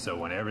oriented. And so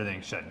when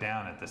everything shut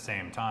down at the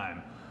same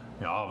time,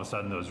 all of a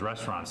sudden those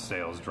restaurant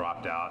sales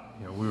dropped out.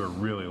 We were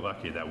really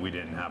lucky that we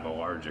didn't have a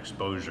large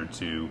exposure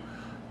to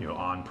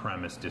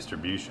on-premise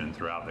distribution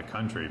throughout the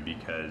country,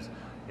 because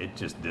it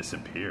just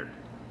disappeared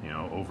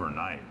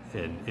overnight.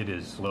 It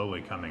is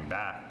slowly coming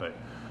back, but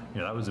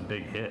that was a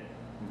big hit.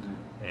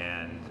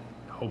 And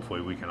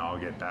hopefully we can all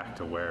get back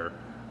to where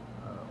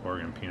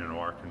Oregon Pinot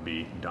Noir can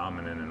be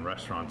dominant in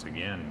restaurants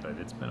again, but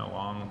it's been a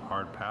long,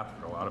 hard path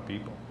for a lot of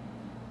people.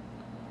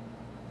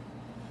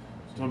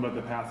 Talking about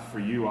the path for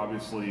you,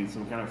 obviously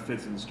some kind of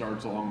fits and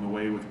starts along the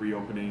way with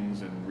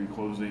reopenings and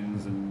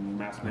reclosings and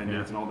mask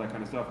mandates and all that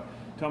kind of stuff.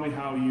 Tell me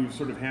how you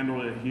sort of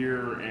handled it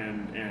here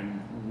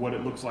and what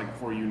it looks like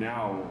for you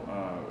now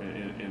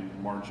in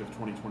March of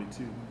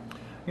 2022.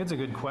 It's a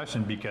good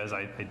question because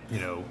I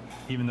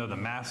even though the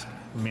mask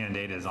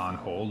mandate is on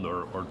hold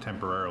or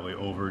temporarily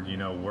over,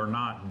 we're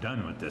not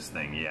done with this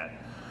thing yet.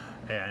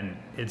 And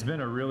it's been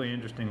a really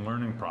interesting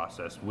learning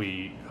process.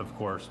 We, of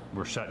course,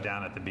 were shut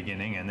down at the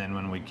beginning, and then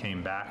when we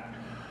came back,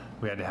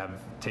 we had to have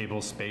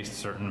tables spaced a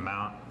certain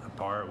amount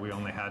apart. We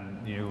only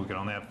had, we could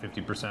only have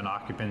 50%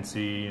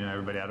 occupancy.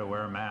 Everybody had to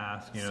wear a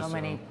mask. So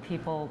many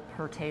people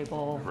per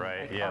table.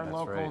 Right. Like yeah. Our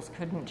locals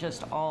couldn't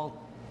just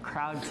all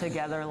crowd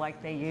together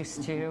like they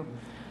used to.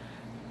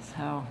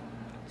 So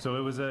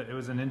it was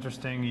an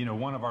interesting.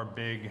 One of our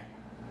big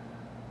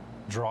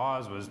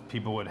draws was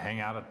people would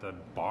hang out at the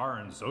bar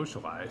and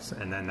socialize,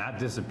 and then that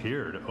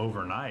disappeared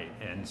overnight.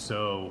 And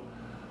so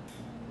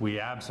we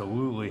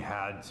absolutely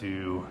had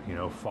to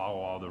follow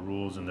all the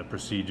rules and the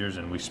procedures,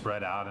 and we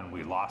spread out and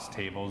we lost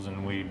tables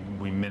and we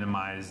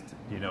minimized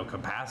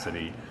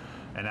capacity.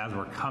 And as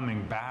we're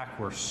coming back,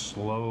 we're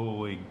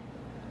slowly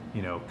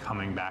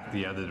coming back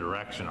the other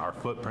direction. Our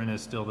footprint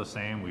is still the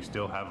same. We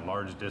still have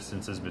large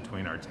distances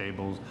between our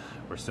tables.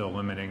 We're still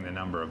limiting the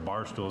number of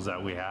bar stools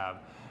that we have.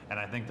 And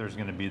I think there's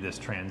going to be this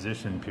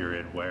transition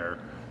period where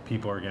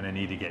people are going to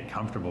need to get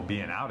comfortable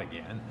being out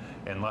again.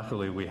 And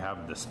luckily we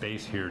have the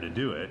space here to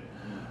do it.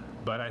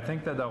 But I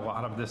think that a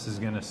lot of this is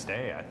going to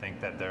stay. I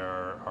think that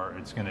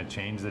it's going to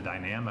change the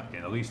dynamic,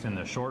 and at least in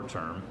the short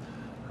term.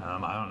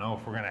 I don't know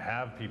if we're going to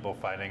have people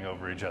fighting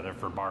over each other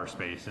for bar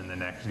space in the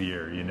next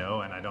year,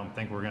 and I don't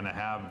think we're going to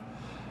have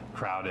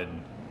crowded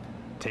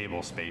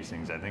table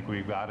spacings. I think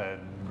we've got to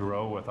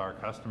grow with our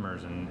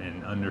customers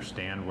and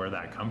understand where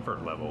that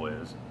comfort level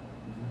is.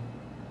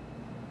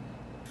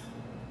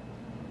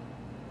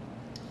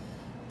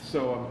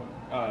 So,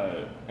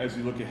 as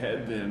you look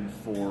ahead, then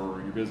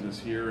for your business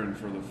here and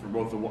for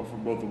both the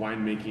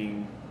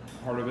winemaking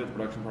part of it, the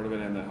production part of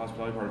it, and the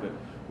hospitality part of it,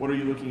 what are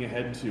you looking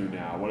ahead to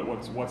now?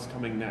 What's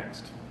coming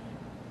next?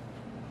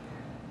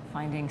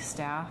 Finding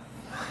staff.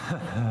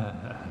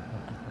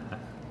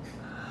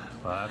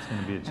 Well, that's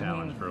going to be a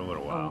challenge for a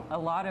little while. A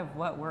lot of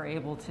what we're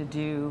able to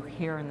do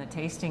here in the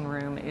tasting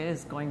room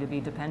is going to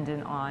be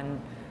dependent on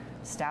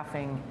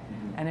staffing,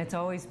 and it's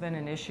always been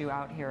an issue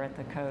out here at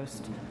the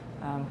coast.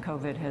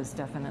 COVID has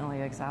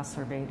definitely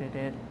exacerbated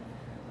it.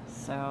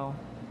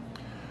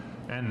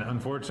 And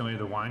unfortunately,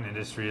 the wine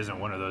industry isn't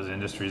one of those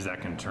industries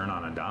that can turn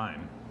on a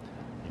dime.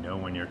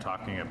 When you're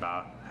talking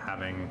about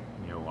having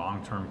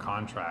long-term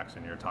contracts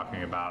and you're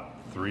talking about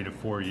 3 to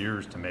 4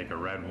 years to make a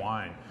red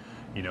wine,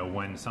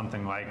 when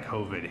something like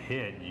COVID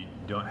hit, you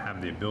don't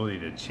have the ability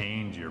to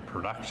change your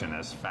production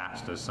as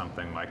fast as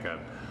something like a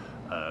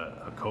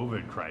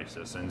COVID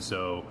crisis. And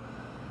so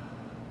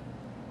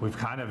we've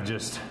kind of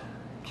just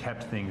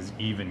kept things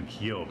even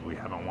keeled. We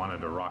haven't wanted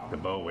to rock the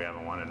boat. We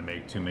haven't wanted to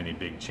make too many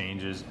big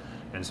changes.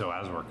 And so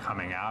as we're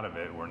coming out of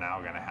it, we're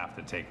now going to have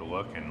to take a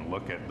look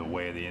at the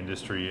way the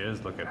industry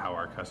is, look at how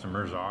our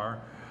customers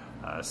are,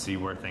 see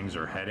where things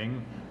are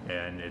heading.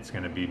 And it's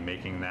going to be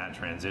making that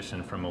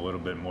transition from a little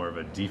bit more of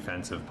a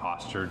defensive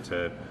posture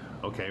to,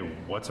 okay,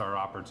 what's our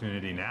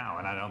opportunity now?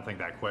 And I don't think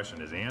that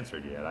question is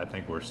answered yet. I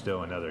think we're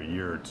still another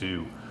year or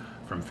two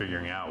from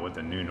figuring out what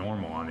the new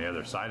normal on the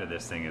other side of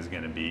this thing is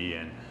going to be.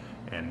 And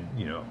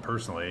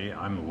personally,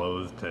 I'm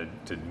loath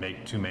to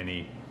make too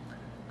many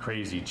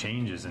crazy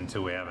changes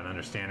until we have an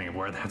understanding of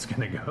where that's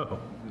going to go.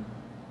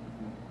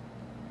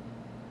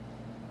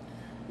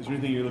 Is there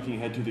anything you're looking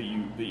ahead to that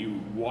you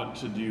want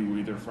to do,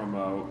 either from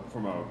a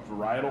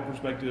varietal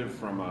perspective,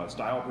 from a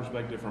style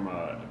perspective, from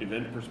a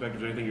event perspective?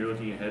 Is there anything you're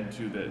looking ahead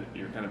to that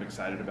you're kind of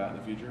excited about in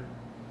the future?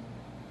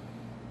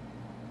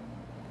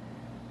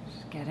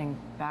 Just getting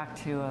back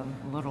to a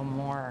little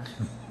more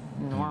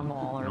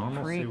normal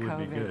or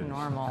pre-COVID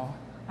normal.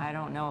 I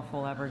don't know if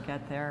we'll ever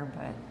get there,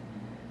 but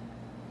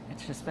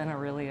it's just been a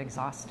really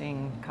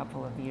exhausting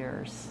couple of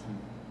years.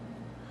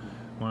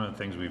 One of the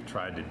things we've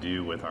tried to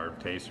do with our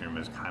tasting room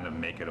is kind of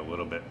make it a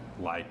little bit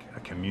like a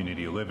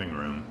community living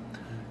room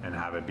and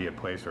have it be a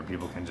place where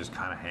people can just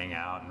kind of hang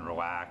out and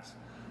relax.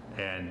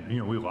 And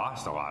we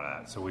lost a lot of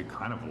that, so we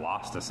kind of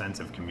lost a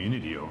sense of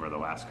community over the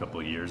last couple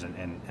of years,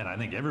 and I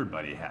think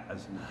everybody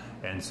has.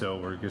 And so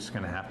we're just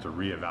going to have to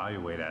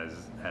reevaluate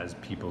as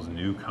people's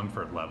new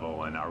comfort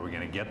level, and are we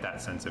going to get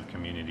that sense of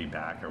community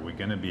back? Are we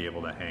going to be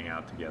able to hang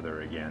out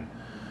together again?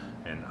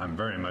 And I'm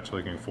very much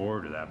looking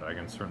forward to that, but I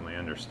can certainly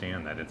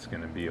understand that it's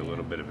going to be a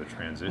little bit of a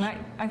transition.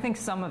 I think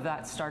some of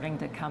that's starting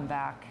to come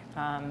back.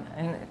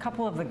 And a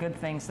couple of the good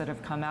things that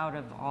have come out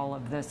of all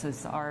of this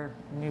is our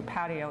new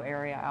patio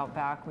area out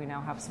back. We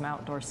now have some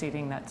outdoor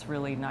seating that's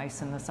really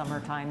nice in the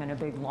summertime, and a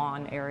big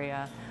lawn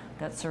area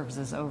that serves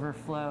as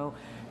overflow.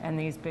 And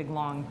these big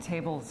long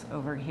tables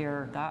over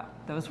here,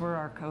 those were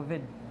our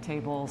COVID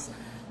tables.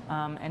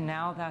 And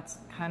now that's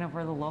kind of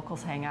where the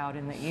locals hang out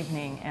in the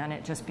evening, and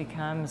it just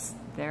becomes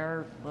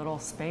their little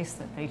space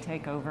that they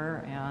take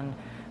over. And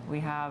we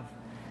have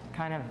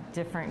kind of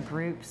different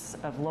groups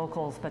of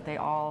locals, but they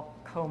all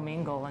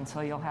commingle. And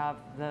so you'll have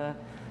the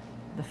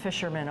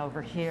fishermen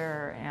over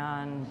here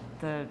and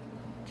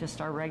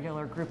just our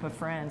regular group of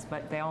friends,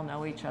 but they all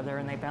know each other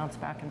and they bounce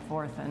back and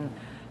forth. And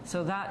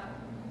so that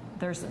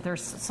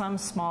there's some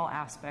small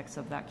aspects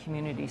of that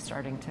community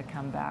starting to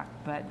come back,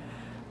 but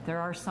there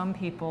are some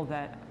people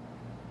that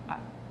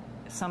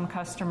some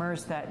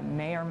customers that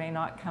may or may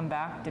not come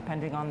back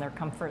depending on their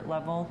comfort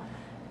level.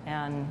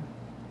 And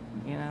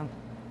you know,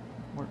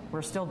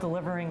 we're still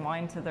delivering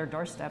wine to their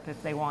doorstep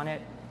if they want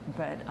it,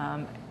 but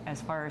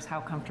as far as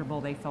how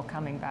comfortable they feel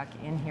coming back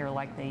in here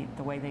like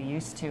the way they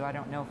used to, I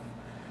don't know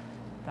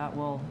if that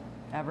will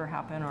ever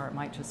happen, or it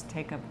might just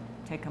take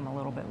them a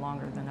little bit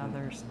longer than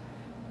others.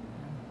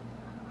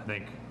 I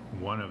think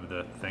one of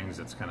the things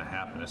that's going to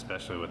happen,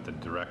 especially with the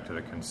direct to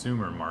the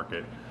consumer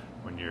market,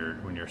 when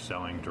you're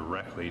selling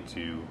directly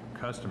to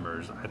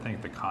customers, I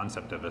think the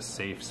concept of a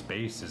safe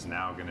space is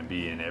now going to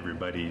be in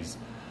everybody's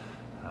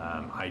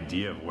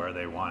idea of where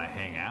they want to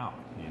hang out.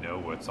 You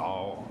know, it's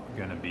all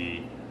going to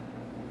be,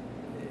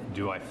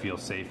 do I feel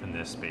safe in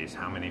this space?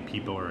 How many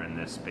people are in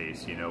this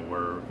space? You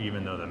know,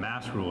 even though the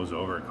mask rule is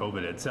over,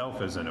 COVID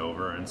itself isn't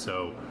over, and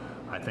so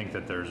I think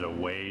that there's a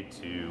way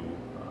to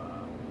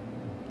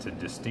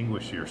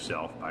distinguish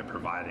yourself by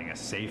providing a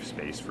safe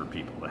space for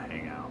people to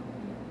hang out.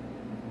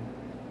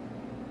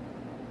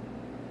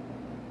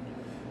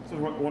 So I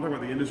want to talk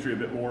about the industry a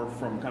bit more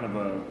from kind of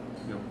a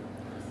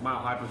mile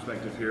high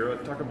perspective here.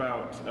 Let's talk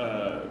about,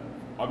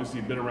 obviously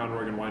you've been around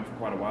Oregon wine for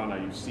quite a while now.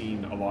 You've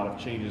seen a lot of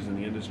changes in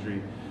the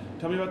industry.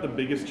 Tell me about the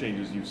biggest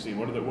changes you've seen.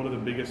 What are the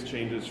biggest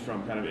changes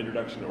from kind of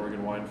introduction to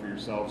Oregon wine for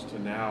yourselves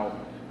to now?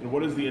 And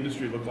what does the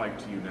industry look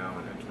like to you now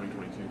in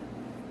 2022?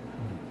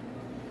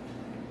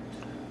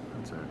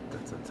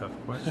 That's a tough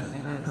question.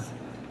 It is.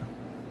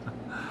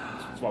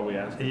 That's why we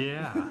asked.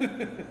 Yeah.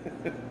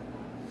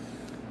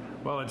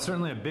 Well, it's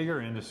certainly a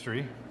bigger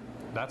industry,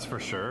 that's for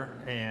sure,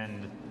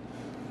 and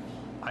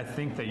I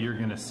think that you're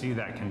going to see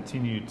that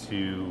continue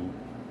to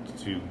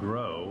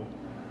grow,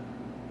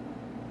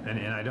 and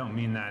I don't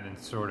mean that in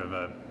sort of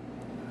a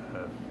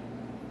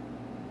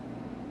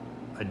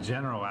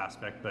general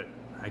aspect, but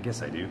I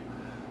guess I do.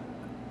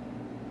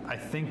 I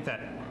think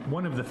that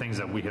one of the things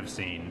that we have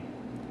seen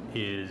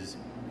is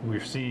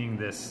we're seeing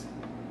this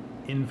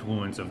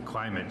influence of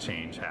climate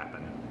change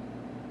happen.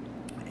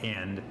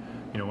 And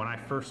you know, when I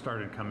first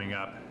started coming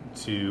up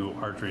to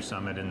Archery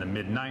Summit in the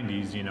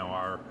mid-90s, you know,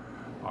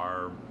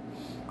 our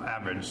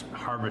average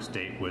harvest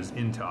date was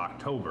into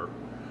October,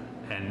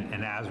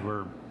 and as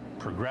we're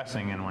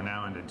progressing and we're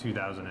now into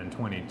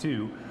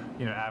 2022,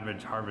 you know,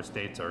 average harvest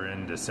dates are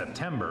into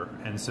September.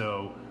 And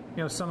so,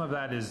 you know, some of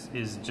that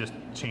is just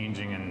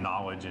changing in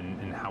knowledge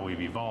and how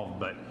we've evolved,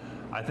 but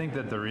I think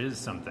that there is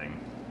something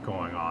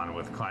going on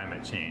with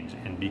climate change,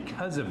 and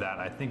because of that,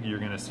 I think you're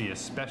going to see,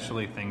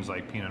 especially things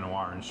like Pinot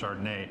Noir and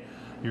Chardonnay,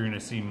 you're going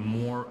to see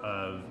more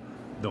of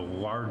the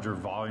larger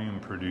volume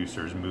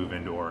producers move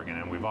into Oregon,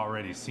 and we've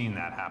already seen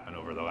that happen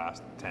over the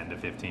last 10 to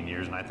 15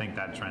 years, and I think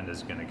that trend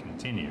is going to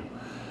continue.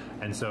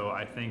 And so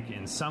I think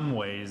in some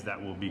ways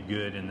that will be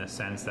good in the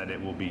sense that it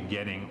will be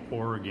getting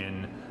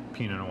Oregon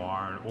Pinot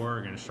Noir and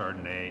Oregon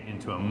Chardonnay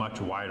into a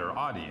much wider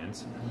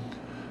audience.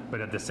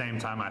 But at the same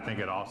time, I think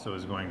it also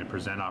is going to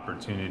present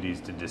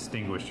opportunities to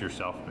distinguish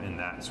yourself in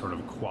that sort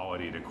of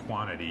quality to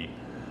quantity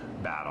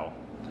battle.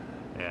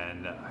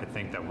 And I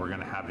think that we're going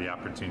to have the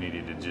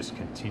opportunity to just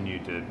continue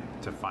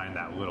to find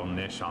that little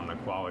niche on the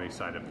quality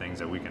side of things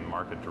that we can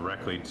market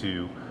directly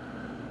to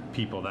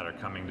people that are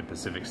coming to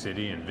Pacific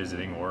City and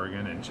visiting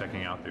Oregon and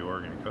checking out the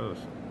Oregon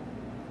coast.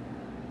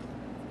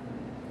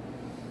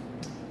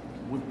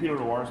 With Pinot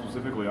Noir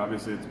specifically,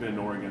 obviously it's been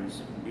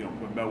Oregon's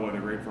bellwether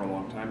grape for a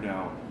long time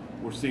now.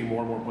 We're seeing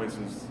more and more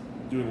places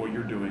doing what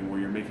you're doing, where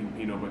you're making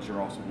Pinot, but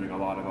you're also doing a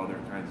lot of other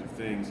kinds of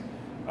things.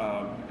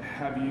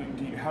 How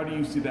do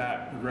you see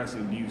that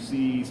progressing? Do you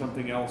see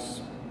something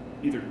else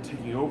either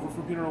taking over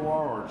for Pinot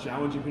Noir or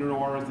challenging Pinot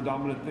Noir as the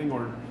dominant thing,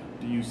 or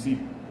do you see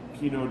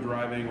Pinot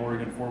driving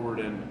Oregon forward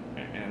and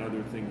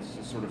other things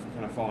just sort of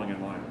kind of falling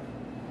in line?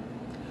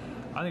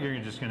 I think you're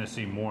just going to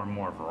see more and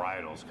more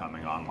varietals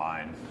coming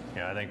online.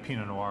 I think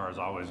Pinot Noir is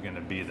always going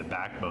to be the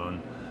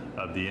backbone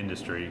of the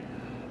industry.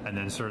 And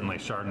then certainly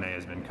Chardonnay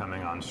has been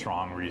coming on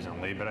strong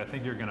recently, but I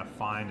think you're going to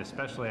find,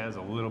 especially as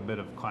a little bit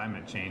of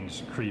climate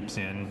change creeps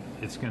in,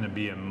 it's going to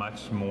be a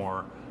much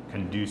more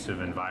conducive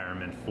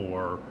environment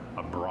for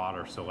a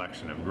broader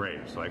selection of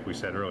grapes. Like we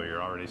said earlier,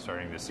 you're already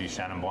starting to see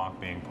Chenin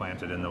Blanc being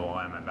planted in the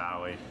Willamette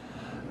Valley.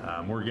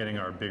 We're getting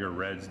our bigger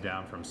reds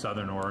down from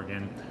Southern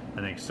Oregon.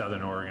 I think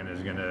Southern Oregon is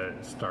going to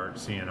start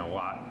seeing a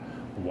lot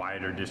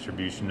wider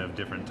distribution of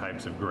different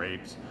types of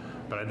grapes,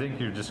 but I think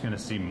you're just going to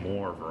see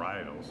more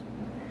varietals.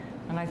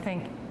 And I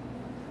think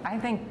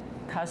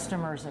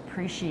customers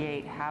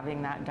appreciate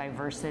having that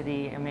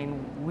diversity. I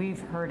mean, we've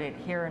heard it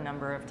here a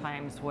number of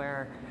times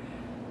where,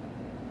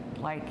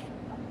 like,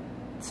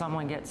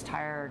 someone gets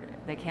tired,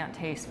 they can't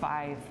taste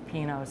 5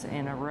 Pinots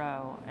in a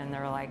row, and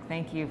they're like,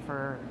 thank you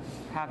for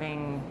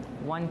having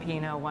 1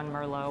 Pinot, 1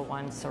 Merlot,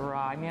 1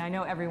 Syrah. I mean, I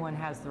know everyone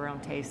has their own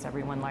taste,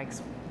 everyone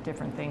likes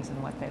different things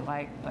and what they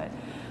like, but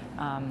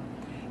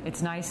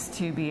it's nice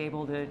to be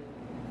able to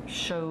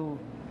show,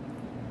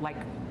 like,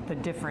 the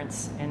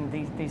difference in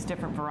these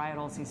different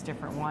varietals, these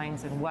different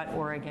wines, and what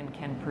Oregon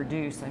can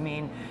produce. I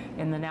mean,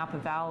 in the Napa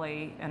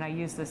Valley, and I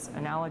use this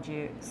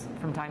analogy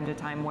from time to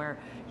time, where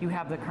you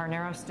have the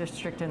Carneros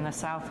district in the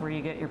south where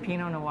you get your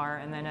Pinot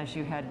Noir, and then as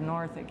you head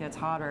north it gets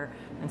hotter,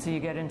 and so you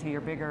get into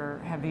your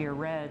bigger, heavier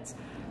reds.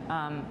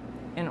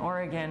 In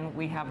Oregon,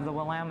 we have the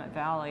Willamette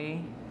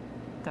Valley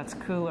that's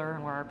cooler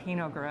and where our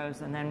Pinot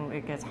grows, and then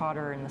it gets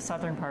hotter in the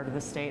southern part of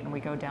the state, and we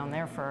go down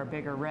there for our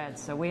bigger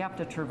reds. So we have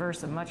to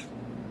traverse a much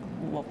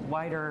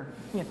wider,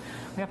 we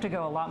have to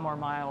go a lot more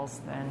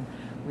miles than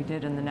we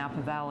did in the Napa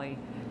Valley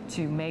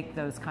to make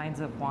those kinds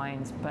of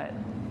wines. But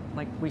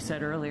like we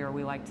said earlier,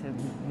 we like to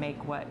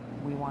make what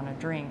we want to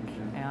drink,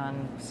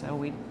 and so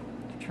we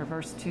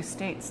traverse 2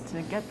 states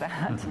to get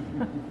that.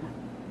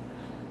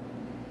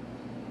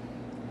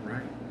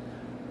 Right.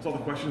 That's all the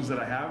questions that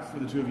I have for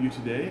the 2 of you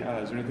today.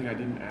 Is there anything I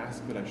didn't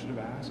ask that I should have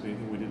asked?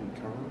 Anything we didn't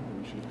cover that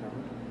we should have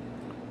covered?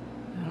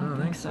 I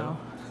don't think so.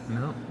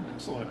 No.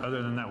 Excellent.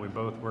 Other than that, we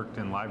both worked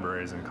in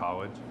libraries in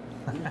college.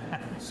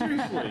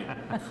 Seriously?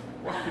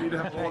 Well, we need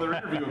to have a whole other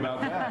interview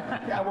about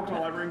that. Yeah, I worked in a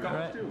library in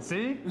college too.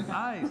 See?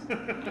 Nice.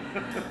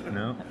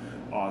 No.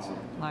 Awesome.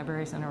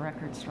 Libraries and a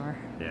record store.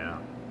 Yeah.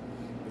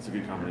 That's a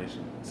good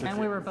combination. And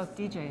we were both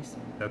DJs.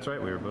 That's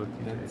right. We were both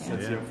That DJs.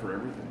 sets you up for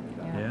everything.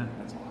 Yeah.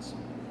 That's awesome.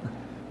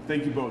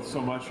 Thank you both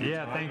so much for your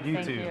Yeah, time. thank you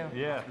Thank too. you.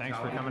 Yeah, thanks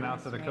for coming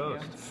out to the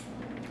coast.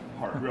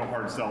 Real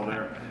hard sell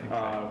there.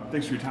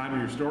 Thanks for your time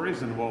and your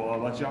stories, and we'll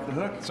let you off the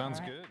hook. Sounds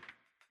good.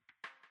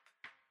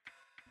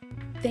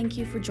 Thank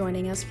you for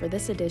joining us for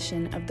this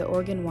edition of the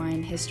Oregon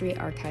Wine History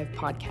Archive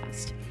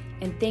podcast.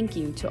 And thank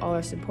you to all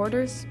our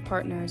supporters,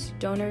 partners,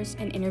 donors,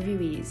 and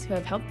interviewees who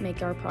have helped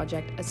make our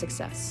project a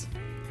success.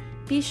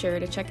 Be sure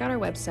to check out our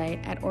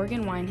website at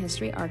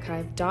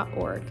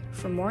OregonWineHistoryArchive.org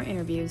for more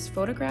interviews,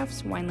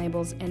 photographs, wine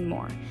labels, and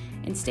more.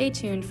 And stay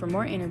tuned for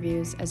more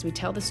interviews as we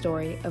tell the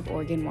story of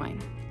Oregon wine.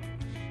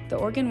 The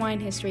Oregon Wine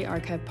History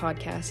Archive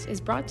podcast is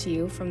brought to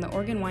you from the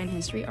Oregon Wine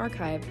History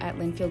Archive at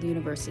Linfield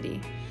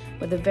University,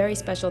 with a very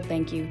special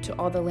thank you to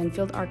all the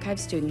Linfield Archive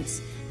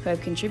students who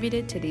have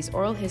contributed to these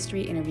oral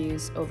history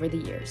interviews over the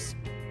years.